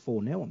that won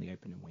 4-0 on the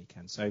opening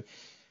weekend. So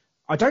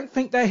I don't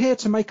think they're here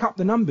to make up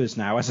the numbers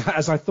now,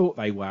 as I thought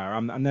they were,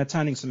 and they're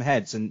turning some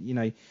heads.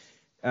 And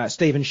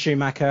Stephen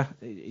Schumacher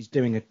is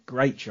doing a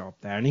great job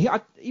there. And he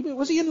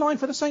was he in line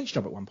for the Saints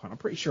job at one point? I'm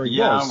pretty sure he was.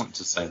 Yeah, I want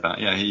to say that.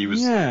 Yeah, he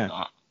was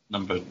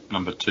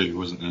number 2,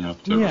 wasn't he?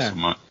 After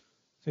Russell.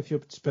 So if you're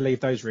to believe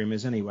those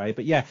rumours anyway.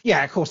 But yeah,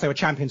 of course they were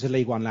champions of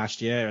League One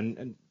last year,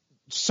 and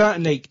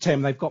certainly,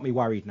 Tim, they've got me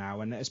worried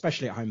now, and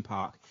especially at Home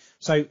Park.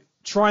 So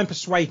try and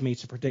persuade me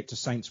to predict a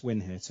Saints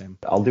win here, Tim.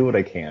 I'll do what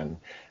I can.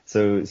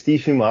 So Steve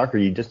Schumacher,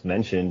 you just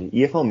mentioned,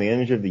 EFL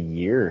Manager of the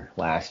Year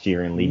last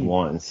year in League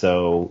One.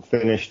 So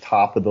finished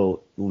top of the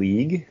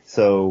league.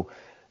 So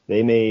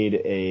they made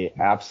a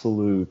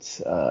absolute,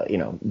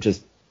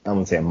 just, I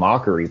wouldn't say a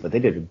mockery, but they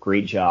did a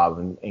great job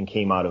and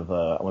came out of,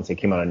 I wouldn't say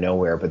came out of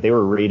nowhere, but they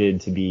were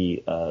rated to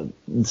be,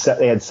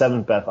 they had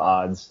 7th best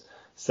odds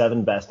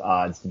seven best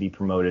odds to be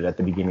promoted at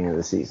the beginning of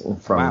the season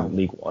from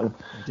League One.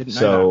 Didn't know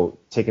so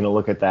taking a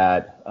look at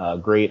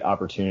that, great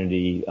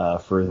opportunity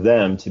for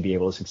them to be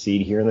able to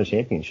succeed here in the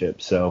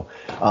championship. So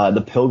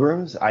the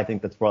Pilgrims, I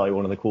think that's probably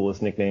one of the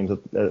coolest nicknames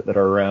that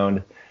are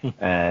around,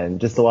 and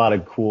just a lot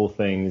of cool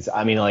things.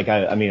 I mean, I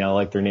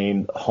like their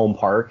name, Home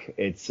Park.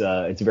 It's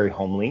very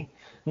homely.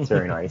 It's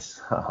very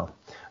nice.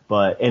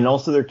 And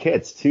also their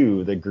kits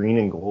too, the green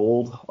and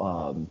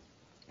gold.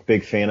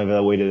 Big fan of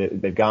the way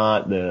that they've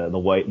got the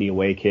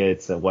away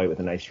kits, white with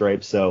a nice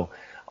stripe. So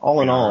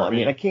all in all, I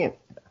mean, I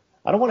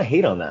don't want to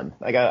hate on them.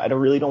 I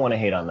really don't want to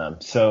hate on them.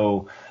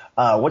 So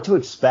what to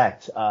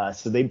expect?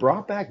 So they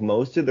brought back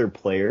most of their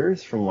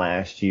players from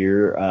last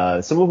year.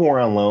 Some of them were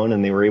on loan,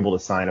 and they were able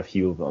to sign a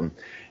few of them.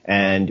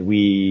 And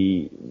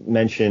we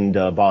mentioned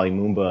Bali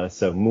Mumba.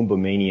 So Mumba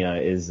Mania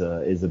is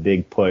a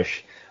big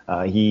push.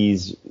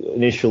 He's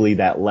initially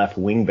that left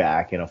wing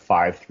back in a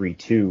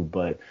 5-3-2,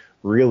 but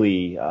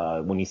really,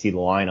 when you see the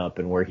lineup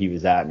and where he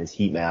was at in his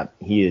heat map,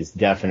 he is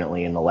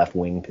definitely in the left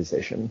wing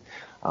position.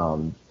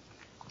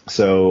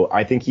 So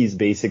I think he's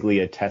basically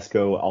a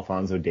Tesco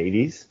Alphonso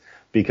Davies,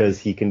 because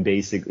he can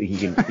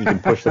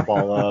push the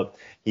ball up.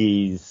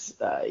 He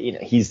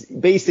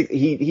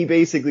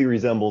basically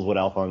resembles what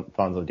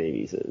Alphonso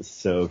Davies is.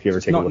 So if you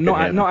ever take a look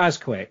at him, not as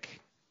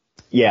quick.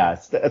 Yeah,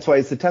 that's why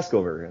it's the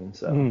Tesco version.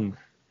 So.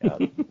 Yeah.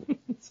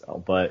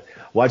 But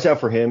watch out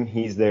for him.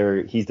 He's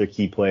their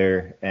key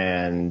player,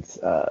 and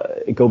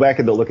go back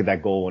and look at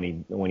that goal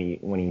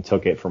when he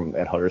took it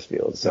at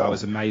Huddersfield. So that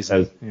was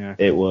amazing.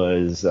 It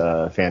was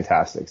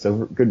fantastic.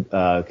 So good.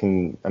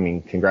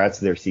 Congrats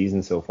to their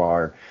season so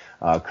far.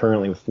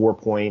 Currently with 4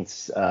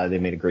 points, they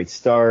made a great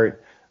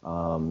start.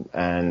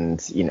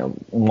 And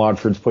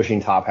Watford's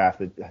pushing top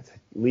half of the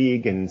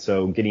league, and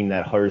so getting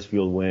that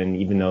Huddersfield win,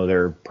 even though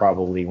they're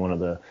probably one of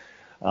the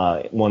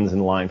ones in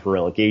line for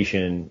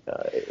relegation.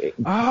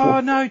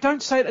 No,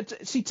 don't say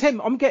that. See, Tim,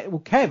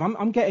 Kev,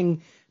 I'm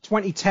getting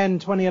 2010,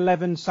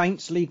 2011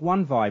 Saints League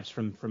One vibes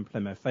from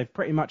Plymouth. They've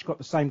pretty much got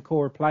the same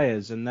core of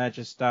players, and they're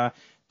just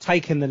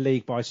taking the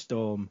league by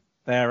storm.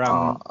 They're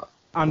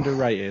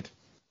underrated.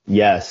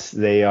 Yes,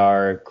 they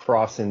are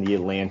crossing the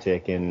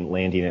Atlantic and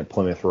landing at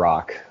Plymouth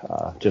Rock,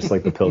 just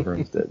like the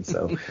Pilgrims did.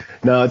 So,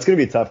 no, it's going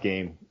to be a tough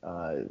game.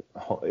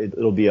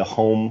 It'll be a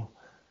home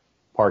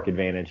park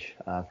advantage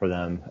for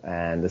them,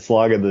 and the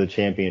slog of the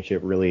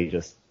championship really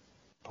just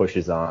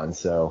pushes on.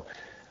 So,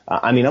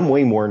 I'm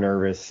way more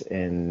nervous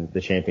in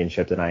the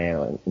championship than I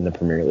am in the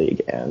Premier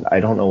League, and I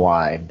don't know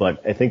why,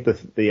 but I think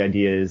the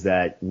idea is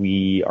that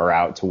we are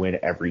out to win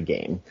every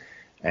game,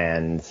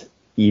 and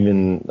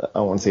even, I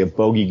want to say, a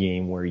bogey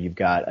game where you've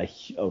got a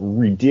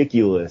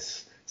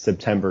ridiculous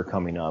September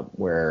coming up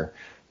where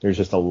there's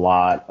just a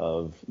lot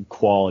of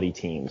quality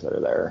teams that are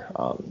there.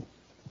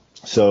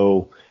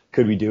 So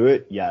could we do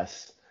it?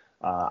 Yes.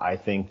 I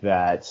think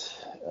that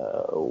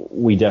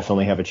we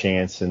definitely have a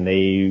chance, and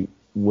they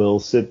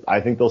will I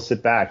think they'll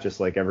sit back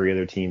just like every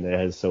other team that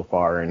has so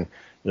far, and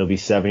it'll be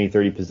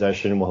 70-30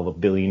 possession. We'll have a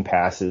billion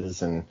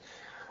passes, and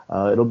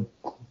it'll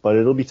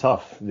be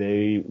tough.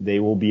 They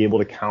will be able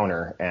to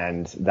counter,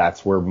 and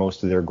that's where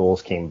most of their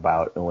goals came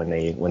about when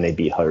they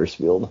beat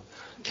Huddersfield.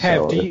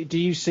 Kev, so, do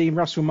you see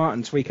Russell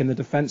Martin tweaking the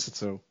defence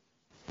at all?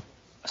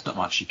 There's not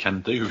much you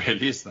can do,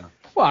 really, is there?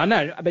 Well, I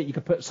know. I bet you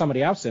could put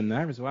somebody else in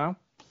there as well.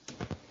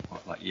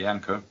 What, like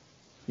Yanko?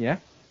 Yeah.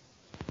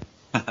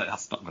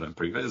 That's not going to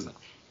improve it, is it?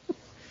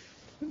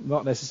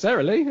 Not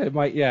necessarily. It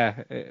might.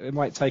 Yeah. It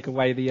might take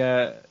away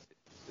the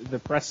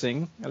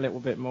pressing a little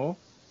bit more.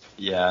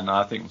 Yeah, no,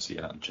 I think we'll see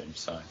that on James'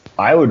 side.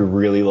 I would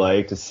really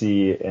like to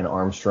see an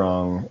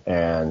Armstrong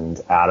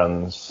and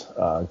Adams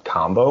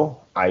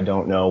combo. I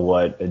don't know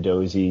what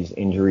Adozzi's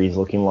injury is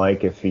looking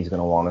like, if he's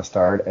going to want to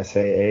start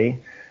SAA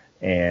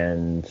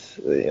and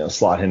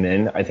slot him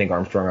in. I think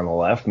Armstrong on the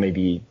left may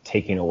be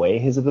taking away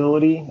his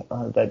ability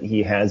that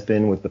he has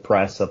been with the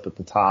press up at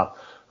the top.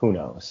 Who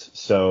knows?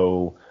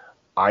 So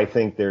I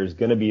think there's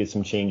going to be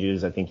some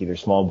changes. I think either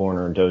Smallborn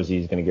or Adozzi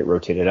is going to get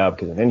rotated out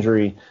because of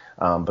injury.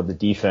 But the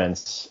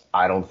defense,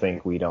 I don't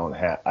think we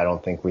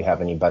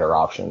have any better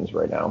options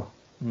right now.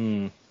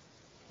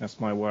 That's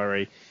my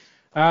worry.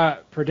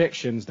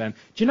 Predictions then.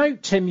 Do you know,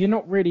 Tim, you're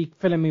not really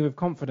filling me with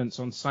confidence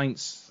on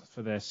Saints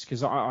for this,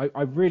 because I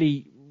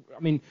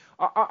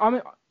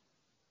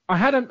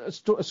had a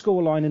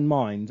score line in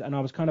mind, and I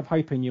was kind of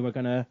hoping you were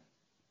going to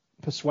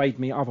persuade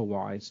me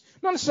otherwise.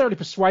 Not necessarily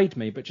persuade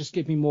me, but just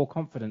give me more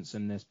confidence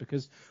in this,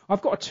 because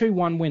I've got a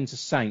 2-1 win to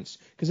Saints,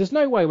 because there's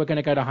no way we're going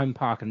to go to Home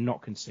Park and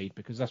not concede,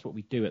 because that's what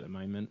we do at the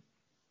moment.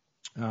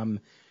 So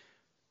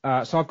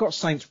I've got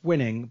Saints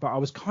winning, but I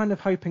was kind of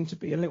hoping to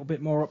be a little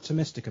bit more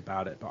optimistic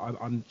about it,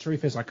 but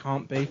truth is I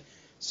can't be.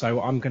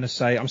 So I'm going to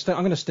say I'm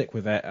going to stick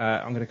with it.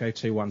 I'm going to go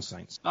 2-1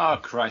 Saints. Oh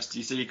Christ!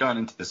 You see, going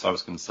into this, I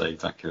was going to say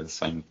exactly the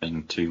same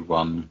thing.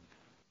 2-1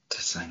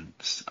 to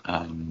Saints.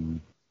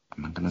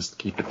 Am I going to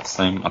keep it the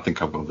same? I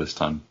think I will this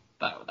time.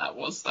 That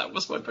was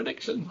my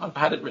prediction. I've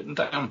had it written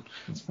down.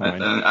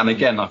 And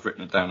again, I've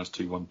written it down as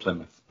 2-1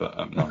 Plymouth, but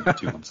no,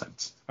 2-1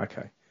 Saints.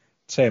 Okay.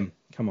 Tim,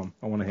 come on.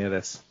 I want to hear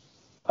this.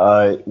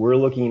 We're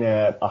looking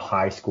at a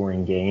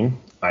high-scoring game.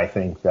 I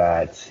think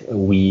that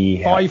we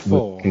have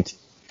 5-4.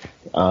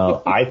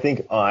 I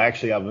think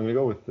actually I'm gonna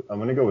go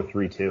with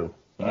 3-2.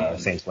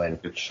 Saints win.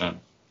 Good shot.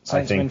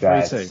 Saints win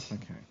 3-2.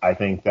 Okay. I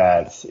think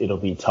that it'll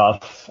be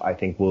tough. I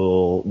think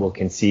we'll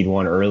concede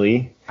one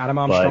early. Adam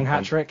Armstrong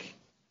hat trick.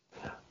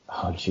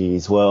 Oh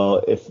geez.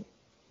 Well, if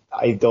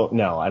I don't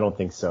know, I don't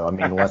think so. I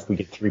mean, unless we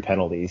get 3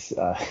 penalties.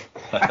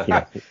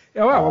 Yeah,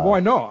 well,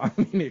 why not?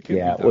 I mean, it could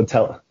be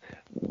done.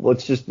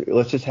 Let's just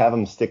have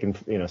him stick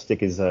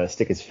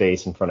his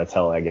face in front of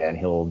Tella again.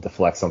 He'll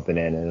deflect something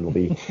in,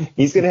 and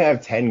he's gonna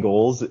have 10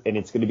 goals, and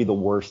it's gonna be the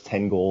worst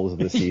 10 goals of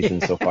the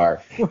season so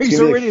far. Well, he's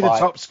already the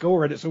top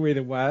scorer, and it's already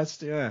the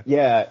worst. Yeah.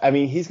 Yeah, I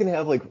mean, he's gonna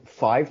have like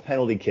 5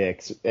 penalty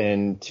kicks,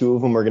 and 2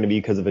 of them are gonna be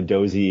because of a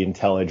Dozy and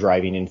Tella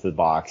driving into the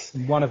box.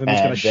 One of them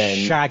is gonna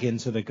shag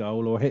into the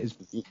goal or hit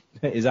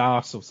his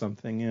arse or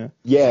something. Yeah.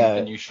 Yeah.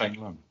 And you Shane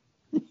Long.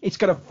 He's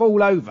going to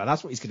fall over.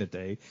 That's what he's going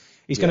to do.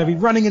 He's going to be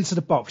running into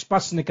the box,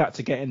 busting the gut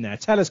to get in there.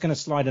 Teller's going to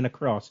slide in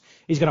across.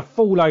 He's going to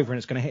fall over and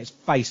it's going to hit his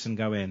face and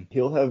go in.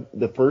 He'll have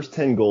the first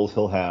 10 goals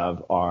he'll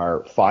have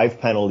are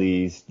 5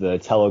 penalties, the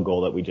Teller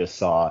goal that we just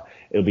saw.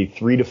 It'll be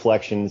 3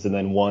 deflections and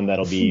then 1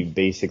 that'll be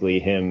basically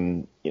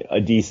him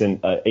a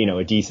decent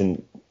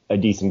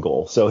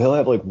goal. So he'll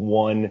have like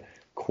 1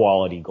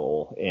 quality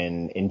goal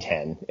in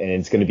 10, and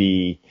it's going to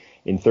be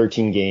in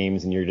 13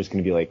 games, and you're just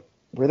going to be like,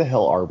 where the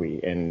hell are we?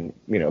 And,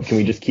 can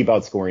we just keep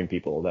outscoring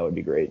people? That would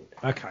be great.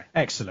 Okay,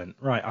 excellent.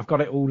 Right, I've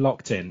got it all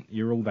locked in.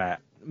 You're all there.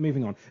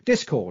 Moving on.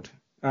 Discord.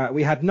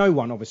 We had no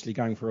one, obviously,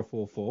 going for a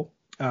 4-4,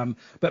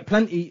 but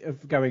plenty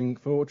of going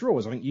for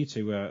draws. I think you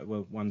two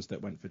were ones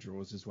that went for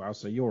draws as well,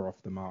 so you're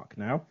off the mark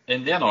now.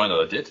 In the end, I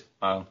know I did.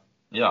 I've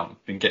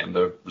been getting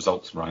the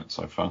results right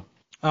so far.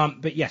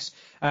 But yes,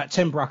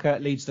 Tim Brucker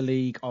leads the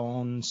league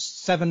on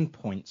 7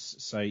 points.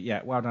 So,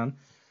 yeah, well done.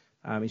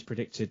 He's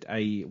predicted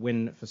a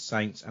win for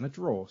Saints and a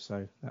draw,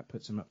 so that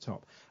puts him up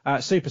top.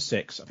 Super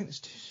 6, I think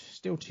there's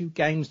still 2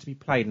 games to be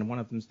played, and one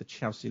of them's the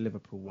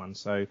Chelsea-Liverpool one.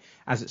 So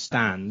as it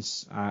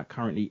stands,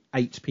 currently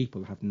 8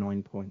 people have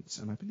 9 points,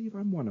 and I believe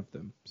I'm one of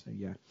them. So,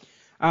 yeah.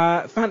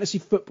 Fantasy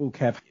football,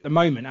 Kev. At the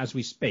moment, as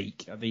we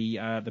speak,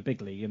 the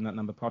big league, in that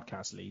number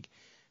podcast league,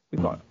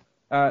 we've got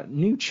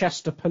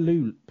Newchester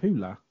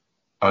Pula.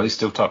 Oh, he's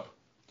still top.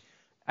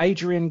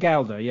 Adrian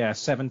Gelder,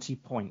 70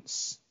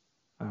 points.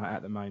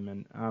 At the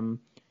moment.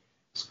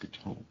 That's good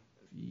call.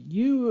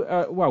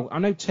 I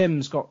know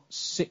Tim's got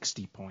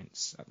 60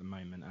 points at the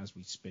moment as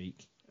we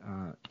speak.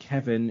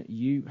 Kevin,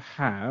 you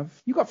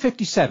got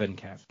 57,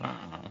 Kev.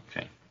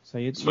 Okay. So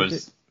you're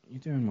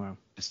doing well.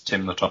 Is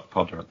Tim the top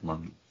podder at the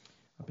moment?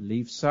 I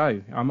believe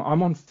so. I'm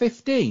on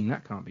 15.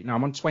 That can't be. No,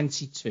 I'm on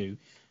 22.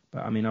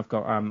 But I mean,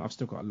 I've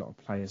still got a lot of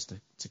players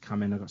to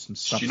come in. I've got some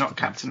stuff. Did you not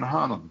captain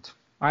Haaland?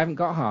 I haven't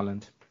got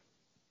Haaland.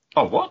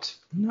 Oh, what?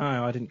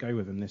 No, I didn't go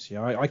with him this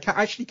year. I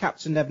actually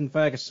captained Evan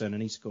Ferguson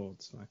and he scored.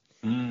 So.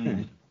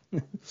 No,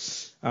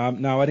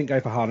 I didn't go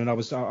for Haaland.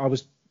 I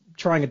was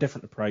trying a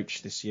different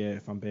approach this year,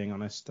 if I'm being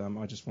honest.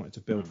 I just wanted to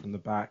build from the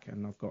back,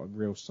 and I've got a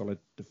real solid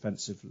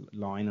defensive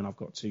line, and I've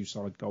got 2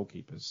 solid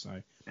goalkeepers.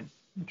 So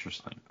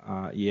interesting.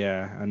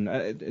 And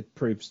it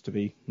proves to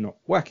be not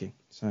working.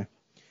 So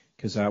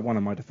because one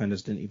of my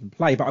defenders didn't even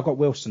play, but I got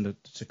Wilson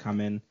to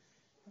come in.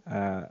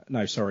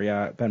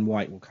 Ben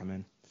White will come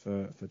in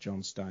for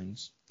John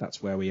Stones.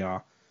 That's where we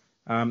are.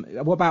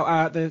 What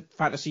about the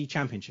Fantasy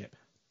Championship?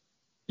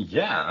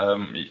 Yeah,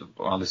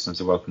 our listeners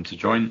are welcome to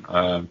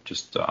join.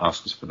 Just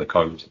ask us for the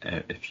code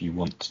if you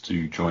want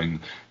to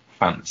join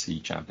Fantasy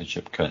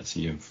Championship,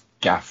 courtesy of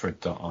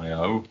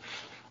Gafford.io.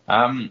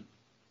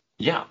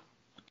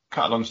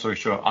 Cut a long story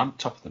short, I'm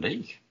top of the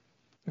league.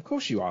 Of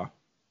course you are.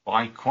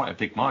 By quite a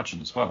big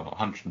margin as well,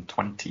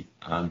 120.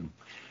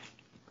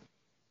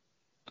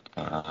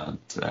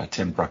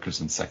 Tim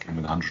Brucker's in second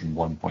with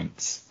 101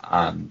 points,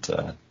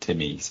 and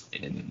Timmy's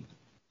in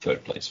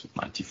third place with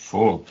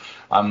 94.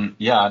 I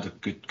had a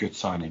good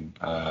signing.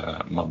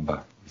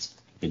 Mumba has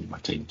been my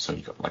team, so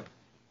you got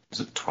was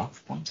it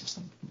 12 points or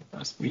something?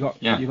 You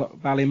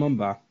got Bally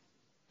Mumba.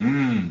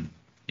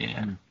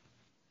 Yeah.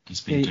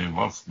 He's been doing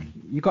well for me.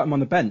 You got him on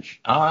the bench.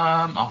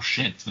 Oh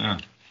shit, yeah.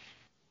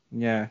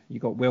 Yeah, you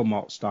got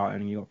Wilmot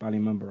starting and you got Bally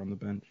Mumba on the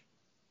bench.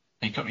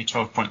 He got me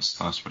 12 points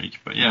last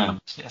week, but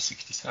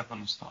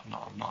 67 is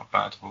not a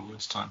bad haul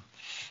this time.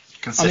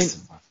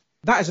 Consistent. I mean,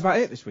 that is about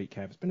it this week,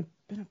 Kev. It's been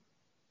a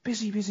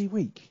busy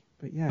week,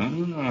 but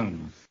yeah.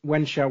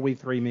 When shall we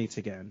 3 meet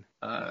again?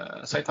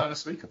 Same time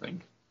this week, I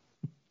think.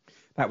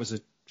 That was a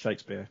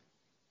Shakespeare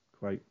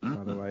quote,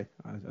 by the way.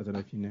 I don't know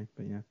if you knew,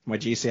 but yeah. My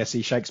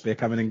GCSE Shakespeare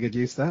coming in good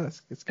use there.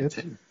 It's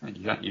good.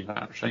 You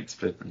got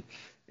Shakespeare.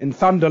 In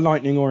thunder,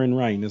 lightning, or in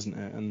rain, isn't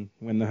it? And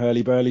when the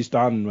hurly-burly's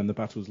done, when the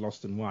battle's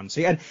lost and won.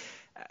 See, and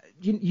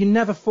you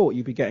never thought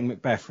you'd be getting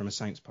Macbeth from a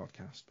Saints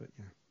podcast, but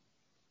yeah.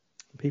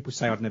 People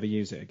say I'd never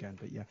use it again,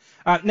 but yeah.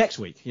 Next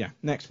week,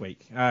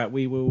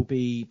 we will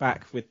be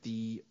back with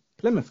the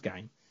Plymouth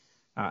game,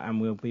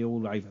 and we'll be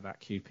all over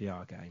that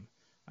QPR game.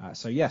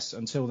 So yes,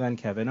 until then,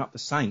 Kevin, up the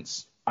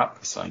Saints. Up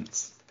the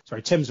Saints.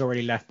 Sorry, Tim's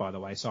already left, by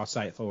the way, so I'll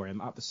say it for him.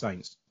 Up the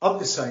Saints. Up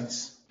the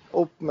Saints.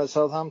 Up med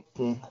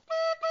Southampton.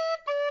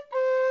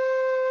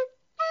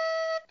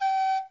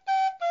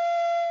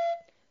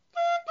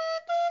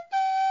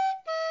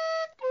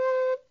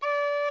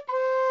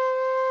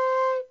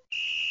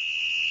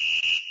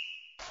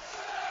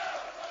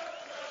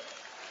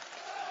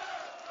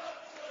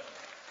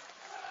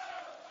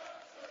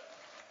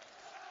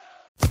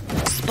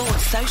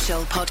 Sports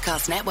Social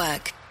Podcast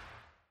Network.